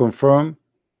and confirm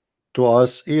to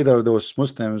us either those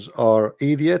Muslims are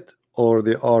idiot or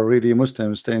they are really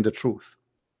Muslims saying the truth.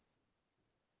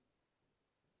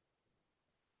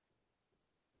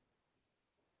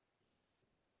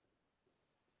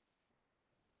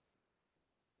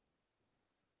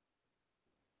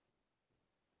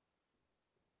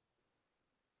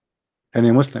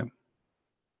 Any Muslim?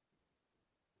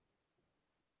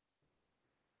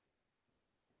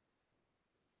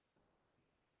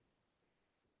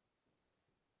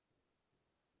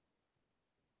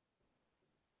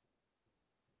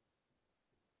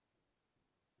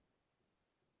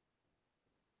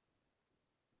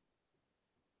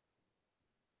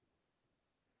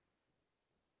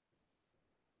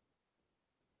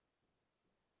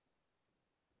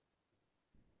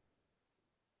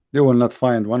 You will not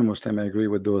find one Muslim agree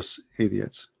with those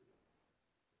idiots.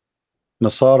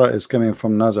 Nasara is coming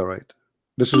from Nazareth.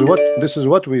 This is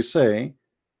what we say.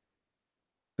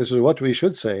 This is what we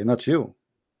should say, not you.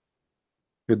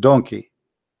 You donkey.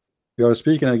 You are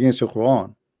speaking against your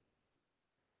Quran.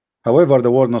 However,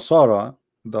 the word Nasara,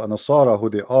 the Nasara who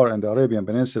they are in the Arabian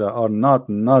Peninsula are not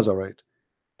Nazareth.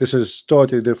 This is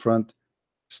totally different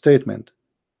statement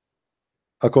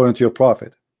according to your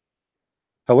prophet.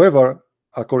 However,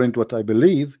 according to what I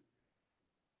believe,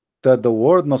 that the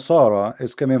word Nasara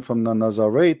is coming from the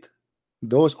Nazareth,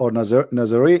 those or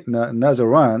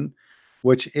Nazaran,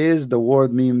 which is the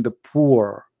word mean the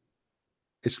poor.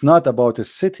 It's not about a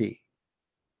city,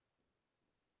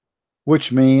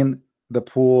 which mean the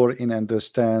poor in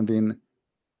understanding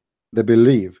the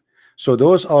belief. So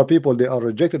those are people they are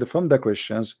rejected from the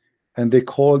Christians and they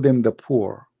call them the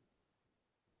poor.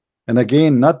 And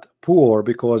again, not poor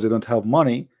because they don't have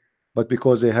money, but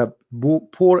because they have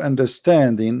poor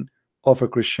understanding of a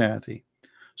Christianity.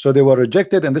 So they were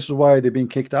rejected, and this is why they've been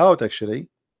kicked out actually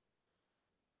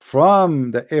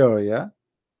from the area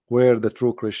where the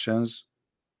true Christians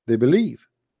they believe.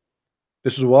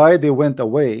 This is why they went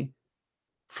away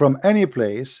from any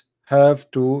place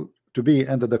have to be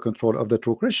under the control of the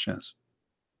true Christians.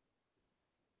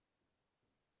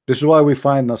 This is why we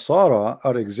find Nasara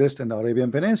are exist in the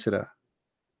Arabian Peninsula,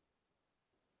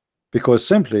 because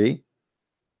simply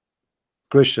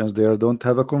Christians there don't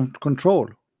have a control.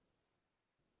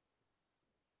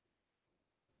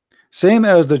 Same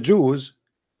as the Jews,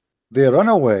 they run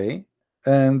away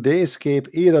and they escape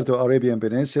either to Arabian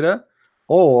Peninsula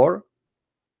or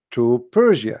to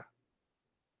Persia.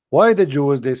 Why the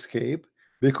Jews they escape?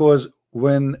 Because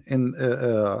when in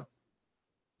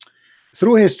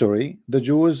through history the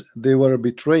Jews they were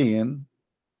betraying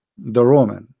the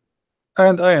Roman,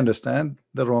 and I understand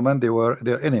the Roman they were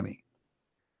their enemy.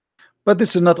 But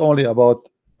this is not only about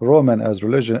Roman as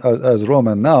religion as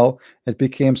Roman now, it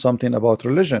became something about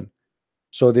religion.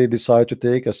 So they decide to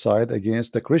take a side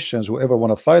against the Christians. Whoever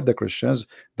want to fight the Christians,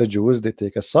 the Jews, they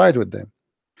take a side with them.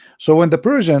 So when the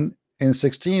Persian in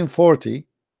 1640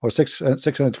 or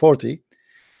 640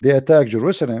 they attacked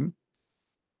Jerusalem,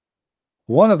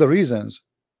 one of the reasons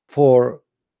for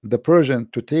the Persian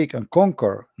to take and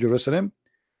conquer Jerusalem,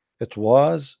 it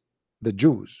was the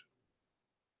Jews.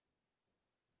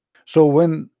 So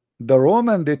when the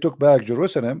Roman they took back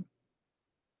Jerusalem,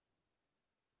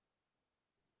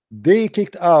 They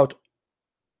kicked out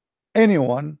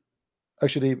anyone.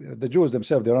 Actually, the Jews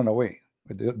themselves, they ran away.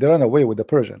 They ran away with the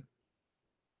Persian.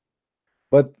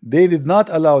 But they did not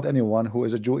allow anyone who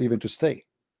is a Jew even to stay.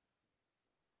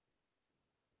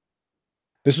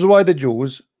 This is why the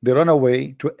Jews, they run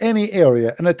away to any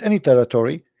area and at any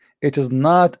territory. It is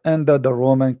not under the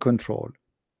Roman control.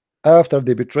 After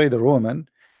they betray the Roman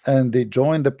and they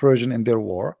join the Persian in their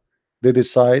war, they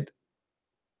decide,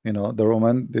 the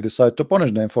Roman, they decide to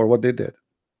punish them for what they did.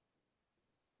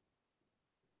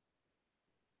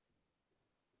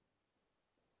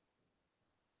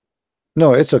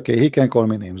 No, it's okay. He can call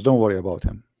me names. Don't worry about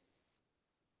him.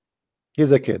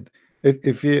 He's a kid.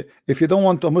 If you don't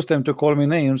want a Muslim to call me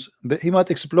names, he might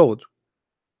explode.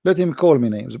 Let him call me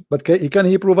names. But can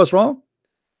he prove us wrong?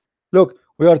 Look,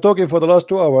 we are talking for the last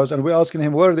 2 hours and we're asking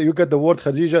him where you get the word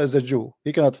Khadija as a Jew.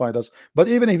 He cannot find us. But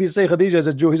even if he say Khadija is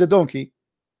a Jew, he's a donkey.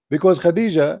 Because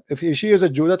Khadija, if she is a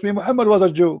Jew, that means Muhammad was a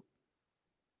Jew.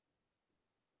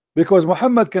 Because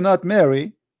Muhammad cannot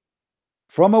marry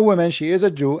from a woman, she is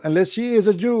a Jew, unless she is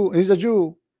a Jew, he's a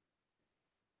Jew.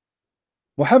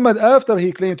 Muhammad, after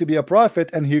he claimed to be a prophet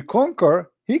and he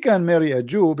conquer, he can marry a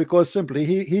Jew because simply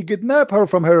he kidnapped her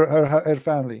from her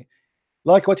family.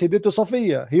 Like what he did to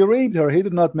Safiya. He raped her, he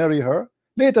did not marry her.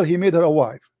 Later he made her a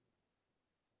wife.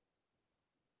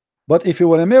 But if you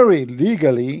want to marry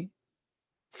legally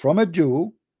from a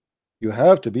Jew, you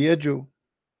have to be a Jew.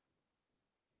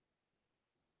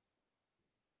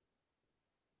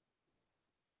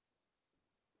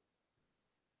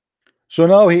 So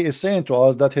now he is saying to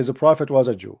us that his prophet was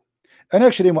a Jew. And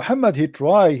actually Muhammad, he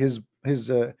tried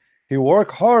he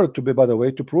worked hard to be, by the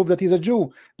way, to prove that he's a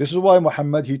Jew. This is why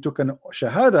Muhammad, he took an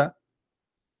shahada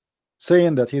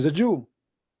saying that he's a Jew.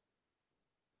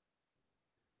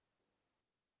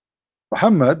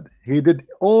 Muhammad, he did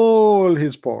all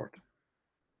his part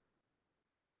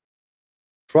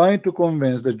trying to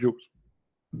convince the Jews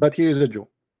that he is a Jew.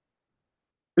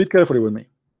 Read carefully with me.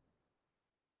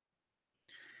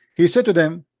 He said to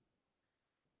them,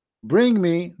 bring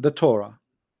me the Torah.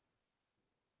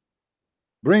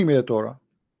 Bring me the Torah.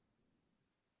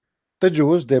 The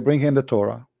Jews, they bring him the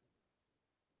Torah.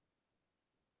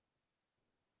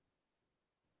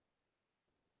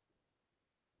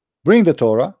 Bring the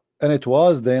Torah, and it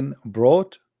was then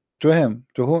brought to him.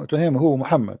 To him who?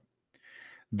 Muhammad.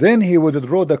 Then he would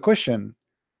draw the cushion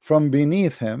from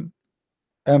beneath him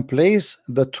and place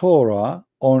the Torah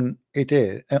on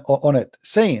it,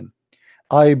 saying,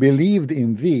 I believed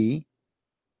in thee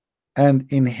and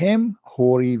in him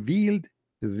who revealed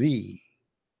thee.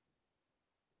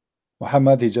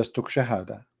 Muhammad, he just took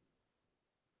shahada,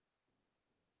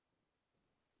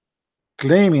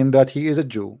 claiming that he is a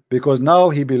Jew, because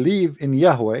now he believed in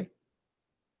Yahweh,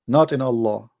 not in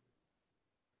Allah.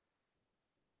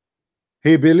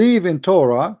 He believed in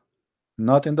Torah,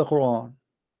 not in the Quran.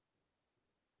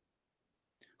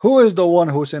 Who is the one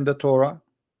who sent the Torah?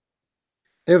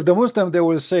 If the Muslim, they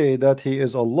will say that he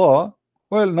is Allah,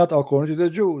 well, not according to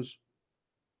the Jews.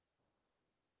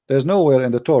 There's nowhere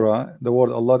in the Torah the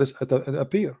word Allah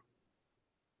appear.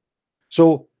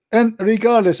 So, and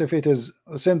regardless if it is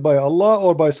sent by Allah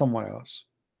or by someone else,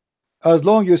 as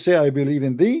long you say I believe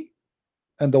in thee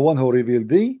and the one who revealed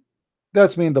thee,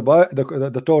 that's mean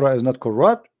the Torah is not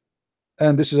corrupt,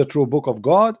 and this is a true book of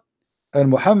God, and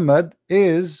Muhammad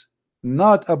is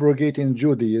not abrogating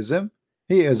Judaism.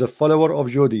 He is a follower of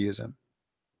Judaism.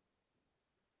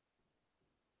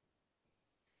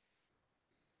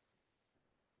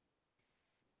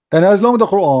 And as long the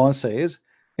Quran says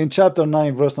in chapter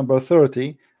 9 verse number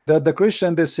 30 that the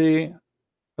Christian, they say,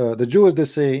 the Jews, they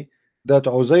say that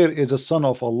Uzair is a son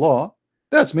of Allah,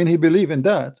 that's mean he believe in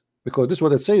that, because this is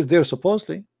what it says there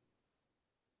supposedly.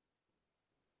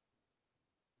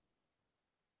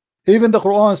 Even the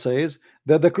Quran says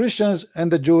that the Christians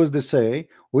and the Jews, they say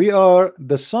we are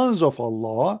the sons of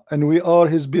Allah and we are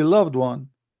his beloved one.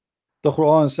 The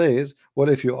Quran says, well,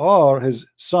 if you are his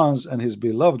sons and his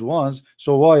beloved ones,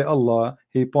 so why Allah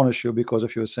he punish you because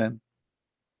of your sin?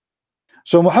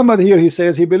 So Muhammad here, he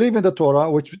says he believe in the Torah,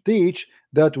 which teach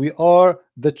that we are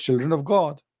the children of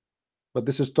God, but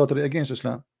this is totally against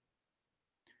Islam.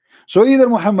 So either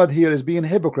Muhammad here is being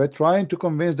hypocrite, trying to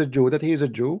convince the Jew that he is a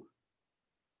Jew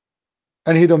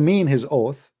and he don't mean his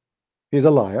oath, he's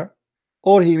a liar,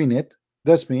 or he mean it,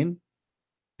 that's mean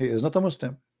he is not a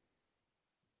Muslim.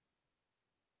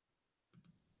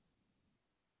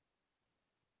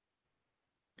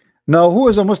 Now who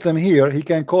is a Muslim here? He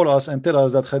can call us and tell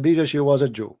us that Khadija, she was a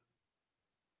Jew.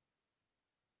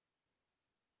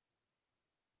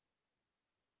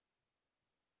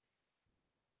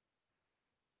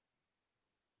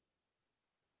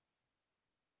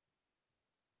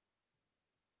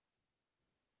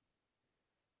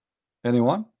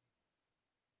 Anyone?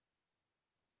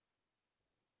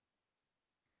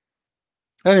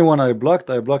 Anyone I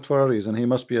blocked for a reason. He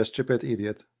must be a stupid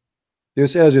idiot.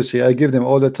 As you see, I give them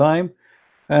all the time,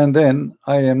 and then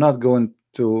I am not going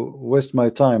to waste my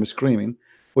time screaming.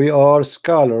 We are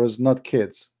scholars, not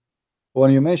kids.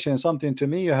 When you mention something to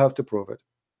me, you have to prove it.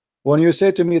 When you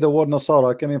say to me the word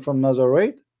Nasara coming from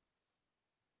Nazareth,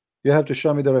 you have to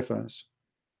show me the reference.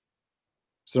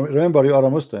 So remember, you are a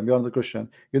Muslim, you are not a Christian.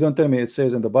 You don't tell me it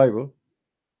says in the Bible.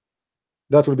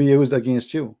 That will be used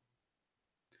against you.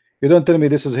 You don't tell me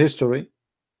this is history.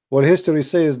 Well, history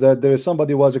says that there is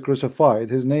somebody who was crucified.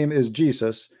 His name is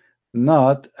Jesus,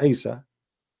 not Isa.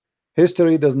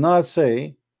 History does not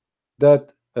say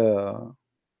that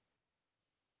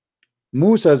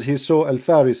Musa he saw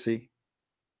al-Farisi.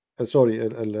 Sorry,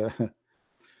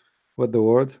 what the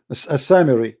word? A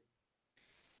Samiri.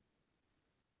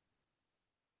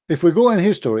 If we go in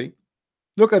history,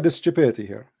 look at the stupidity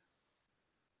here.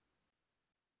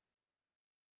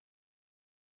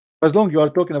 As long you are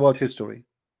talking about history,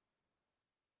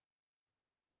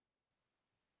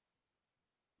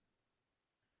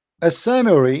 a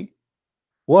Samiri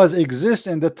was exist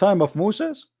in the time of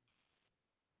Moses.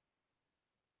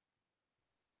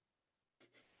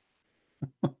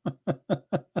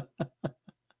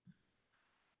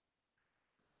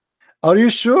 Are you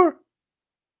sure?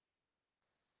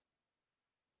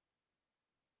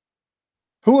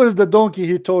 Who is the donkey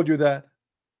he told you that?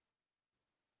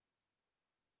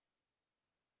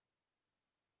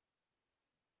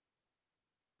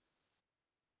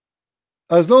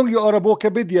 As long you are a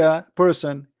Wikipedia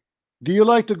person, do you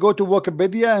like to go to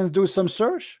Wikipedia and do some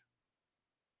search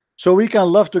so we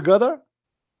can laugh together?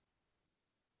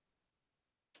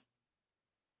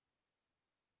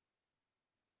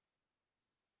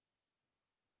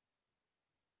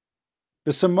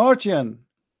 The Samaritan.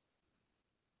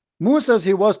 Moses,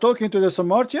 he was talking to the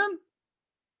Samaritan?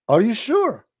 Are you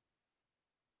sure?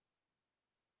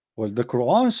 Well, the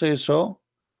Quran says so.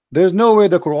 There's no way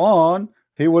the Quran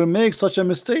he will make such a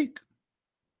mistake.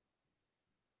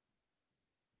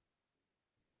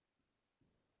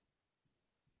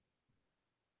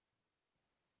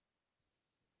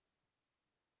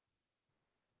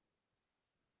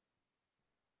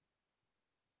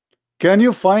 Can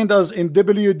you find us in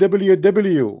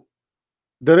www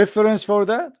the reference for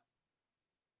that?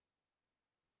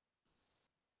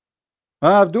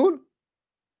 Huh, Abdul?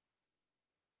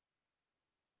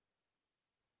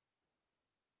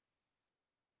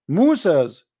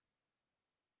 Moses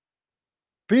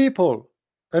people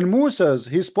and Moses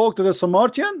he spoke to the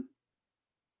Samaritan.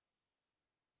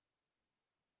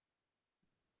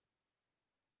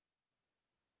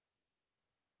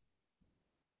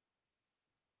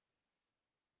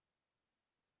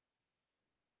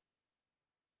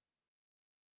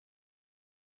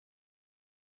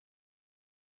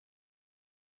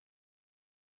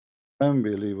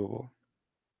 Unbelievable.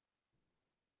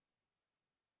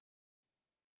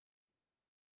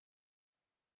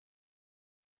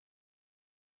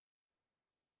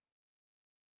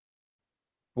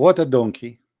 What a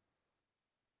donkey.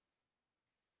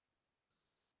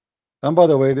 And by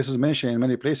the way, this is mentioned in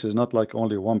many places, not like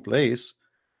only one place.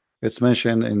 It's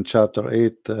mentioned in chapter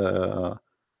 8,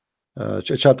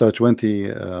 chapter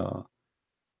 20,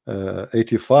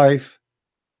 85,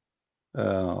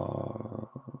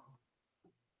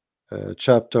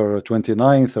 chapter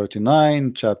 29,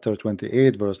 39, chapter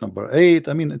 28, verse number 8.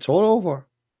 I mean, it's all over.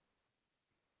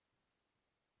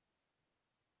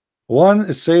 One,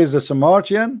 it says the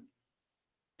Samaritan,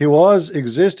 he was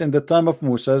exist in the time of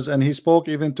Moses, and he spoke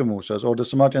even to Moses, or the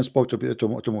Samaritan spoke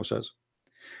to Moses.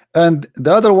 And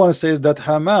the other one says that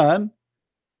Haman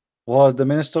was the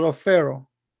minister of Pharaoh.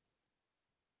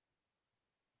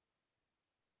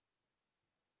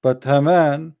 But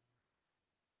Haman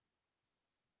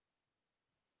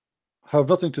have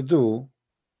nothing to do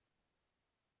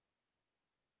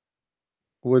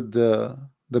with the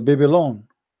Babylon.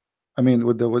 I mean,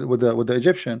 with the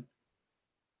Egyptian.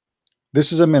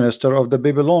 This is a minister of the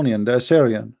Babylonian, the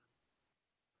Assyrian.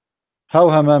 How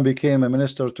Haman became a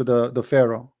minister to the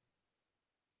Pharaoh?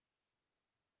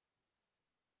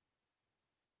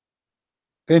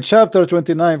 In chapter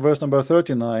 29, verse number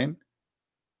 39,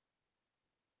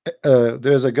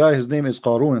 there's a guy. His name is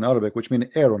Qarun in Arabic, which means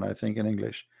Aaron, I think, in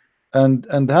English. And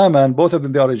Haman, both of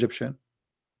them, they are Egyptian.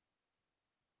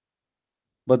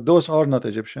 But those are not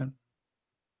Egyptian.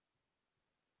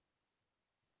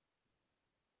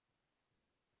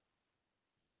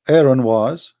 Aaron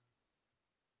was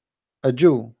a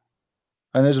Jew,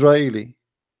 an Israeli.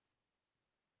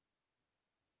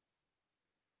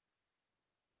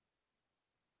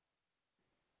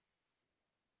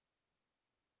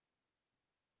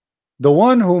 The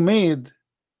one who made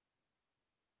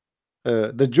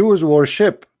the Jews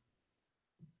worship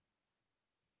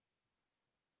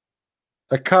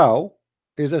a cow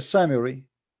is a Samiri.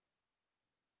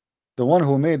 The one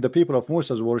who made the people of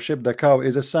Musa worship the cow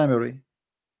is a Samiri.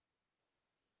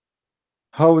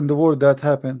 How in the world that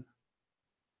happened?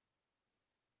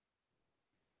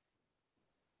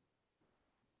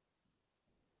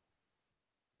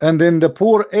 And then the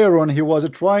poor Aaron, he was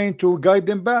trying to guide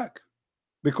them back,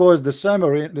 because the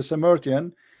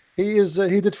Samaritan, he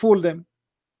did fool them.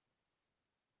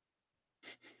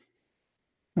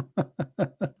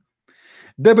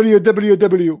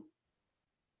 www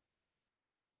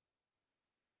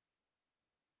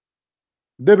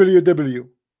www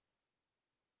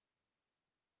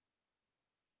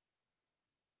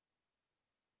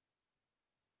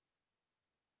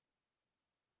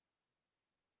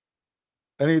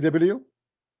any W?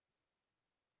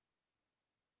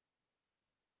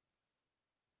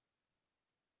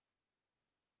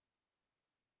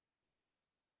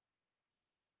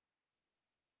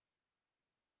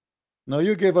 No,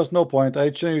 you gave us no point. I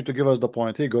changed you to give us the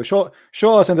point. Here you go. Show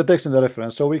us in the text and the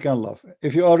reference so we can laugh.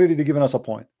 If you are already giving us a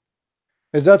point,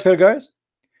 is that fair, guys?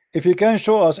 If you can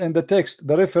show us in the text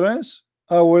the reference,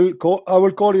 I will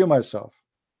call you myself.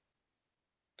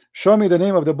 Show me the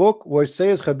name of the book which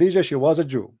says Khadija, she was a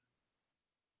Jew.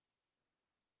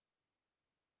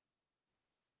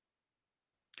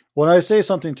 When I say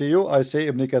something to you, I say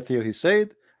Ibn Kathir he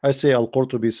said, I say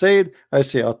Al-Qurtubi said, I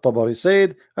say At-Tabari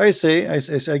said, I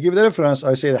give the reference,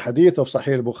 I say the hadith of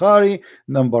Sahih al-Bukhari,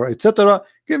 number, etc.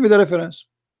 Give me the reference.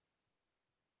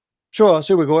 Show us.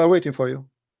 Here we go. I'm waiting for you.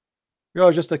 You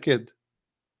are just a kid.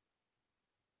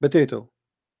 Potato.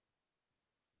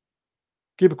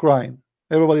 Keep crying.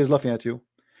 Everybody is laughing at you.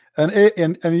 And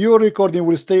your recording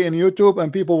will stay in YouTube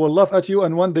and people will laugh at you,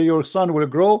 and one day your son will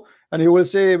grow and he will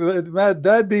say, "Mad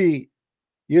daddy,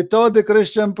 you told the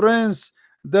Christian prince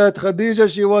that Khadija,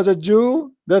 she was a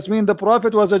Jew. That means the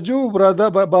prophet was a Jew, brother,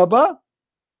 Baba."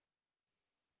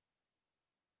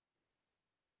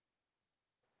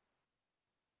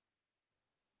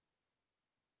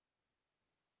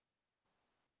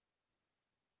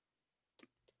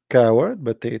 Coward,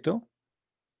 potato.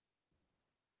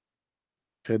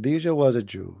 Khadija was a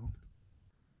Jew.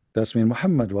 That means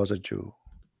Muhammad was a Jew.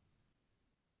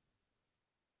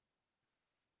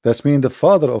 That means the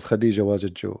father of Khadija was a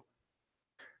Jew.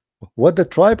 What the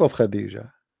tribe of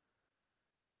Khadija?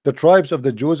 The tribes of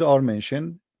the Jews are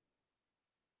mentioned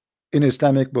in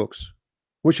Islamic books.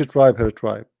 Which tribe? Her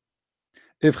tribe.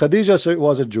 If Khadija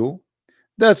was a Jew,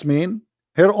 that's mean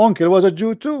her uncle was a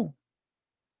Jew too,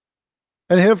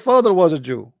 and her father was a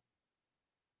Jew.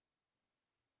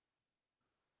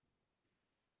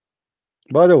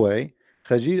 By the way,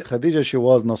 Khadija, she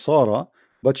was Nasara,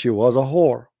 but she was a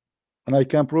whore, and I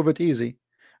can prove it easy.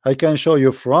 I can show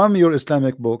you from your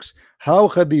Islamic books how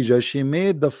Khadija, she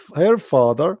made her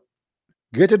father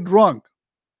get drunk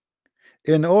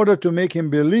in order to make him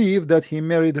believe that he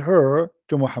married her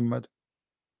to Muhammad.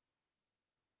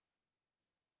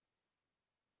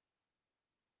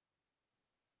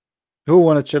 Who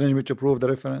want to challenge me to prove the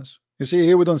reference? You see,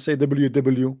 here we don't say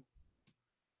WW.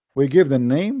 We give the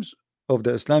names of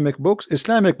the Islamic books,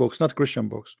 not Christian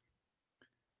books.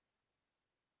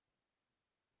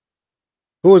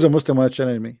 Who is a Muslim want to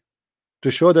challenge me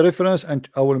to show the reference, and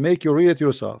I will make you read it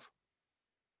yourself.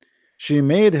 She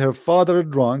made her father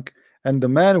drunk, and the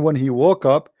man, when he woke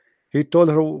up, he told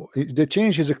her they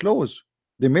changed his clothes.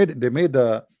 They made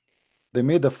the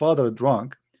father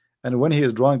drunk, and when he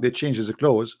is drunk, they change his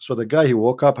clothes. So the guy, he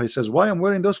woke up, he says, "Why I'm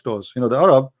wearing those clothes?" You know, the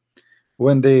Arab,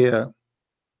 when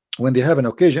they have an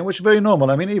occasion, which is very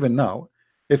normal. I mean, even now,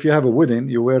 if you have a wedding,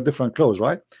 you wear different clothes,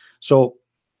 right? So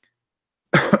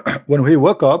when he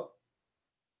woke up,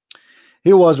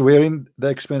 he was wearing the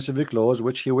expensive clothes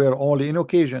which he wear only in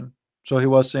occasion. So he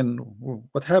was saying,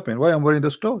 "What happened? Why I'm wearing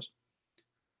those clothes?"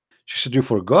 She said, "You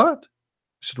forgot?"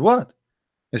 He said, "What?"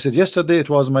 He said, "Yesterday it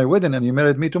was my wedding and you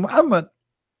married me to Muhammad."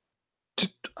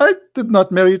 "I did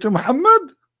not marry you to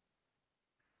Muhammad."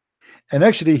 And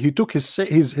actually he took his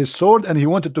sword and he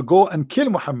wanted to go and kill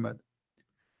Muhammad,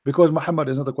 because Muhammad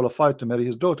is not qualified to marry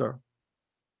his daughter,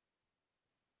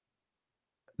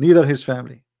 neither his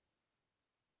family.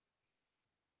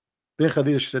 Then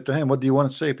Khadija said to him, "What do you want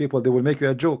to say? People, they will make you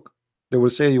a joke. They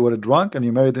will say you were drunk and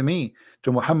you married me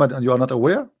to Muhammad and you are not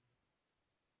aware."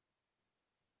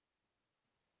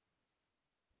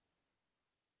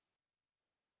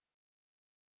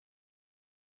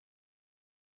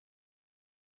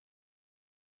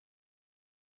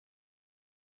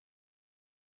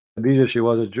 Khadija, she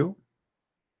was a Jew.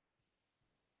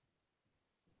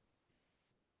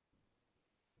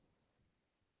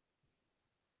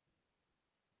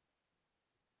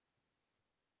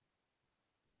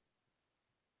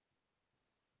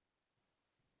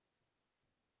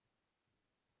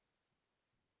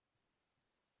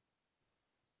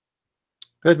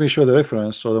 Let me show the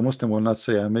reference so the Muslim will not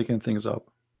say I'm making things up.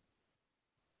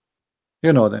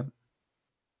 You know them.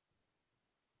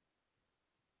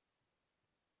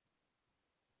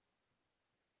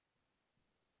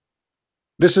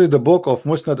 This is the book of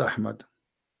Musnad Ahmad.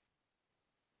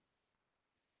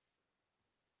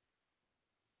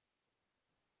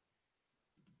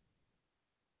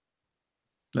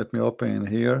 Let me open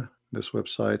here this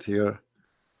website here.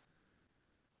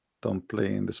 Don't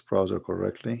play in this browser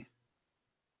correctly.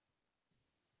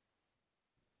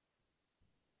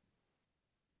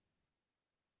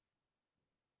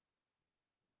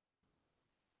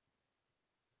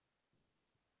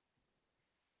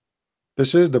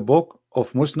 This is the book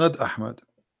of Musnad Ahmad.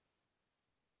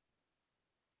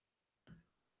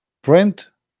 Print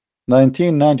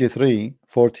 1993,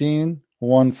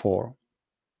 1414.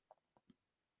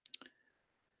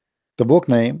 The book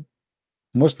name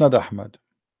Musnad Ahmad,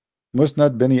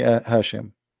 Musnad Bani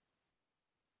Hashim.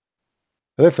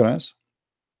 Reference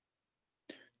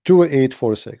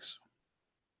 2846.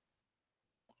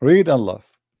 Read and love.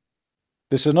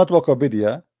 This is not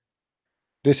Wikipedia.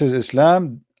 This is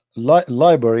Islam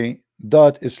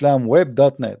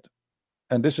library.islamweb.net,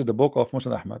 and this is the book of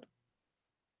Musnad Ahmad.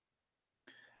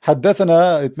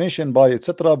 حدثنا, it mentioned by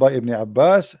etc. by Ibn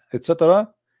Abbas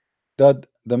etc. that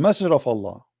the Messenger of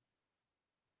Allah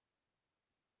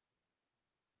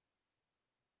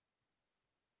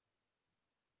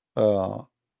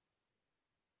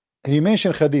he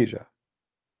mentioned Khadija,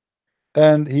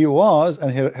 and he was,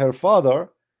 and her father,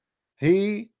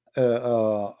 he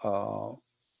don't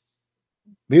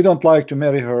like to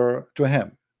marry her to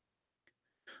him.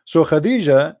 So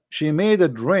Khadija, she made a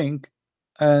drink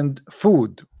and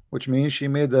food, which means she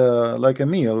made like a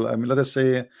meal. I mean, let us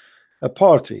say a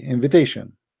party,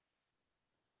 invitation.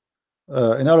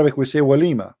 In Arabic we say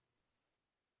walima.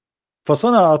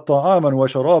 فصنعت طعاما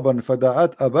وشرابا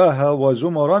فدعت أباها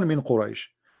وزمرا من قريش.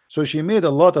 So she made a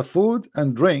lot of food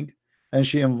and drink, and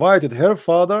she invited her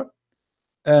father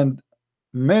and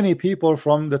many people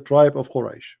from the tribe of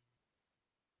Quraysh.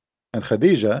 And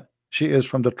Khadija, she is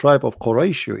from the tribe of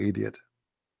Quraysh, you idiot.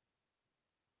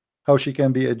 How she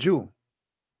can be a Jew?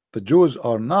 The Jews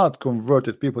are not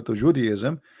converted people to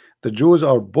Judaism. The Jews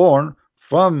are born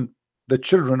from the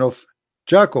children of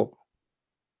Jacob,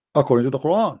 according to the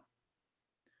Quran.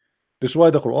 This is why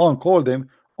the Quran called them,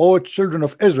 O children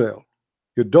of Israel,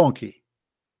 you donkey.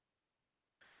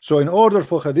 So in order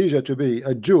for Khadija to be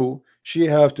a Jew, she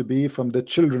have to be from the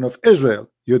children of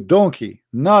Israel, you donkey,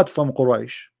 not from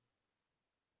Quraysh.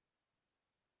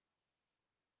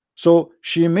 So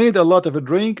she made a lot of a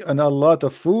drink and a lot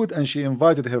of food, and she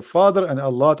invited her father and a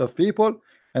lot of people,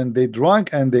 and they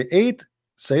drank and they ate.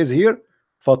 Says here,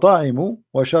 فَطَعِمُوا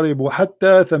وَشَرِبُوا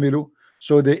حَتَّى ثَمِلُوا.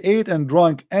 So they ate and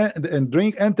drank and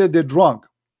drink until they drunk.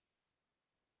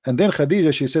 And then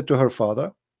Khadija, she said to her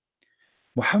father,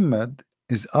 Muhammad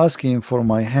is asking for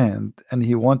my hand, and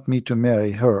he want me to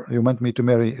marry her. You want me to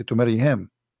marry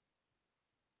him.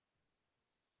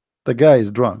 The guy is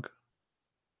drunk.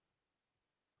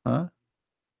 Huh?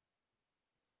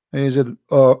 He said,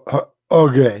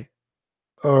 okay,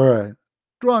 all right,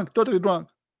 drunk, totally drunk.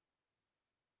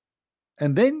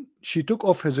 And then she took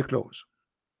off his clothes,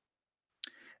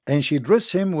 and she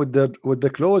dressed him with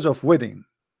the clothes of wedding,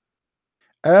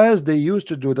 as they used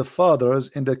to do the fathers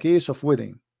in the case of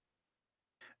wedding.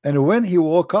 And when he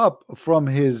woke up from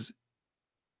his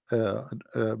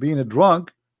being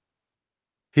drunk,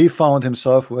 he found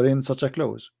himself wearing such a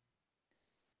clothes.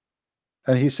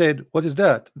 And he said, what is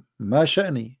that? Ma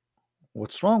sha'ni?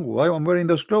 What's wrong? Why am I wearing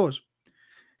those clothes?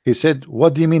 He said,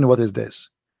 what do you mean, what is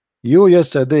this? You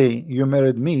yesterday, you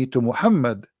married me to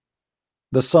Muhammad,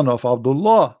 the son of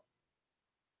Abdullah.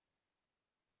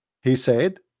 He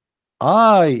said,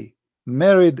 I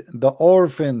married the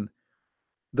orphan,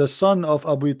 the son of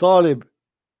Abu Talib,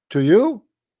 to you.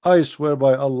 I swear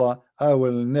by Allah, I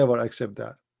will never accept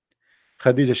that.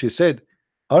 Khadija, she said,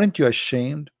 aren't you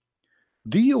ashamed?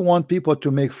 Do you want people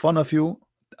to make fun of you?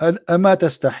 أما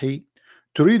تستحي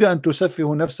تريد أن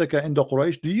تسفه نفسك عند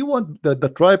قريش? Do you want the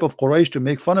tribe of Quraysh to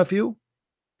make fun of you?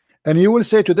 And you will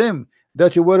say to them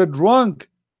that you were drunk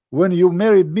when you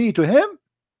married me to him?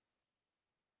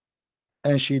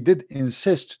 And she did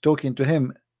insist talking to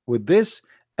him with this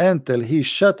until he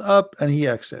shut up and he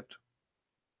accept.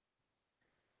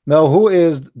 Now who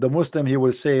is the Muslim? He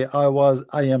will say,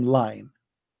 I am lying.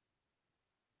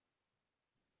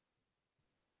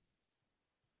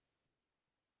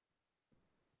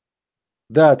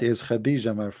 That is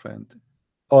Khadija, my friend.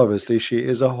 Obviously she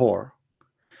is a whore.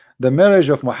 The marriage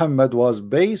of Muhammad was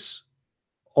based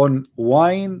on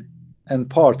wine and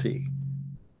party.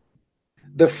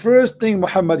 The first thing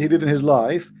Muhammad he did in his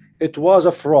life, it was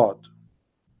a fraud.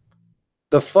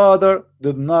 The father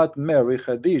did not marry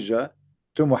Khadija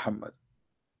to Muhammad.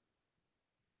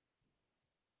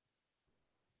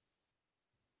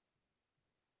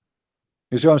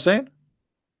 You see what I'm saying?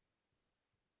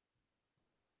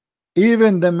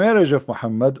 Even the marriage of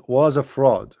Muhammad was a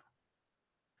fraud.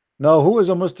 Now, who is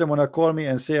a Muslim when I call me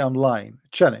and say I'm lying?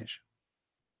 Challenge.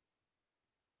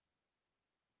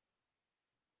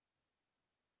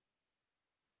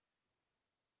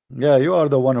 Yeah, you are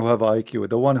the one who have IQ,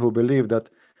 the one who believe that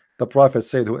the Prophet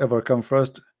said, whoever come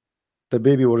first, the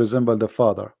baby will resemble the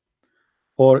father.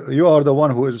 Or you are the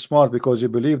one who is smart because you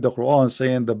believe the Quran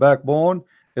saying the backbone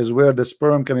is where the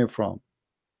sperm coming from.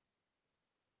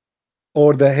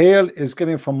 Or the hail is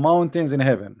coming from mountains in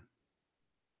heaven.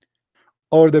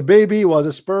 Or the baby was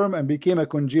a sperm and became a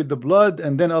congealed blood,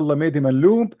 and then Allah made him a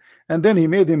loop, and then he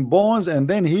made him bones, and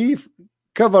then he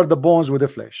covered the bones with the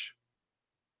flesh.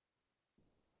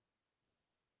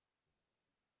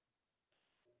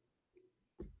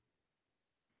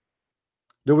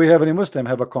 Do we have any Muslim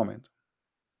have a comment?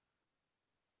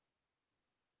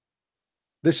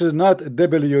 This is not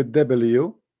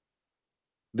WW.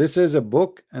 This is a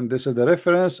book, and this is the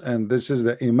reference, and this is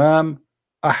the Imam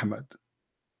Ahmad,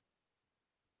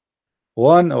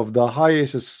 one of the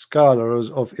highest scholars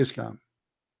of Islam.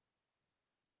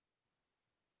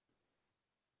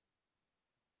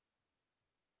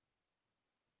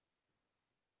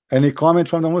 Any comment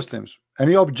from the Muslims?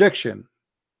 Any objection?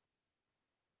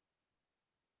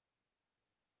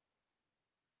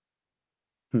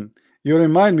 You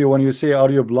remind me when you say, are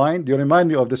you blind? You remind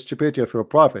me of the stupidity of your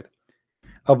prophet.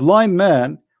 A blind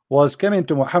man was coming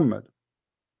to Muhammad.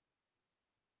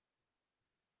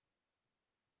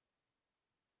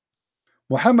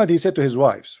 Muhammad, he said to his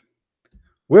wives,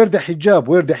 wear the hijab,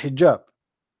 wear the hijab.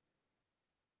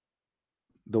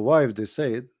 The wives, they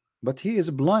said, but he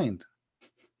is blind.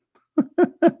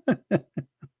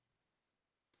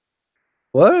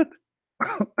 What?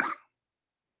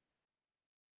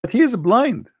 But he is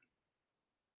blind.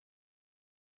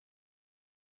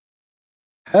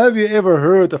 Have you ever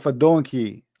heard of a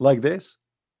donkey like this?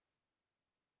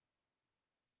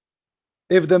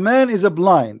 If the man is a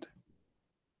blind,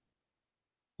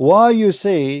 why you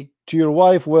say to your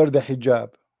wife wear the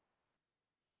hijab?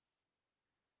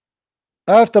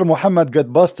 After Muhammad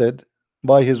got busted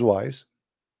by his wives,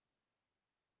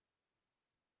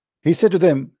 he said to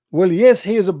them, well, yes,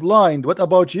 he is blind. What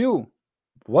about you?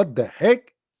 What the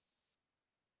heck?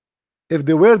 If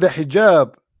they wear the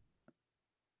hijab,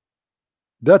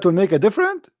 that will make a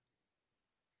difference?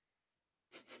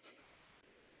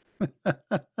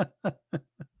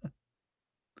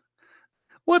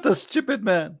 What a stupid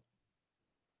man.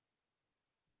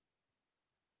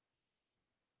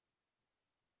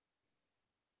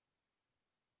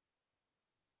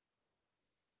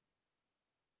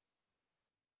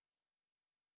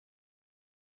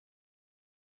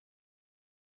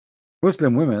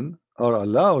 Muslim women are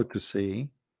allowed to see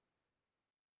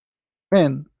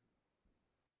men.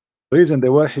 The reason they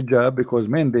wear hijab because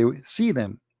men they see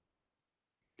them.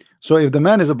 So if the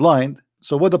man is blind,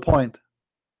 so what the point?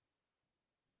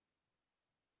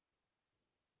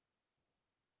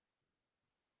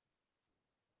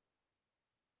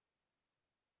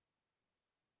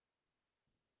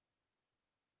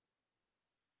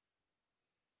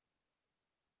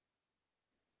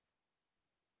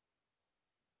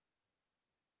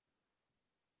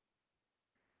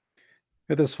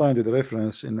 Let us find the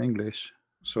reference in English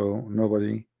so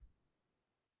nobody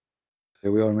say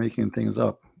we are making things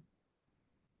up.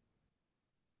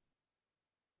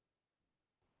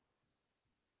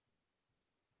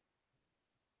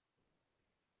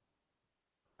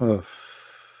 Oh.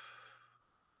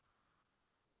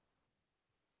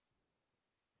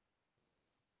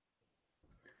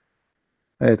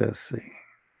 Let us see.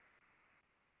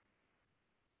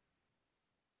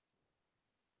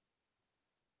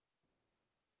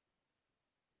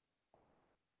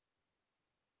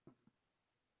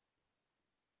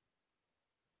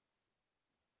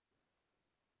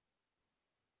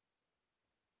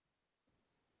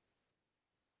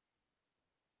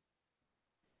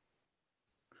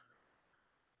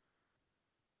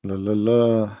 La la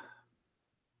la.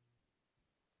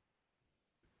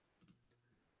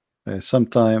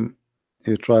 Sometime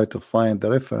you try to find the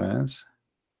reference.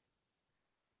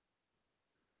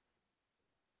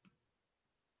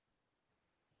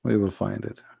 We will find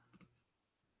it.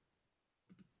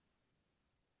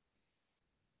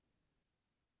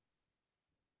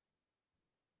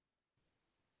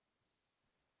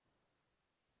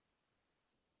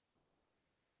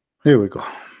 Here we go.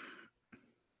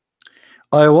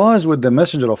 I was with the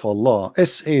messenger of Allah,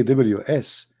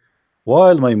 SAWS,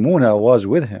 while Maymuna was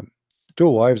with him, two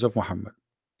wives of Muhammad.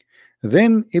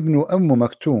 Then Ibn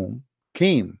Maktoum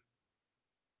came,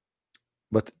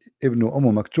 but Ibn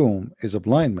Maktoum is a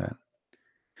blind man.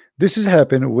 This has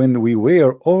happened when we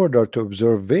were ordered to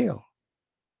observe veil.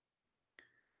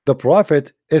 The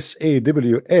Prophet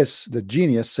SAWS, the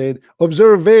genius, said,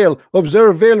 observe veil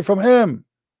from him.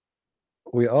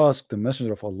 We asked the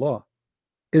messenger of Allah,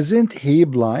 isn't he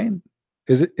blind?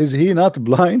 Is he not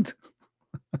blind?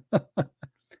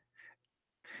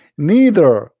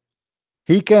 Neither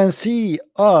he can see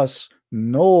us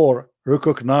nor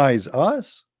recognize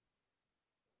us.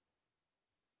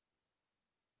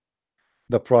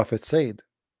 The Prophet said,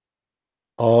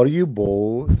 are you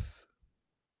both?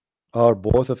 Are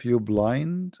both of you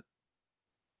blind?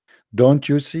 Don't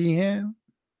you see him?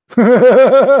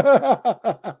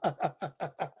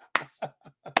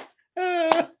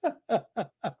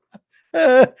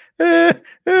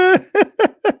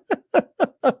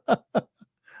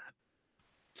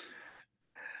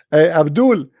 Hey,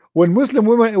 Abdul, when Muslim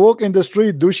women walk in the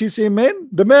street, do she see men?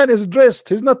 The man is dressed.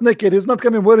 He's not naked. He's not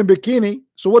coming wearing bikini.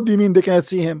 So what do you mean they cannot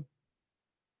see him?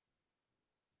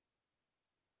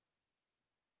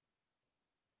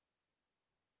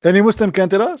 Any Muslim can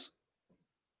tell us?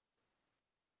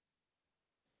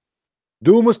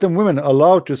 Do Muslim women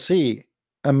allowed to see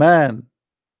a man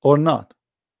or not?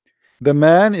 The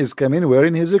man is coming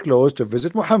wearing his clothes to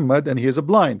visit Muhammad and he is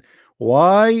blind.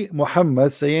 Why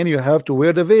Muhammad saying you have to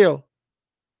wear the veil?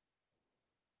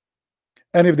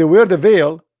 And if they wear the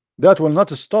veil, that will not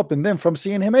stop them from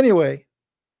seeing him anyway.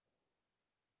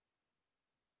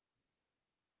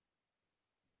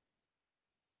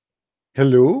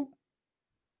 Hello?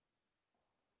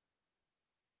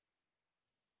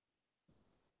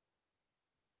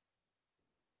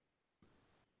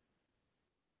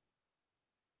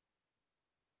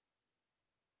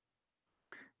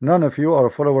 None of you are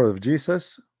a follower of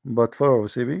Jesus, but follower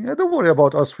of CB. Don't worry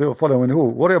about us following who.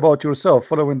 Worry about yourself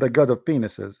following the God of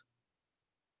penises.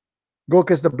 Go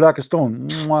kiss the black stone.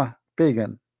 Mwah,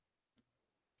 pagan.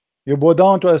 You bow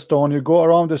down to a stone, you go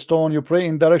around the stone, you pray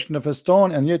in direction of a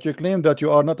stone, and yet you claim that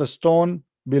you are not a stone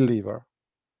believer.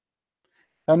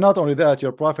 And not only that,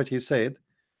 your prophet, he said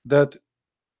that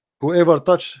whoever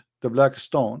touched the black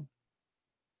stone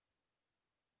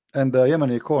and the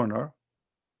Yemeni corner,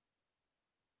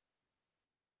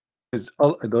 is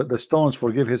the stones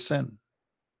forgive his sin.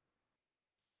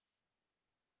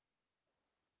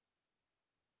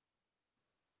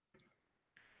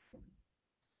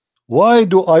 Why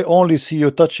do I only see you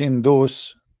touching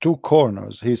those two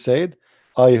corners? He said,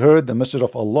 I heard the message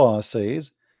of Allah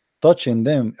says, touching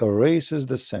them erases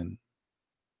the sin.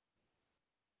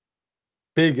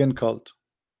 Pagan cult.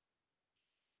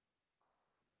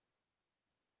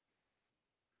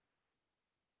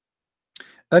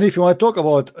 And if you want to talk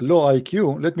about low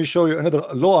IQ, let me show you another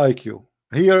low IQ.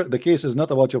 Here, the case is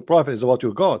not about your prophet, it's about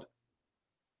your God.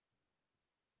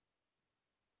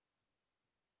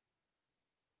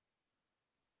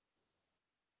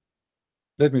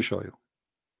 Let me show you.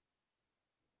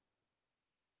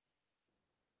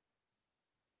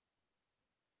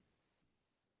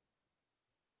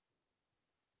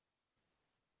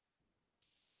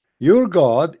 Your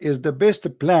God is the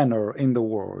best planner in the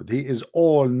world. He is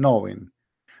all-knowing,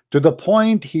 to the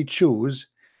point he chose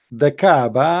the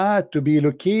Kaaba to be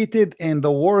located in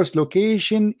the worst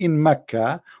location in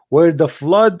Mecca, where the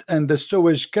flood and the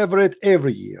sewage cover it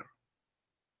every year.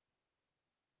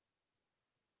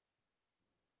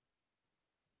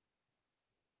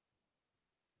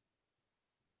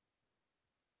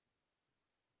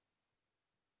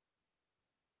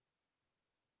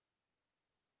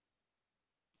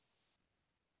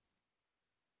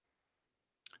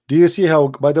 Do you see how,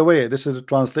 by the way, this is a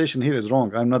translation here is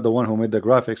wrong. I'm not the one who made the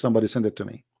graphic. Somebody sent it to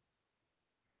me.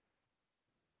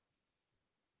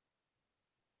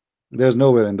 There's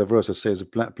nowhere in the verse it says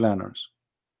planners.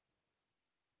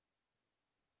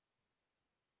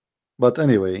 But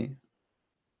anyway,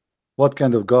 what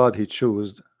kind of God he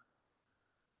chose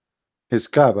his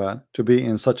Kaaba to be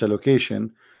in such a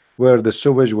location where the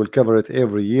sewage will cover it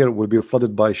every year, will be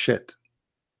flooded by shit.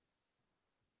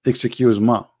 Excuse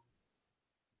me.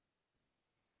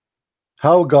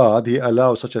 How God he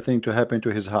allows such a thing to happen to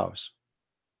his house?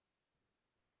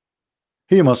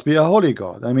 He must be a holy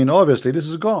God. I mean, obviously this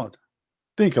is God.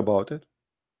 Think about it.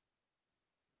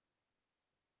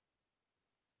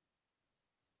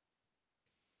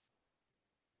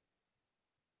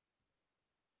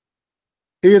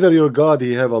 Either your God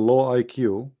he have a low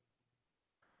IQ,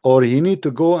 or he need to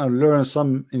go and learn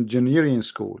some engineering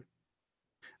school.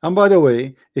 And by the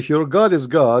way, if your God is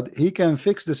God, he can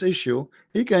fix this issue.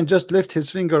 He can just lift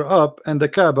his finger up and the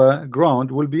Kaaba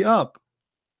ground will be up.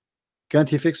 Can't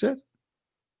he fix it?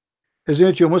 Isn't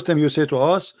it you Muslim, you say to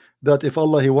us that if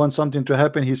Allah he wants something to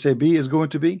happen, he say B is going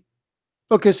to be?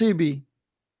 Okay, see B.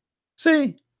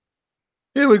 See,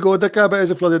 here we go. The Kaaba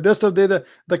is flooded. Yesterday,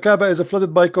 the Kaaba is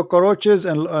flooded by cockroaches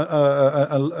and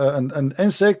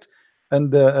insect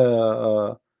and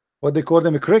what they call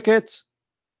them, crickets,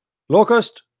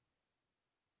 locust,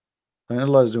 and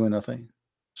Allah is doing nothing.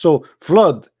 So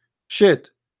flood, shit,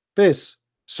 piss,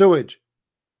 sewage,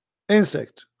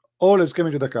 insect, all is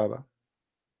coming to the Kaaba.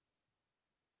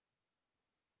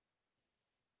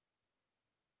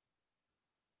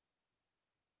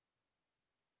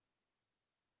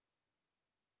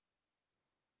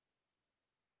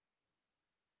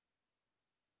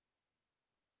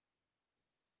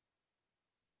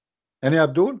 Any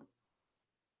Abdul?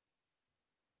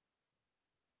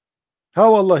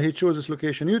 How Allah he chose this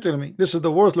location? You tell me. This is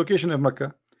the worst location in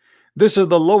Mecca. This is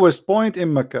the lowest point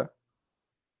in Mecca.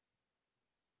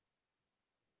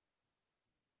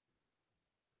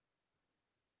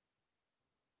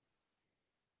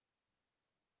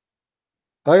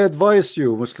 I advise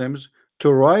you Muslims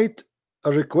to write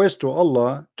a request to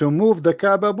Allah to move the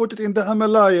Kaaba, put it in the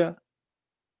Himalaya.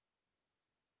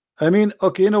 I mean,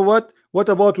 okay, you know what? What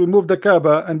about we move the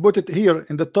Kaaba and put it here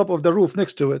in the top of the roof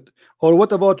next to it? Or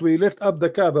what about we lift up the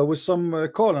Kaaba with some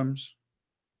columns?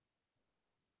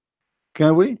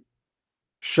 Can we?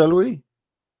 Shall we?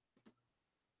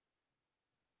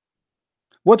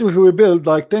 What if we build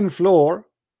like 10 floor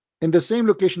in the same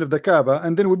location of the Kaaba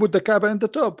and then we put the Kaaba in the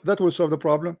top? That will solve the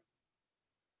problem.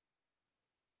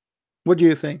 What do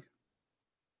you think?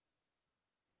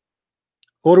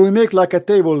 Or we make like a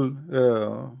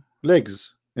table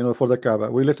legs, you know, for the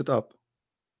Kaaba. We lift it up.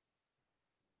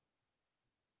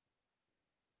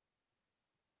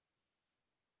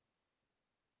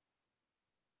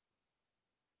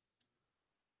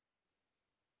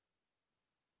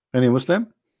 Any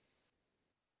Muslim?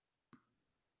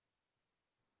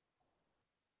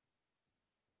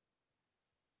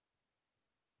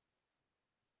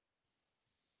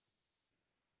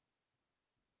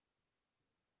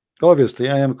 Obviously,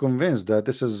 I am convinced that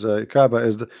this is Kaaba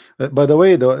is the, by the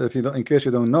way, though, if you don't, in case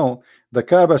you don't know, the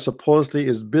Kaaba supposedly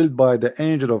is built by the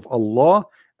angel of Allah,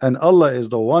 and Allah is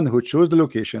the one who chose the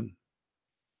location.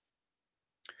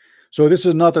 So this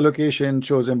is not a location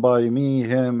chosen by me,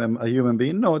 him, and a human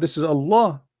being. No, this is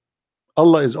Allah.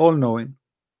 Allah is all knowing.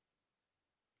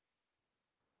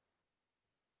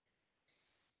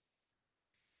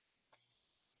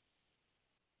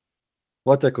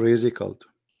 What a crazy cult.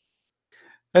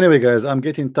 Anyway, guys, I'm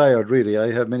getting tired really.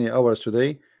 I have many hours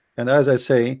today, and as I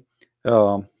say,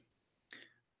 um,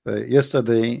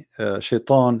 yesterday,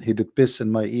 Shaitan he did piss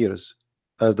in my ears,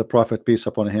 as the Prophet peace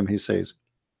upon him he says.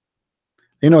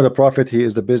 You know, the Prophet he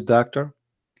is the best doctor.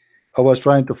 I was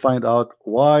trying to find out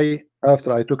why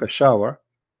after I took a shower,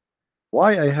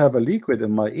 why I have a liquid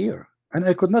in my ear, and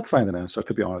I could not find an answer,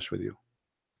 to be honest with you.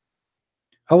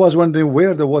 I was wondering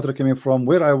where the water coming from,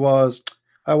 where I was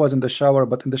in the shower,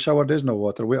 but in the shower there's no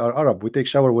water. We are Arab, we take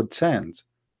shower with sand.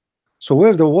 So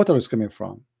where the water is coming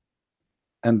from?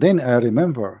 And then I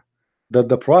remember that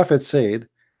the Prophet said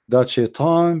that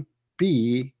Shaitan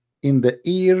be in the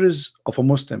ears of a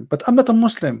Muslim, but I'm not a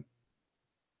Muslim.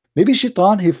 Maybe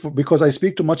Shaitan, because I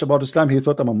speak too much about Islam, he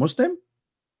thought I'm a Muslim.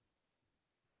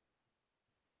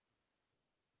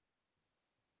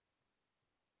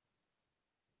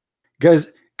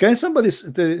 Guys, can somebody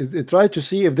try to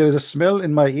see if there is a smell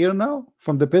in my ear now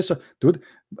from the piss? Dude,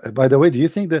 by the way, do you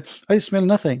think that I smell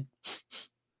nothing?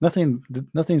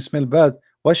 Nothing smell bad.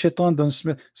 Why Shaitan don't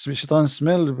smell? Shaitan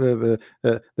smell the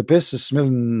piss smell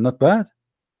not bad.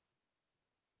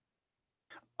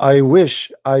 I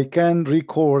wish I can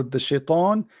record the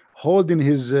Shaitan holding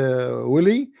his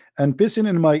willy and pissing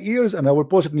in my ears, and I will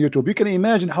post it on YouTube. You can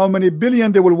imagine how many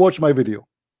billion they will watch my video.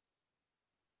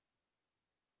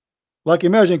 Like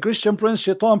imagine Christian Prince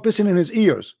Shaitan pissing in his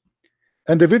ears,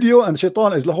 and the video, and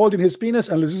Shaitan is holding his penis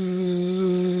and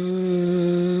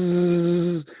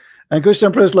and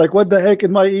Christian Prince like, what the heck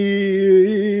in my ears,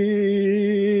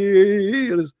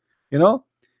 you know?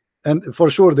 And for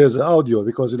sure there's audio,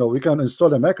 because you know we can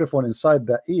install a microphone inside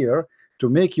the ear to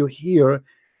make you hear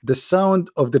the sound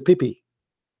of the pee-pee,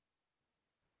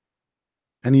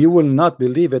 and you will not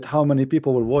believe it how many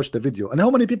people will watch the video and how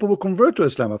many people will convert to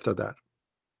Islam after that.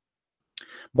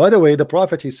 By the way, the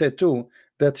Prophet he said too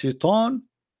that Shaitan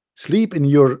sleep in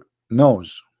your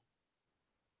nose.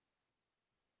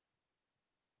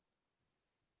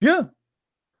 Yeah,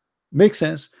 makes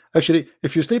sense. Actually,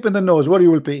 if you sleep in the nose, where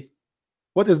you will pee?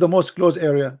 What is the most closed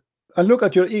area? And look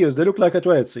at your ears, they look like a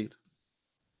toilet seat.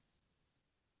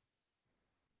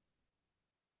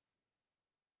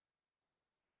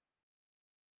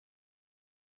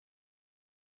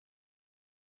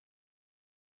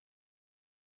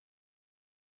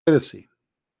 Let's see.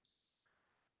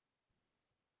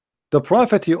 The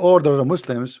Prophet, he ordered the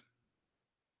Muslims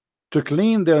to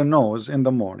clean their nose in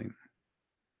the morning.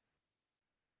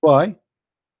 Why?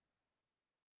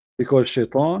 Because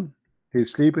shaitan, he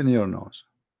sleep in your nose.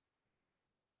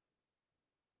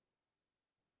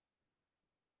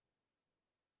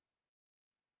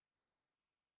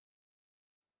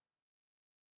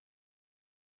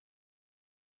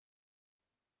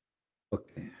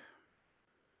 Okay.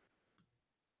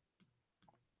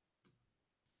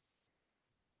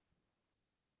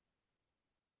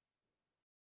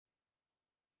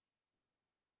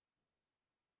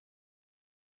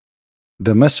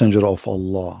 The Messenger of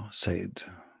Allah said,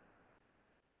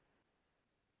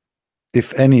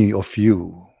 if any of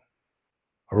you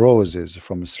roses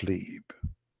from sleep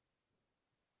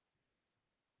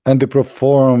and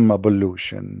perform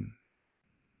ablution,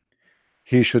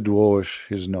 he should wash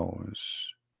his nose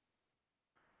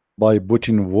by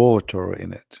putting water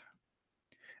in it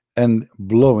and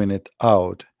blowing it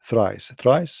out thrice.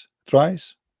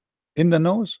 Thrice in the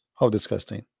nose. How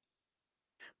disgusting.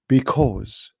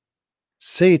 Because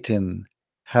Satan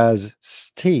has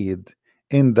stayed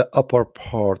in the upper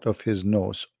part of his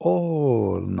nose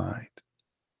all night.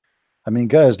 I mean,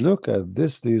 guys, look at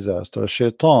this disaster.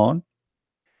 Shaitan,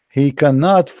 he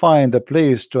cannot find a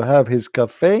place to have his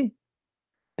cafe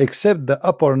except the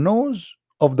upper nose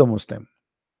of the Muslim.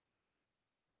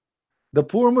 The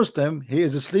poor Muslim, he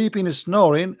is sleeping,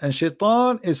 snoring, and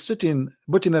Shaitan is sitting,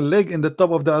 putting a leg in the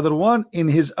top of the other one in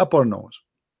his upper nose.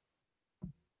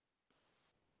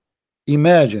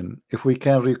 Imagine if we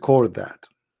can record that.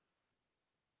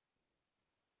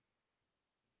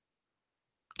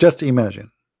 Just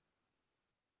imagine.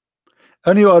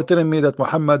 And you are telling me that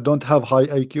Muhammad don't have high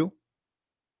IQ?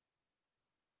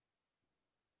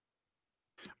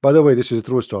 By the way, this is a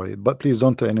true story, but please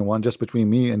don't tell anyone, just between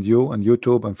me and you and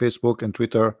YouTube and Facebook and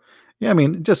Twitter. Yeah, I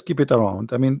mean, just keep it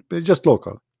around. I mean, just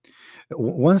local.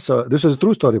 Once, this is a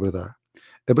true story, brother.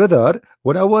 Brother,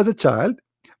 when I was a child,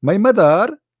 my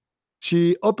mother,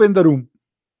 she opened the room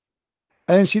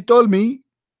and she told me,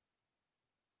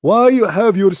 why you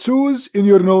have your shoes in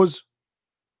your nose?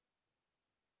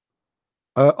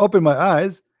 I opened my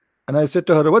eyes and I said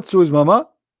to her, what shoes, mama?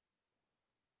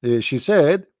 She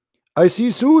said, I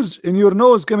see shoes in your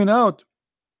nose coming out.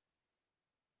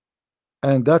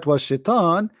 And that was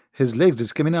Shaitan, his legs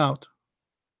is coming out.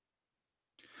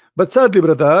 But sadly,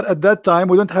 brother, at that time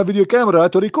we don't have video camera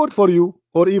to record for you,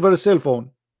 or even a cell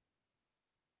phone.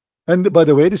 And by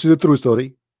the way, this is a true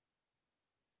story.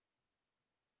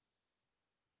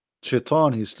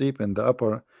 Shaitan, he sleep in the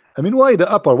upper. I mean, why the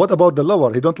upper? What about the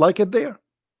lower? He don't like it there.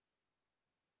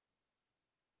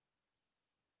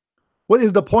 What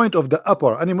is the point of the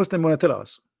upper? Any Muslim want to tell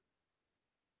us?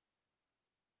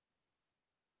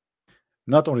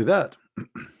 Not only that,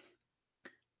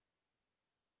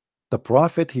 the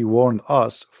Prophet, he warned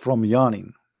us from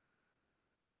yawning,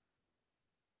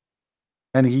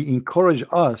 and he encouraged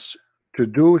us to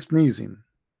do sneezing.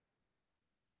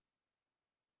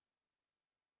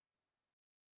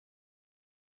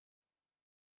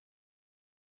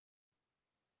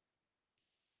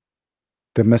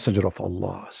 The Messenger of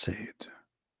Allah said,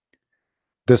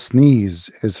 the sneeze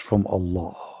is from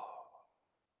Allah.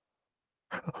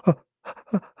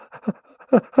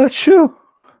 Achoo.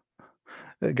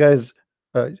 Guys,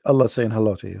 Allah saying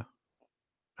hello to you.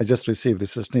 I just received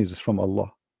this sneeze from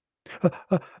Allah.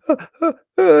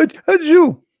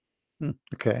 Achoo.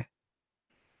 Okay.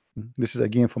 This is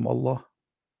again from Allah.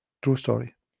 True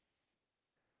story.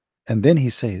 And then he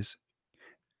says,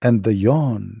 and the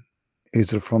yawn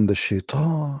is from the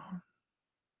shaitan.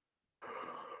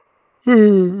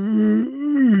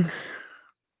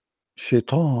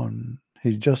 Shaitan,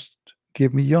 he just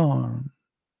gave me yawn.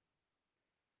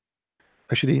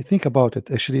 Actually, think about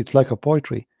it. Actually, it's like a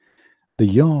poetry. The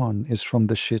yawn is from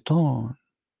the shaitan.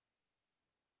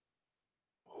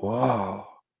 Wow.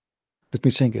 Let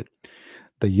me sing it.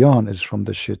 The yawn is from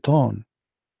the shaitan,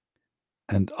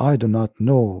 and I do not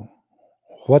know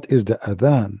what is the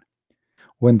adhan.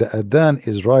 When the adhan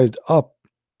is raised up,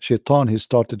 shaitan, he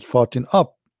started farting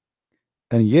up.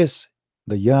 And yes,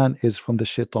 the yawn is from the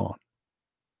shaitan.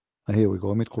 And here we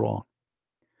go, mid Quran.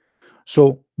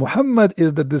 So Muhammad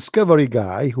is the discovery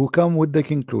guy who come with the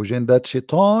conclusion that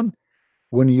shaitan,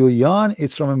 when you yawn,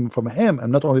 it's from him.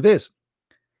 And not only this,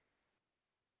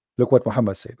 look what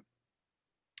Muhammad said.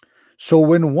 So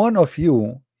when one of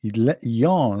you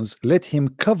yawns, let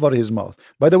him cover his mouth.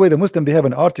 By the way, the Muslim, they have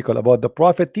an article about the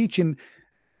Prophet teaching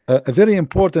a very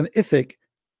important ethic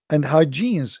and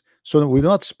hygienes, so we do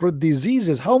not spread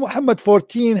diseases. How Muhammad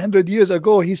 1400 years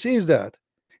ago he says that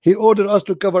he ordered us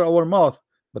to cover our mouth,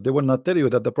 but they will not tell you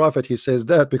that the Prophet he says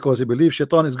that because he believes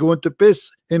Shaitan is going to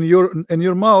piss in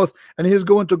your mouth, and he's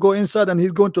going to go inside and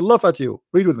he's going to laugh at you.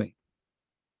 Read with me.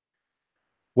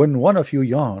 When one of you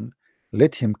yawn,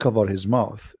 let him cover his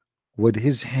mouth with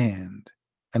his hand.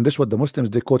 And this is what the Muslims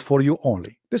they quote for you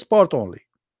only. This part only.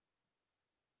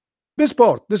 This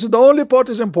part. This is the only part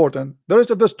is important. The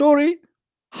rest of the story,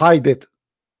 hide it.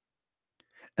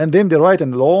 And then they write a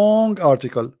long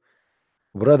article.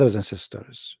 Brothers and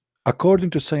sisters,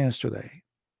 according to science today,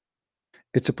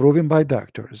 it's proven by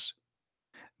doctors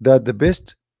that the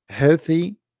best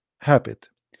healthy habit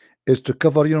is to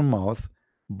cover your mouth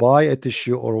by a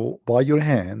tissue or by your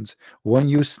hands when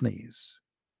you sneeze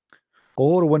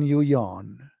or when you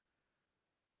yawn,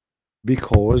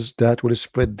 because that will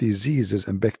spread diseases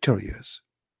and bacteria.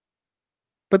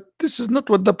 But this is not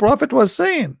what the Prophet was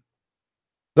saying.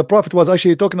 The Prophet was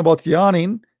actually talking about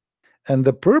yawning, and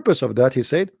the purpose of that, he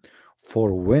said,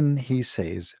 for when he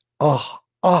says,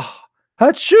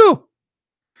 achoo,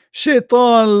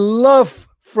 Shaitan laugh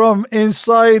from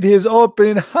inside his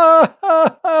opening.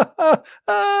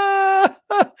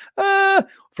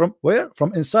 From where?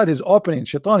 From inside his opening.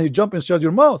 Shaitan, he jump inside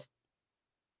your mouth.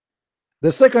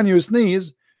 The second you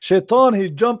sneeze, Shaitan, he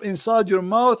jump inside your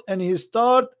mouth and he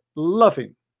start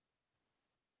laughing.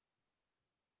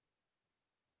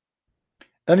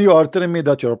 And you are telling me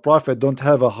that your prophet don't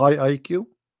have a high IQ?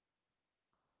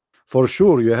 For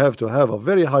sure, you have to have a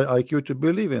very high IQ to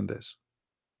believe in this.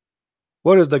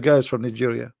 Where is the guys from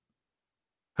Nigeria?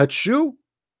 Hachu?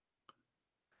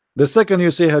 The second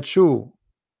you say Hachu,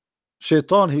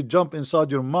 Shaitan, he jump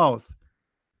inside your mouth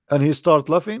and he start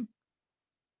laughing.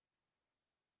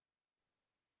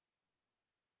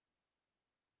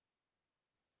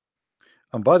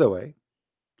 And by the way,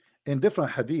 in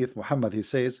different hadith, Muhammad, he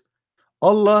says,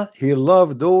 Allah, he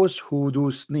love those who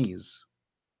do sneeze.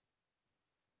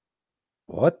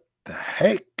 What the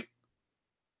heck?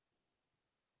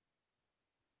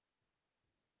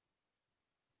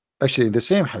 Actually, in the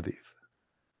same hadith.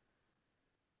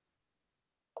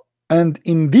 And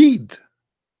indeed,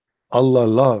 Allah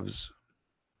loves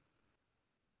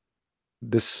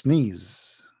the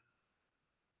sneeze,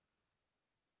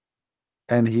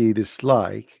 and he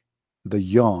dislike the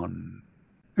yawn.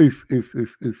 If.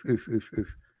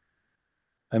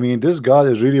 I mean, this God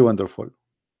is really wonderful.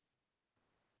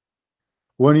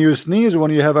 When you sneeze, when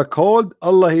you have a cold,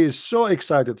 Allah, he is so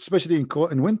excited, especially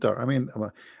in winter. I mean,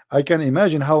 I can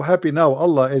imagine how happy now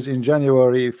Allah is in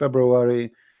January,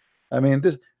 February. I mean,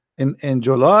 this in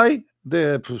July,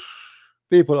 the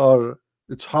people are,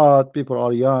 it's hot, people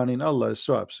are yawning. Allah is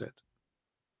so upset.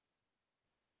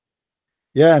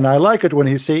 Yeah, and I like it when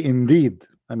he say indeed.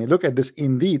 I mean, look at this,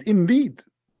 indeed,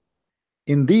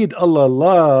 Allah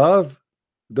love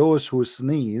those who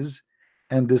sneeze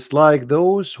and dislike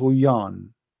those who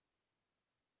yawn.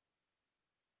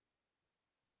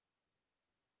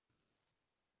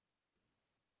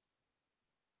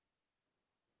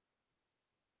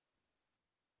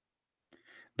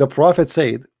 The Prophet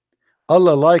said,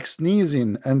 Allah likes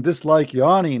sneezing and dislike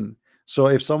yawning. So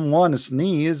if someone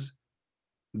sneeze,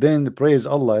 then praise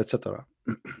Allah, etc.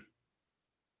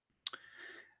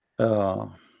 I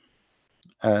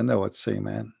know what to say,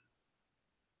 man.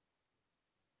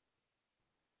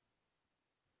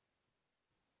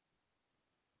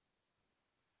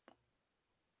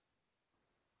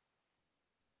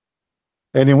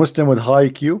 Any Muslim with high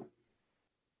IQ?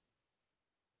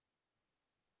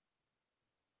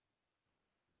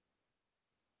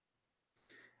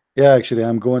 Yeah, actually,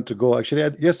 I'm going to go.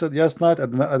 Actually, yesterday night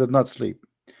I did not sleep.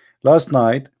 Last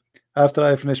night, after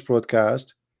I finished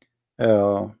broadcast,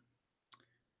 one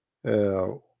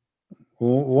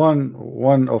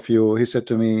of you, he said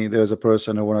to me, "There's a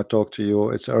person who want to talk to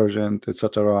you. It's urgent,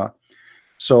 etc."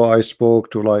 So I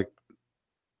spoke to, like,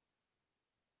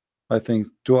 I think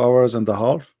 2 hours and a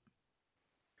half.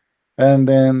 And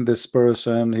then this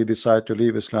person, he decided to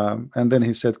leave Islam. And then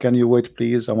he said, "Can you wait,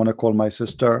 please? I want to call my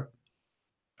sister."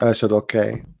 I said,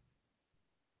 "Okay."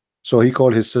 So he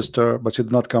called his sister, but she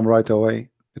did not come right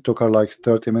away. It took her like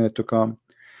 30 minutes to come.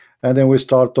 And then we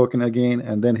start talking again.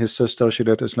 And then his sister, she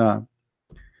left Islam.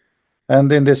 And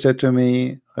then they said to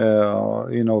me,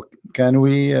 you know, "Can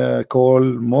we call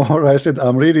more?" I said,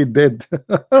 "I'm really dead."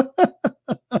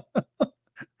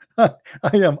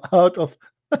 I am out of.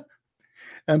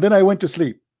 And then I went to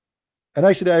sleep. And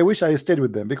actually, I wish I stayed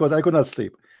with them because I could not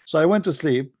sleep. So I went to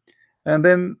sleep. And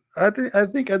then I do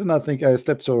not think I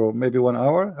slept so maybe 1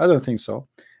 hour. I don't think so.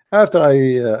 After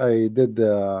I did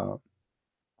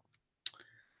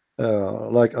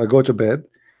like I go to bed,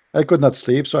 I could not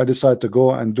sleep, so I decided to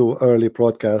go and do early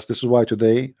broadcast. This is why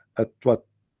today at what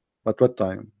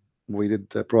time we did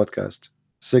the broadcast?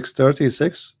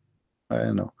 6:36. I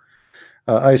don't know.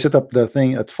 I set up the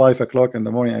thing at 5 o'clock in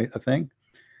the morning, I think,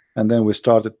 and then we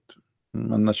started.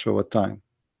 I'm not sure what time.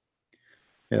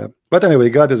 Yeah, but anyway,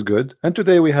 God is good. And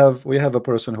today we have a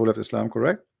person who left Islam,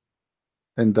 correct,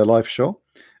 in the live show,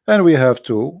 and we have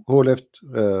two who left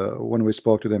when we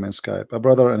spoke to them in Skype, a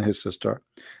brother and his sister,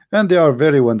 and they are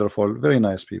very wonderful, very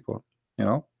nice people. You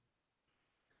know,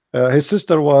 his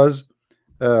sister was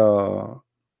uh,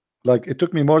 like it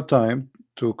took me more time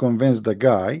to convince the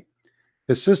guy.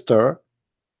 His sister,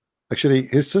 actually,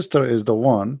 his sister is the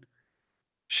one.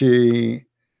 She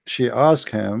she asked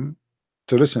him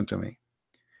to listen to me,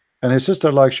 and his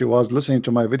sister, like, she was listening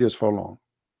to my videos for long.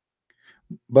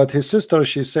 But his sister,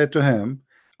 she said to him,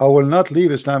 I will not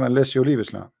leave Islam unless you leave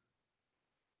Islam.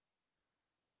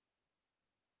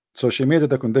 So she made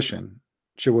it a condition.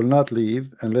 She will not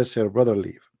leave unless her brother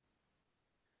leave.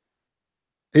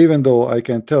 Even though I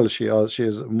can tell she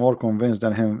is more convinced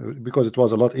than him, because it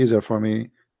was a lot easier for me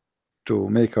to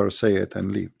make her say it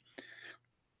and leave.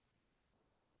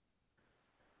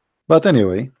 But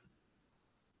anyway,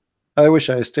 I wish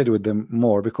I stayed with them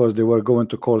more, because they were going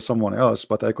to call someone else,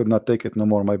 but I could not take it no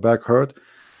more. My back hurt,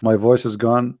 my voice is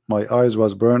gone, my eyes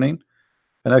was burning.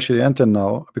 And actually until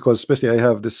now, because especially I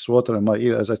have this water in my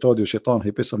ear, as I told you, Shaitan,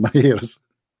 he pissed on my ears.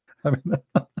 I mean,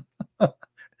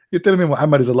 you tell me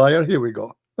Muhammad is a liar, here we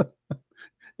go.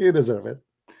 He deserve it.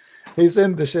 He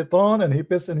sent the Shaitan and he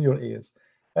pissed in your ears.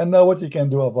 And now what you can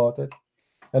do about it?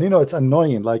 And you know, it's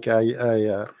annoying, like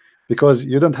because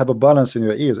you don't have a balance in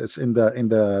your ears. It's in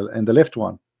the left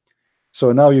one.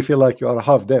 So now you feel like you are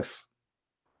half deaf.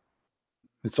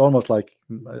 It's almost like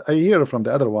I hear from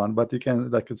the other one, but you can,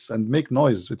 like, it's and make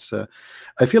noise. It's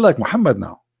I feel like Muhammad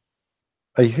now.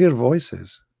 I hear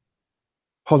voices.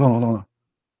 Hold on, hold on.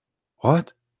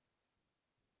 What?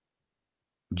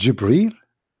 Jibril?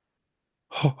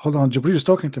 Hold on, Jibril is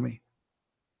talking to me.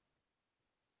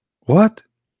 What?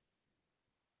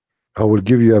 I will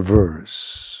give you a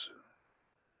verse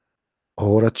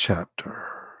or a chapter.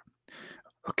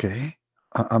 Okay,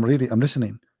 I'm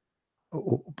listening.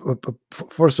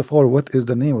 First of all, what is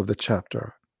the name of the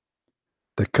chapter?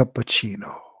 The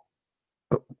cappuccino.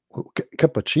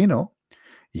 Cappuccino?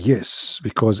 Yes,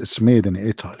 because it's made in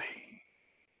Italy.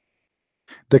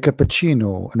 The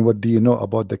cappuccino, and what do you know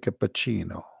about the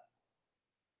cappuccino?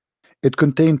 It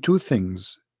contained two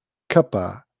things,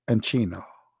 kappa and chino.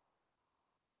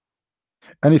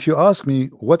 And if you ask me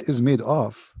what is made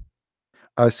of,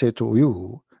 I say to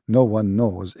you, no one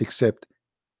knows except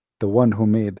the one who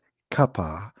made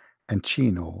kappa and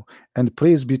chino, and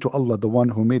praise be to Allah, the one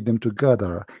who made them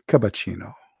together,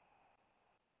 cappuccino.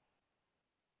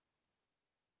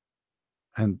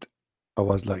 And I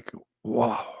was like,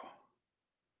 wow,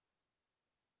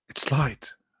 it's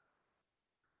light.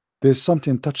 There's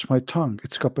something touched my tongue.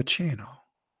 It's cappuccino.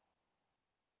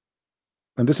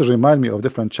 And this remind me of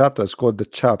different chapters called the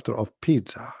chapter of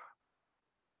pizza.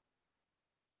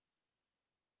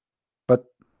 But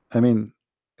I mean,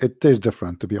 it tastes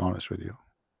different, to be honest with you.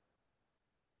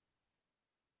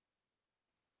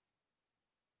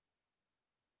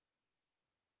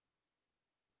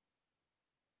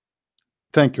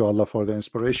 Thank you, Allah, for the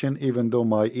inspiration, even though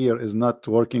my ear is not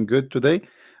working good today,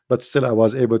 but still I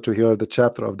was able to hear the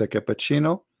chapter of the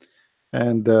cappuccino.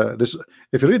 And this,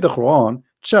 if you read the Quran,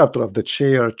 chapter of the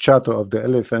chair, chapter of the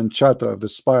elephant, chapter of the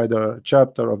spider,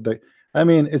 chapter of the, I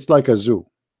mean, it's like a zoo.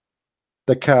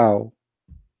 The cow,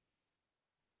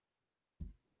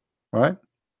 right?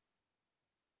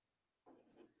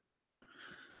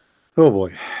 Oh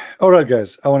boy. All right,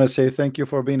 guys, I want to say thank you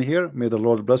for being here. May the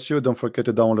Lord bless you. Don't forget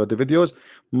to download the videos.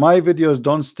 My videos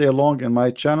don't stay long in my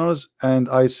channels, and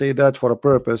I say that for a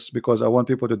purpose, because I want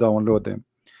people to download them.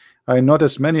 I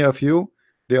notice many of you,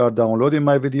 they are downloading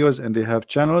my videos and they have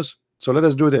channels. So let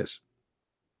us do this.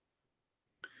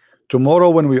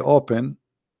 Tomorrow when we open,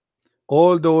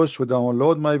 all those who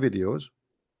download my videos,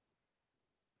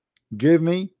 give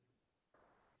me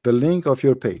the link of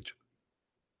your page,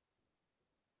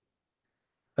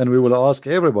 and we will ask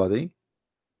everybody,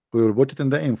 we will put it in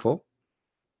the info,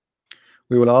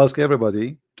 we will ask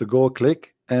everybody to go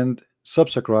click and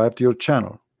subscribe to your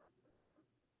channel.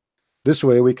 This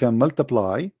way we can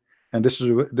multiply, and this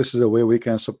is a way we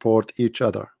can support each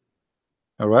other.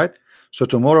 All right, so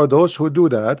tomorrow those who do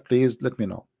that, please let me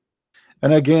know.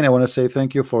 And again, I want to say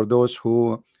thank you for those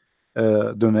who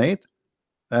donate.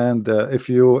 and if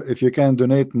you can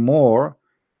donate more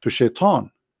to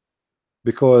Shaitan,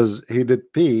 because he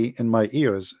did pee in my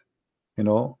ears, you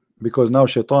know, because now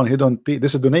Shaitan, he don't pee.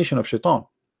 This is donation of Shaitan.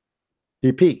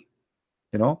 He pee,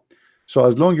 you know. So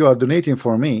as long you are donating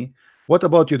for me, what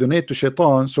about you donate to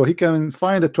Shaitan so he can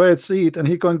find a toilet seat and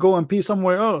he can go and pee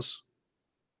somewhere else?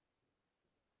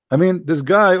 I mean, this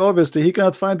guy obviously he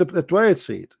cannot find a toilet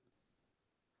seat.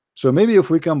 So maybe if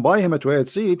we can buy him a toilet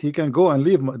seat, he can go and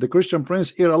leave the Christian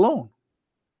Prince here alone.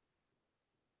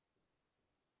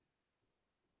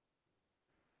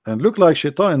 And look like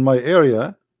Shaitan in my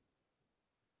area,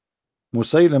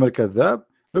 Musaylim al-Kadhab.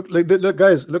 Look,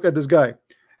 guys, look at this guy.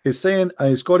 He's saying,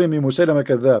 he's calling me Musaylim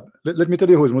al-Kadhab. Let me tell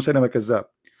you who is Musaylim al-Kadhab.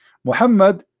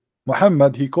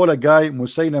 Muhammad, he called a guy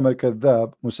Musaylim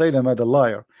al-Kadhab, Musaylim the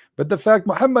liar. But the fact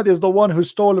Muhammad is the one who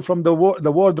stole from the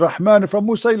word Rahman from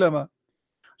Musaylama.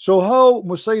 So how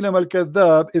Musaylim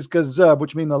al-Kadhab is Kazzab,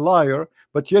 which means a liar,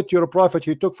 but yet your prophet,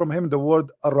 he took from him the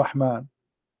word Ar-Rahman?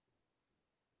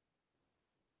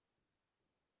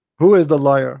 Who is the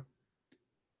liar?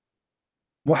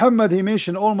 Muhammad, he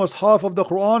mentioned almost half of the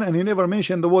Quran and he never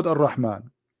mentioned the word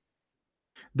Ar-Rahman.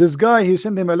 This guy, he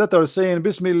sent him a letter saying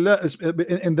Bismillah,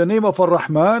 in the name of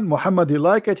Ar-Rahman. Muhammad, he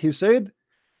liked it. He said,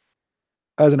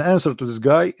 as an answer to this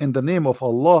guy, in the name of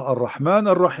Allah, Ar-Rahman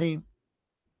Ar-Rahim.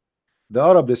 The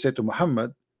Arab, they say to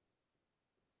Muhammad,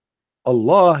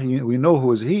 Allah, we know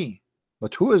who is he,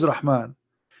 but who is Rahman?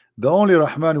 The only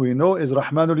Rahman we know is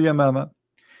Rahmanul Yamama.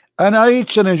 And I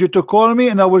challenge you to call me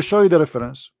and I will show you the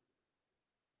reference.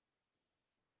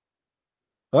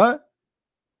 ها؟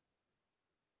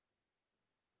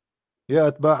 يا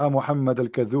أتباع محمد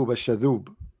الكذوب الشذوب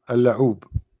اللعوب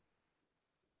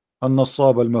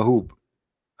النصاب المهوب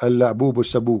اللعبوب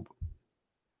السبوب.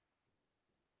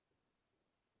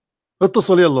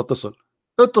 اتصل، يلا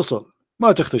اتصل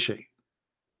ما تخفي شيء.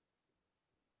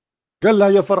 قال لها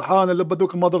يا فرحان اللي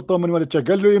بدوك ما ضرطون من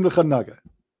ولدك، قال له يم الخناقة.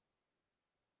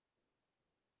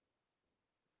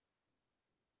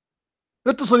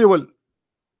 اتصل يا ولد.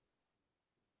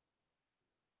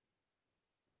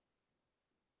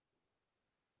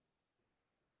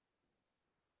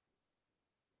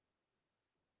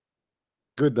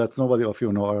 Good that nobody of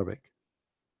you know Arabic.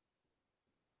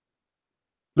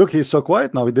 Look, he's so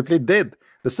quiet now. They play dead.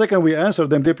 The second we answer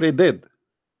them, they play dead.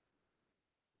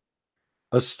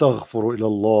 Astaghfiru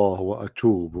ilallah wa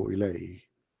atubu ilayh.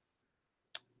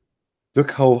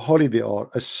 Look how holy they are.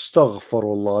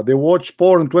 Astaghfirullah. They watch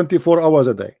porn 24 hours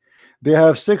a day. They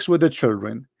have sex with the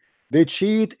children. They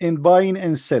cheat in buying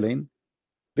and selling.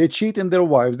 They cheat in their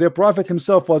wives. Their prophet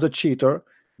himself was a cheater.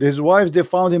 His wives, they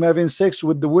found him having sex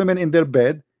with the women in their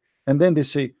bed. And then they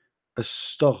say,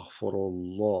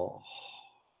 Astaghfirullah.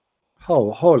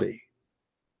 How holy.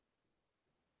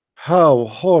 How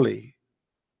holy.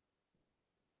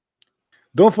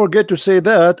 Don't forget to say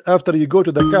that after you go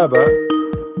to the Kaaba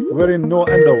wearing no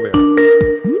underwear.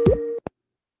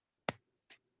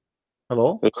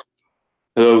 Hello?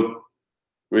 Hello,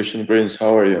 Christian Prince.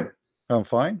 How are you? I'm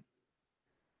fine.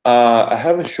 I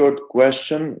have a short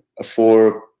question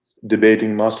for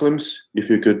debating Muslims.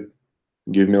 If you could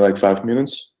give me like 5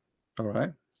 minutes. All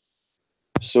right.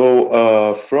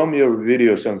 So from your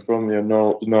videos and from your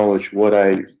knowledge, what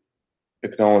I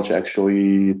acknowledge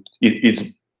actually,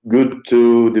 it's good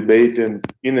to debate in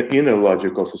inner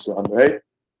logic of Islam, right?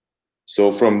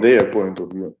 So from their point of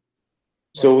view.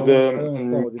 So I don't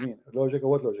understand what you mean. Logic or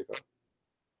what logic?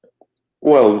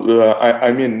 Well,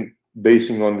 I mean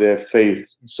basing on their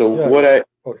faith. So yeah, what I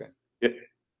okay.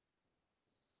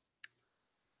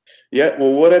 Yeah,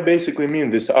 well, what I basically mean,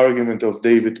 this argument of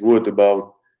David Wood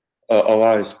about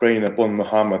Allah is praying upon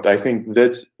Muhammad, I think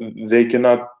that they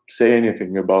cannot say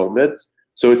anything about that.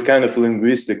 So it's kind of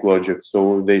linguistic logic.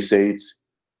 So they say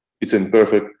it's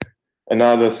imperfect.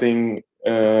 Another thing,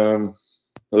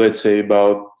 let's say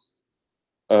about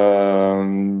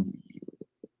the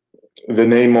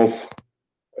name of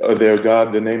their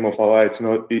God, the name of Allah,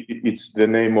 it's the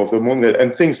name of the moon,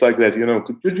 and things like that. You know,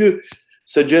 could you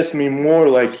suggest me more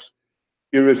like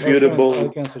irrefutable? Friend,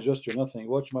 I can suggest you nothing.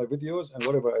 Watch my videos and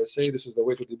whatever I say, this is the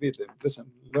way to debate them. Listen,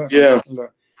 learn, learn.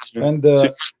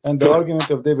 And the argument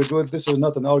of David Wood, this is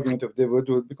not an argument of David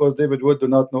Wood, because David Wood do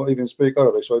not know even speak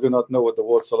Arabic, so I do not know what the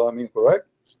word salam means, correct?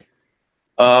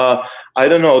 I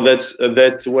don't know.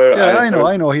 That's where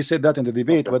I know. He said that in the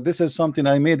debate, but this is something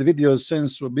I made videos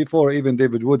since before even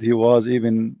David Wood. He was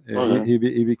even he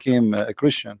became a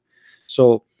Christian.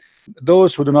 So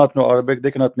those who do not know Arabic, they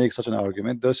cannot make such an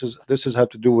argument. This is have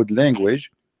to do with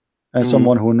language, and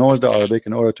someone who knows the Arabic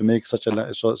in order to make such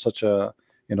a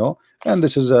you know. And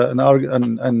this is a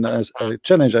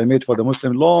challenge I made for the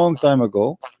Muslim long time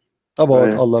ago. about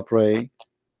Right. Allah pray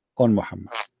on Muhammad.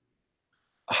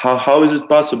 How is it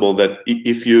possible that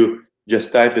if you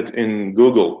just type it in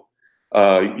Google,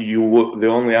 the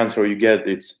only answer you get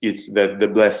it's that the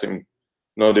blessing,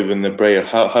 not even the prayer.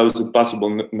 How is it possible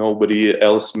nobody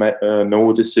else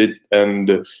notice it,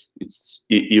 and it's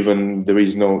even there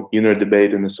is no inner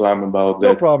debate in Islam about No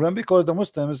that? problem, because the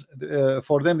Muslims,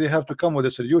 for them, they have to come with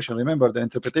a solution. Remember, the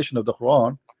interpretation of the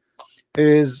Quran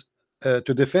is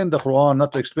to defend the Quran,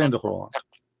 not to explain the Quran.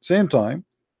 Same time,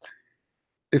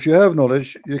 if you have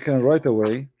knowledge, you can right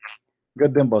away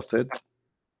get them busted.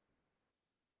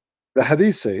 The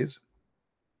hadith says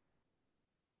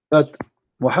that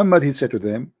Muhammad, he said to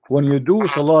them, when you do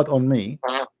salat on me,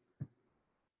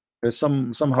 there's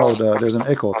somehow there's an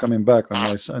echo coming back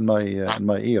on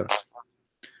my ear.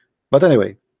 But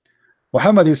anyway,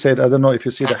 Muhammad, he said, I don't know if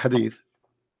you see the hadith.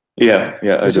 Yeah,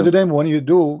 I He said to do. them, when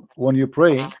you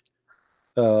pray,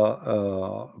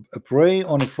 pray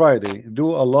on Friday,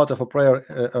 do a lot of a prayer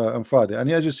on Friday. And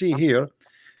as you see here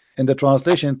in the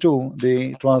translation too,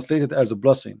 they translate it as a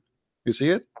blessing. You see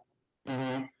it?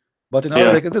 But in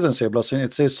Arabic, it doesn't say blessing,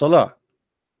 it says salah.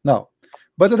 Now,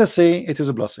 but let us say it is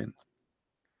a blessing.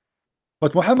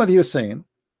 But Muhammad here is saying,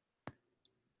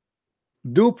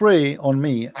 do pray on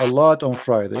me a lot on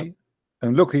Friday.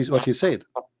 And look, what he said.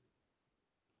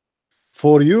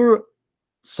 For your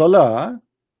salah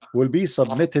will be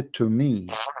submitted to me.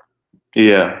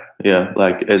 Yeah,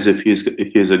 like as if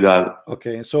he's a god.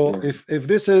 Okay, so if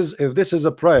this is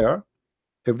a prayer,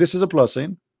 if this is a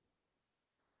blessing,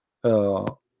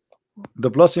 the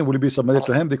blessing will be submitted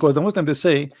to him, because the Muslims, they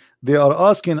say they are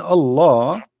asking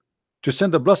Allah to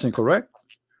send the blessing, correct?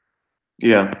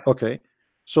 Yeah. Okay,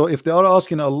 so if they are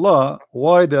asking Allah,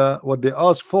 why what they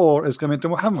ask for is coming to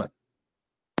Muhammad?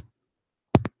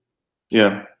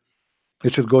 Yeah.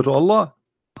 It should go to Allah.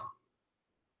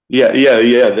 Yeah.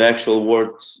 The actual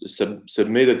word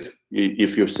submitted.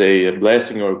 If you say a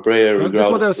blessing or a prayer,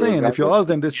 that's what they're saying. If you ask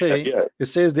them, they say it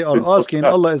says they are asking.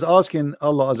 Allah is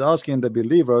asking the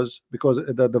believers, because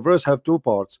the verse have two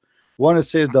parts. One, it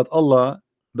says that Allah,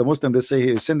 the Muslim, they say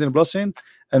he is sending blessing,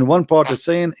 and one part is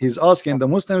saying he's asking the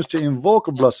Muslims to invoke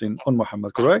a blessing on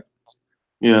Muhammad, correct?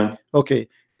 Yeah. Okay,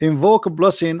 invoke a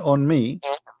blessing on me.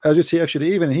 As you see,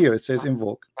 actually, even here it says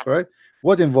invoke, right?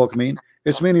 What invoke mean?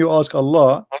 It's mean you ask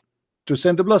Allah to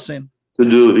send the blessing. To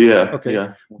do, yeah. Okay.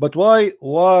 Yeah. But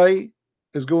why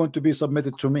is going to be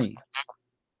submitted to me?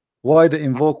 Why the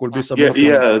invoke will be submitted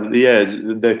to me?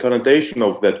 The connotation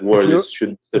of that word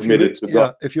should submit it to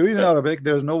God. If you read in Arabic,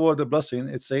 there's no word of blessing.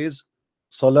 It says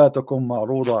salatukum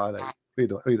ma'ruda alay.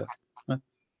 Read it.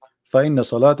 فإن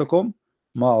صلاتكم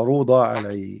معروضة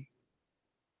علي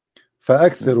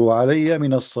فأكثروا علي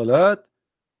من الصلاة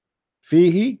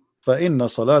فيه فإن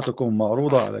صلاتكم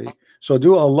معروضة علي. So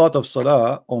do a lot of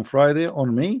salah on Friday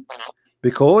on me,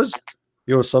 because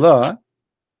your salah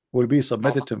will be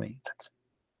submitted to me.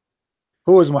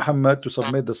 Who is Muhammad to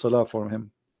submit the salah for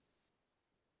him?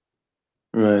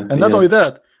 Right. And not only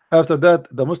that, after that,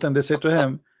 the Muslim, they say to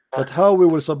him, but how we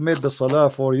will submit the salah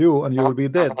for you and you will be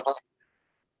dead?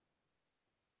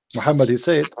 Muhammad, he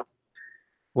said,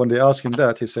 when they asked him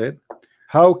that, he said,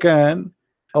 how can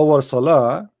our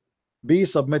salah be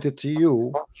submitted to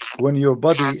you when your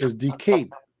body is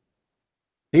decayed?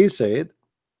 He said,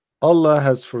 Allah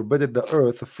has forbidden the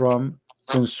earth from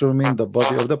consuming the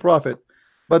body of the Prophet.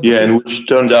 But and which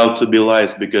turned out to be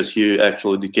lies, because he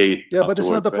actually decayed. Yeah, but it's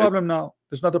not the problem now.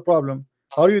 It's not the problem.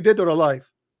 Are you dead or alive?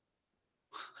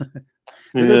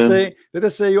 Let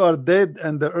us say you are dead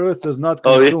and the earth does not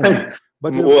consume.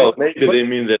 But maybe they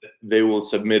mean that they will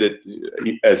submit it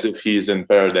as if he's in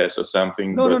paradise or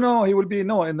something. No, he will be, in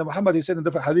the Muhammad, he said in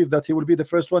the hadith that he will be the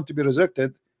first one to be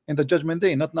resurrected in the judgment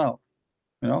day, not now.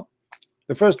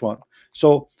 The first one.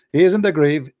 So he is in the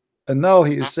grave, and now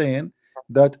he is saying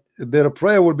that their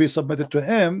prayer will be submitted to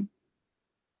him,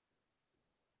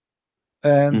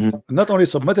 and not only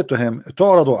submitted to him,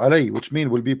 تعرض علي, which means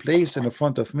will be placed in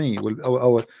front of me.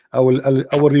 I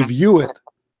will review it.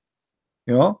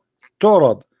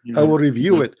 تعرض, I will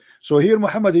review it. So here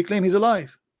Muhammad, he claims he's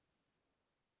alive.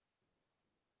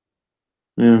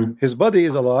 His body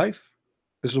is alive.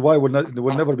 This is why it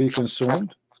will never be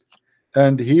consumed,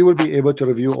 and he will be able to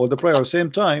review all the prayer. Same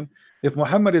time, if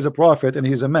Muhammad is a prophet and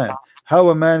he's a man, how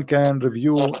a man can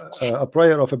review a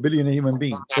prayer of a billion human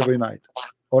being every night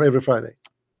or every Friday?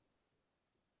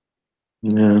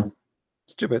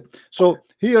 Stupid. So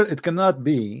here it cannot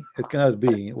be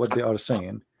what they are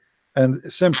saying. And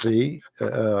simply,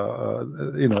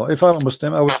 if I'm a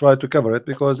Muslim, I will try to cover it,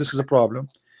 because this is a problem.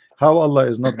 How Allah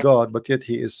is not God, but yet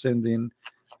he is sending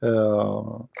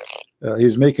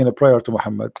he's making a prayer to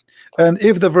Muhammad. And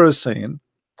if the verse saying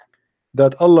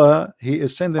that Allah, he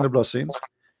is sending a blessing,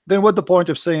 then what the point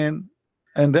of saying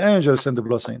and the angel send the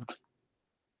blessing?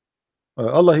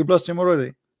 Allah, he blessed him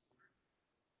already.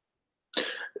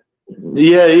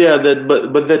 Yeah, that,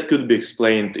 but that could be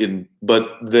explained in, but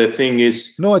the thing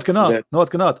is, no, it cannot. that, No, it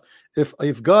cannot.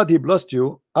 If God, he blessed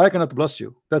you, I cannot bless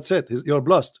you. That's it. You're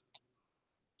blessed.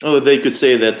 oh, they could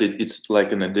say that it's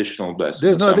like an additional blessing.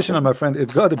 There's or no something. additional, my friend.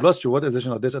 If God blessed you, what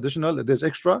additional? There's additional, there's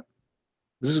extra.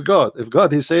 This is God. If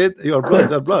God, he said you are blessed,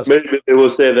 they're blessed. Maybe they will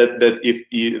say that if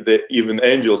even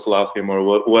angels love him or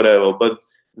whatever. But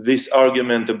this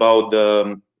argument about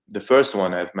the first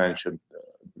one I've mentioned,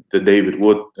 the David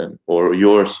Wood or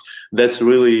yours, that's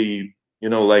really, you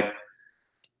know, like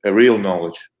a real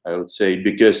knowledge, I would say,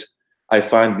 because I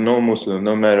find no Muslim,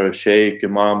 no matter Sheikh,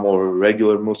 Imam, or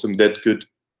regular Muslim, that could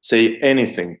say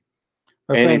anything.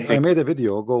 My friend, I made a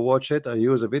video. Go watch it. I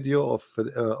use a video of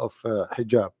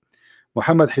hijab.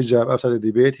 Muhammad hijab. After the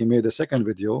debate, he made a second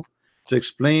video to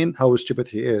explain how stupid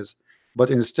he is. But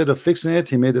instead of fixing it,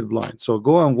 he made it blind. So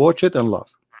go and watch it and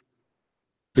laugh.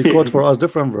 He quote for us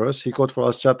different verse. He quote for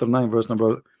us chapter 9, verse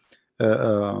number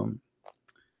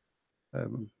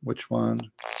which one?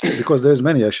 Because there's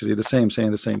many actually the same,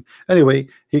 saying the same. Anyway,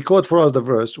 he quote for us the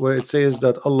verse where it says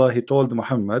that Allah, he told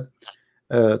Muhammad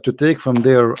to take from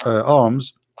their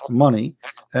arms money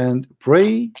and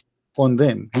pray on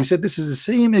them. He said this is the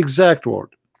same exact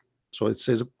word. So it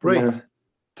says pray. Yeah. It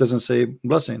doesn't say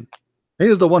blessing. He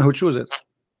is the one who chose it.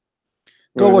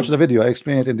 Go watch the video. I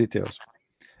explain it in details.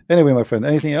 Anyway, my friend,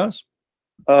 anything else?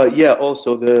 Yeah,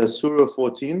 also the Surah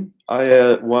 14,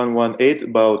 Ayah 118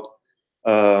 about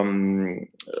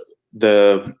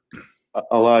the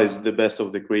Allah is the best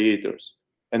of the creators.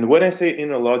 And when I say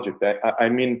inner logic, I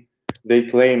mean they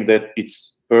claim that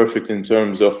it's perfect in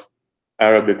terms of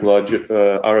Arabic logic,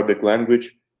 Arabic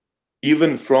language,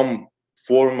 even from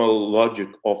formal logic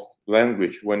of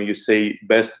language. When you say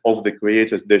best of the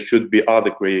creators, there should be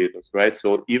other creators, right?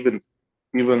 So even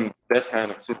that kind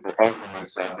of simple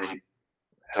arguments, they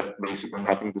have basically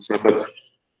nothing to say. But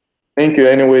thank you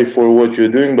anyway for what you're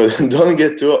doing. But don't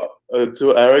get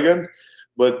too arrogant.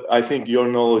 But I think your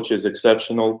knowledge is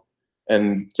exceptional,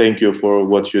 and thank you for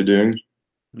what you're doing.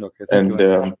 Okay, thank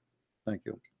you. Thank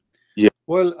you. Yeah.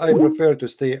 Well, I prefer to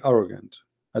stay arrogant.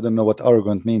 I don't know what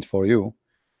arrogant means for you,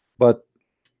 but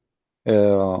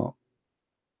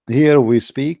here we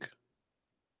speak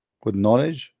with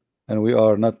knowledge, and we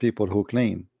are not people who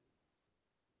claim.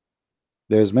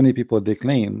 There's many people they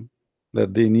claim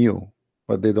that they knew,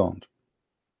 but they don't.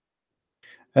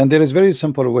 And there is very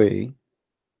simple way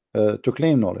to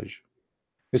claim knowledge.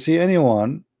 You see,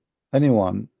 anyone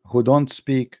who don't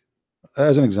speak,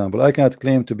 as an example, I cannot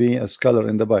claim to be a scholar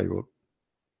in the Bible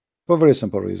for a very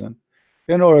simple reason.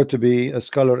 In order to be a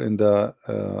scholar in the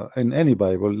in any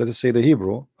Bible, let us say the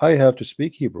Hebrew, I have to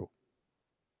speak Hebrew.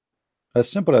 As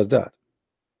simple as that.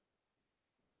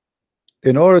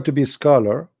 In order to be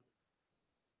scholar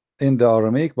in the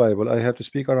Aramaic Bible, I have to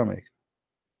speak Aramaic.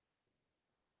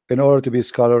 In order to be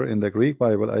scholar in the Greek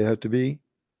Bible, I have to be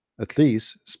at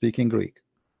least speaking Greek.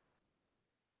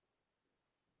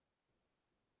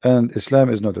 And Islam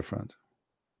is no different.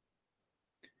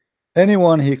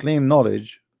 Anyone he claim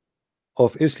knowledge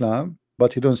of Islam,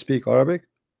 but he don't speak Arabic,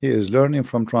 he is learning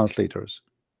from translators.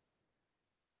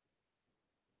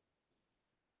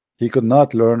 He could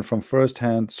not learn from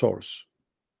first-hand source.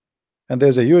 And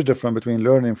there's a huge difference between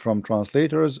learning from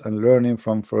translators and learning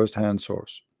from first-hand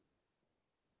source,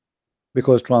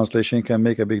 because translation can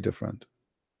make a big difference.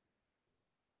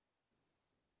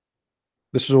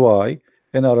 This is why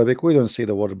in Arabic we don't say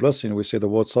the word blessing, we say the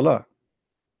word salah.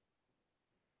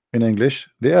 In English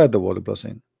they add the word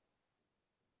blessing.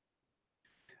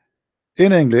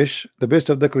 In English, the best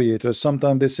of the creators,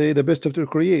 sometimes they say the best of the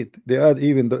create. They add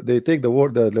even they take the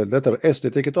word, the letter S, they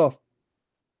take it off.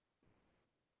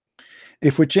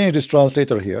 If we change this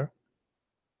translator here,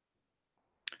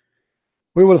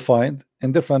 we will find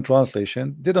in different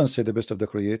translation they don't say the best of the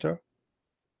creator,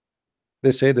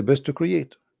 they say the best to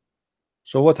create.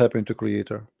 So what happened to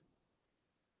creator?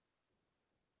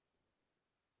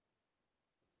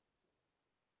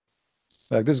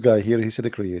 Like this guy here, he said the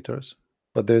creators,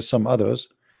 but there's some others,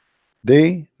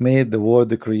 they made the word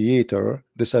the creator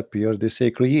disappear, they say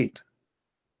create.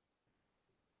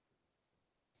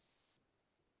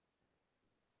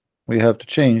 We have to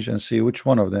change and see which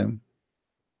one of them.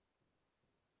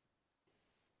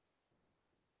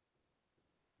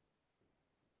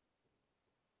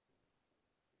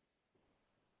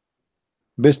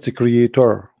 Best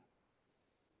creator.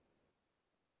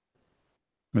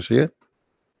 You see it?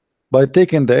 By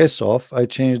taking the S off, I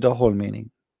changed the whole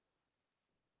meaning.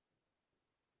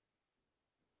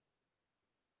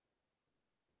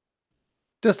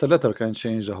 Just a letter can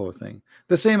change the whole thing.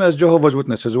 The same as Jehovah's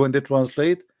Witnesses when they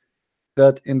translate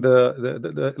that in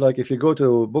the like if you go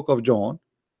to Book of John,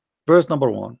 verse number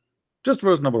 1, just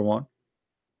verse number 1,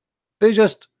 they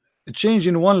just change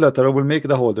in one letter will make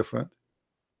the whole different.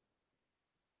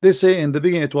 They say in the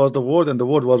beginning it was the Word, and the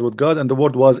Word was with God, and the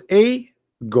Word was a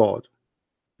God,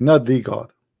 not the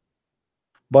God.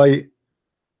 By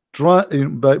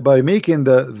making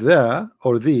the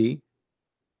or the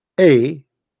a,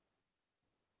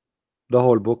 the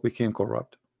whole book became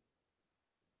corrupt,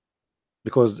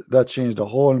 because that changed the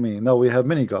whole meaning. Now we have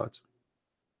many gods.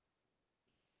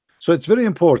 So it's very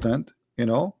important, you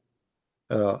know.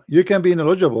 You can be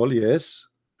knowledgeable, yes,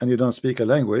 and you don't speak a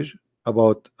language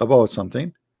about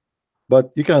something,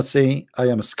 but you cannot say I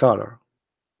am a scholar.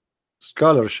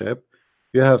 Scholarship,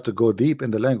 you have to go deep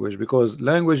in the language, because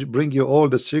language bring you all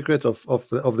the secret of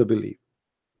the belief.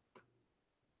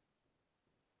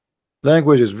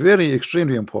 Language is very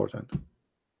extremely important.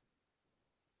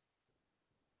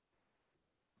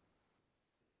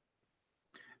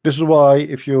 This is why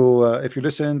if you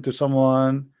listen to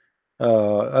someone,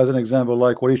 as an example,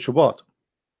 like Walid Shubat,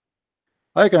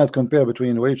 I cannot compare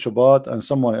between Walid Shubat and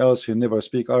someone else who never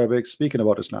speak Arabic speaking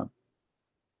about Islam,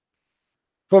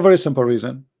 for a very simple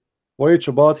reason. Walid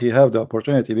Shubat, he have the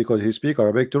opportunity, because he speak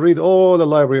Arabic, to read all the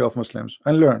library of Muslims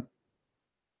and learn.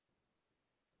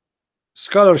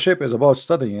 Scholarship is about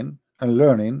studying and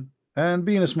learning and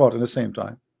being smart at the same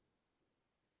time.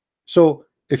 So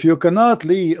if you cannot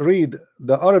read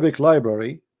the Arabic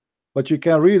library, but you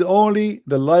can read only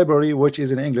the library which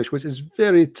is in English, which is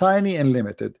very tiny and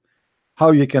limited,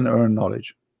 how you can earn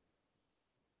knowledge?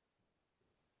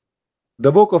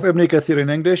 The book of Ibn Kathir in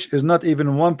English is not even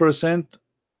 1%,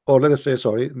 or let us say,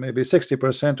 sorry, maybe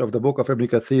 60% of the book of Ibn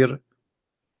Kathir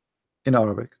in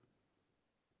Arabic.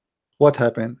 What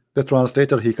happened? The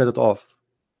translator, he cut it off.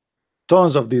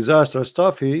 Tons of disaster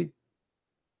stuff, he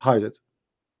hide it.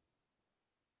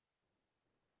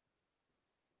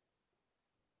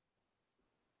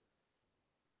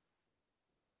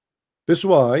 This is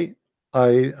why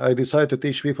I decided to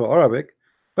teach people Arabic,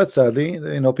 but sadly,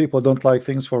 you know, people don't like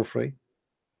things for free.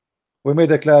 We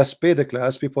made a class, paid the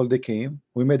class, people they came.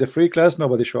 We made a free class,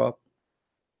 nobody show up.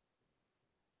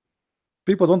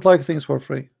 People don't like things for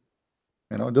free,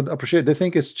 you know, don't appreciate. They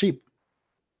think it's cheap.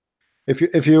 If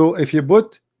you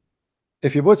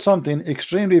put something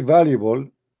extremely valuable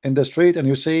in the street and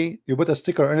you say you put a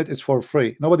sticker on it, it's for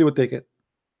free, nobody would take it,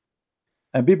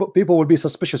 and people will be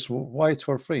suspicious. Why it's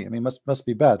for free? I mean, must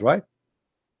be bad, right?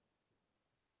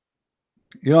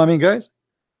 You know what I mean, guys?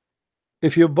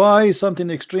 If you buy something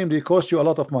extremely cost you a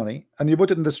lot of money and you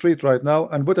put it in the street right now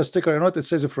and put a sticker on it, it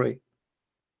says free.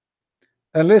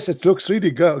 Unless it looks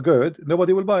really good,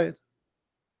 nobody will buy it,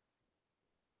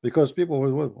 because people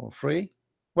will free.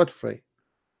 What free?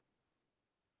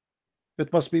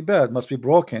 It must be bad, must be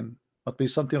broken, must be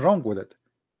something wrong with it,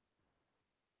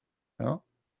 you know.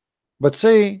 But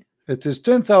say it is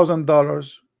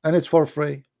 $10,000 and it's for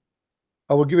free,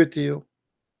 I will give it to you.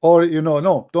 Or, you know,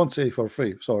 no, don't say for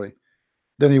free, sorry.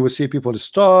 Then you will see people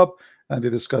stop and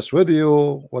they discuss with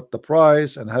you what the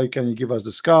price and how can you give us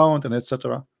discount and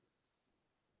etc.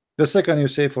 The second you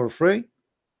say for free,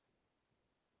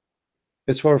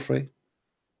 it's for free.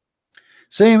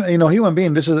 Same, you know, human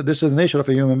being. This is the nature of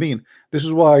a human being. This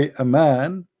is why a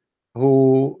man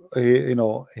who you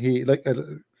know, he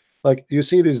like you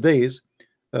see these days,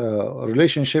 a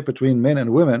relationship between men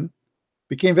and women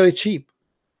became very cheap.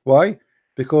 Why?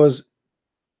 Because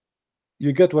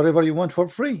you get whatever you want for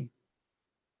free.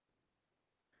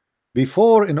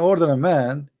 Before, in order a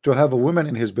man to have a woman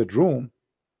in his bedroom,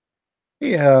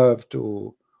 he have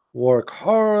to work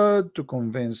hard to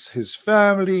convince his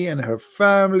family and her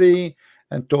family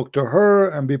and talk to her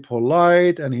and be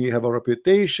polite, and he have a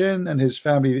reputation, and his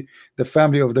family, the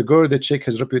family of the girl, they check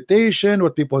his reputation,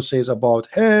 what people says about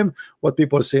him, what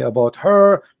people say about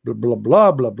her, blah blah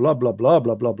blah blah blah blah blah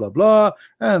blah blah blah blah,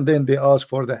 and then they ask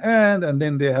for the hand, and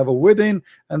then they have a wedding,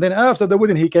 and then after the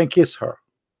wedding he can kiss her.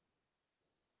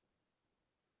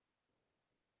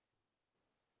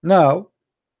 Now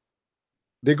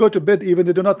they go to bed, even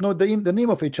they do not know the name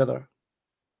of each other.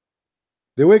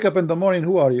 They wake up in the morning,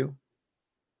 who are you?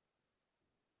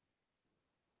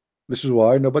 This is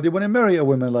why nobody want to marry a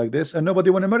woman like this, and nobody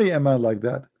want to marry a man like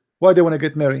that. Why they want to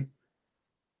get married?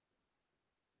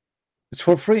 It's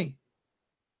for free.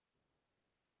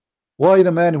 Why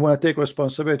the man want to take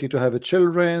responsibility to have a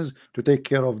children, to take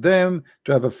care of them,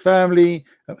 to have a family?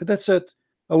 That's it.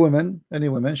 A woman, any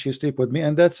woman, she sleep with me,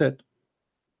 and that's it.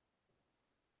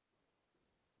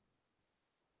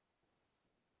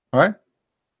 right?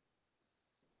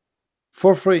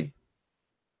 For free.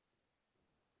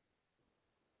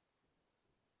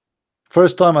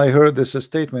 First time I heard this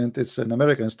statement, it's an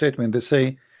American statement. They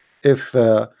say, if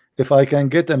I can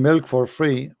get a milk for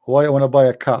free, why I want to buy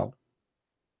a cow?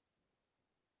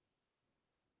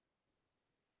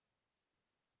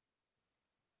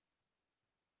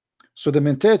 So the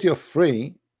mentality of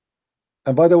free,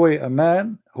 and by the way, a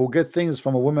man who get things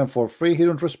from a woman for free, he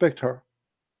don't respect her.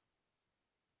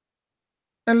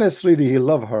 Unless really he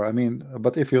love her. I mean,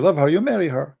 but if you love her, you marry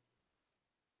her.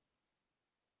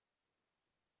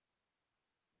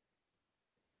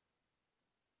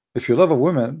 If you love a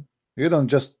woman, you don't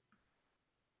just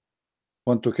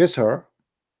want to kiss her.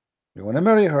 You want to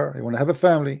marry her. You want to have a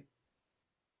family.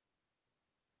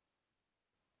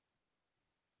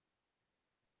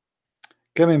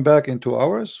 Coming back in 2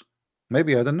 hours?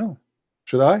 Maybe, I don't know.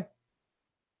 Should I?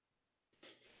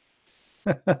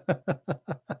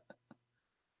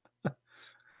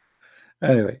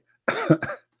 Anyway,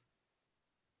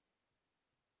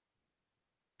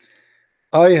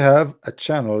 I have a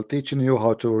channel teaching you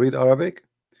how to read Arabic.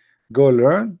 Go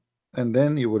learn, and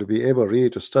then you will be able really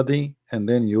to study, and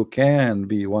then you can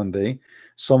be one day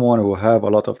someone who have a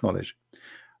lot of knowledge.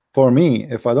 For me,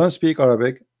 if I don't speak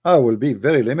Arabic, I will be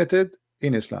very limited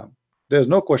in Islam. There's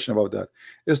no question about that.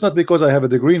 It's not because I have a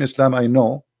degree in Islam. I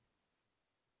know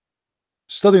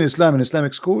studying Islam in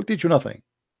Islamic school teach you nothing.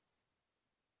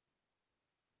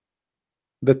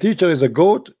 The teacher is a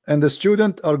goat and the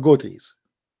student are goatees,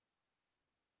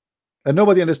 and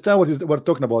nobody understand what we're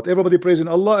talking about. Everybody praising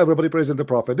Allah, everybody praising the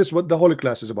Prophet. This is what the whole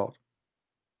class is about.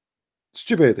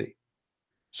 Stupidity.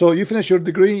 So you finish your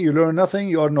degree, you learn nothing,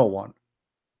 you are no one.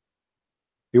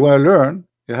 You want to learn,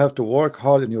 you have to work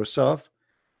hard in yourself,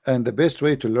 and the best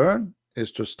way to learn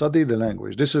is to study the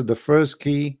language. This is the first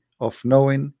key of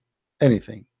knowing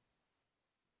anything.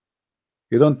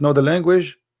 You don't know the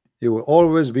language, you will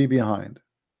always be behind.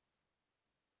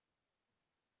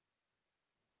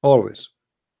 Always.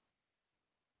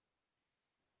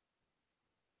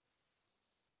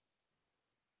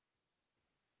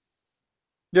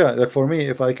 Yeah, like for me,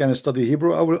 if I can study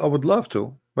Hebrew, I would love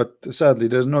to, but sadly,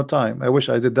 there's no time. I wish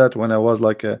I did that when I was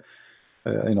like you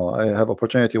know, I have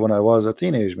opportunity when I was a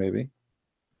teenage, maybe.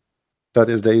 That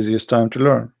is the easiest time to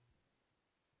learn,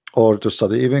 or to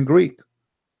study even Greek.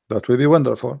 That will be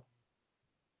wonderful,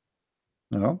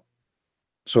 you know,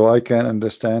 so I can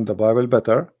understand the Bible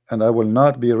better, and I will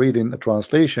not be reading a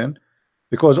translation,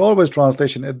 because always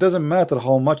translation, it doesn't matter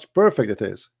how much perfect it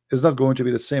is, it's not going to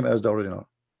be the same as the original,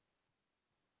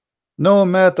 no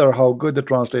matter how good the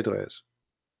translator is,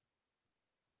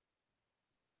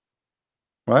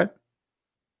 right?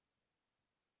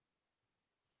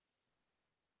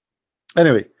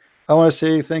 Anyway, I want to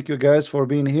say thank you guys for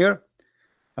being here.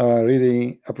 I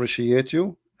really appreciate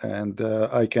you, and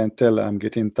I can tell I'm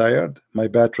getting tired. My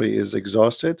battery is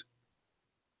exhausted.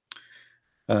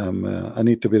 I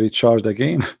need to be recharged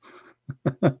again.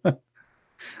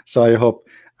 So I hope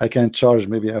I can charge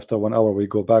maybe after 1 hour we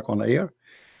go back on air.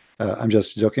 I'm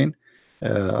just joking.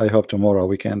 I hope tomorrow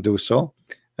we can do so.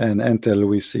 And until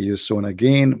we see you soon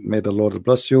again, may the Lord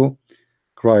bless you.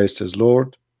 Christ is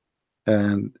Lord,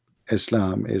 and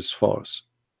Islam is false.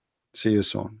 See you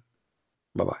soon.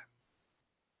 Bye bye.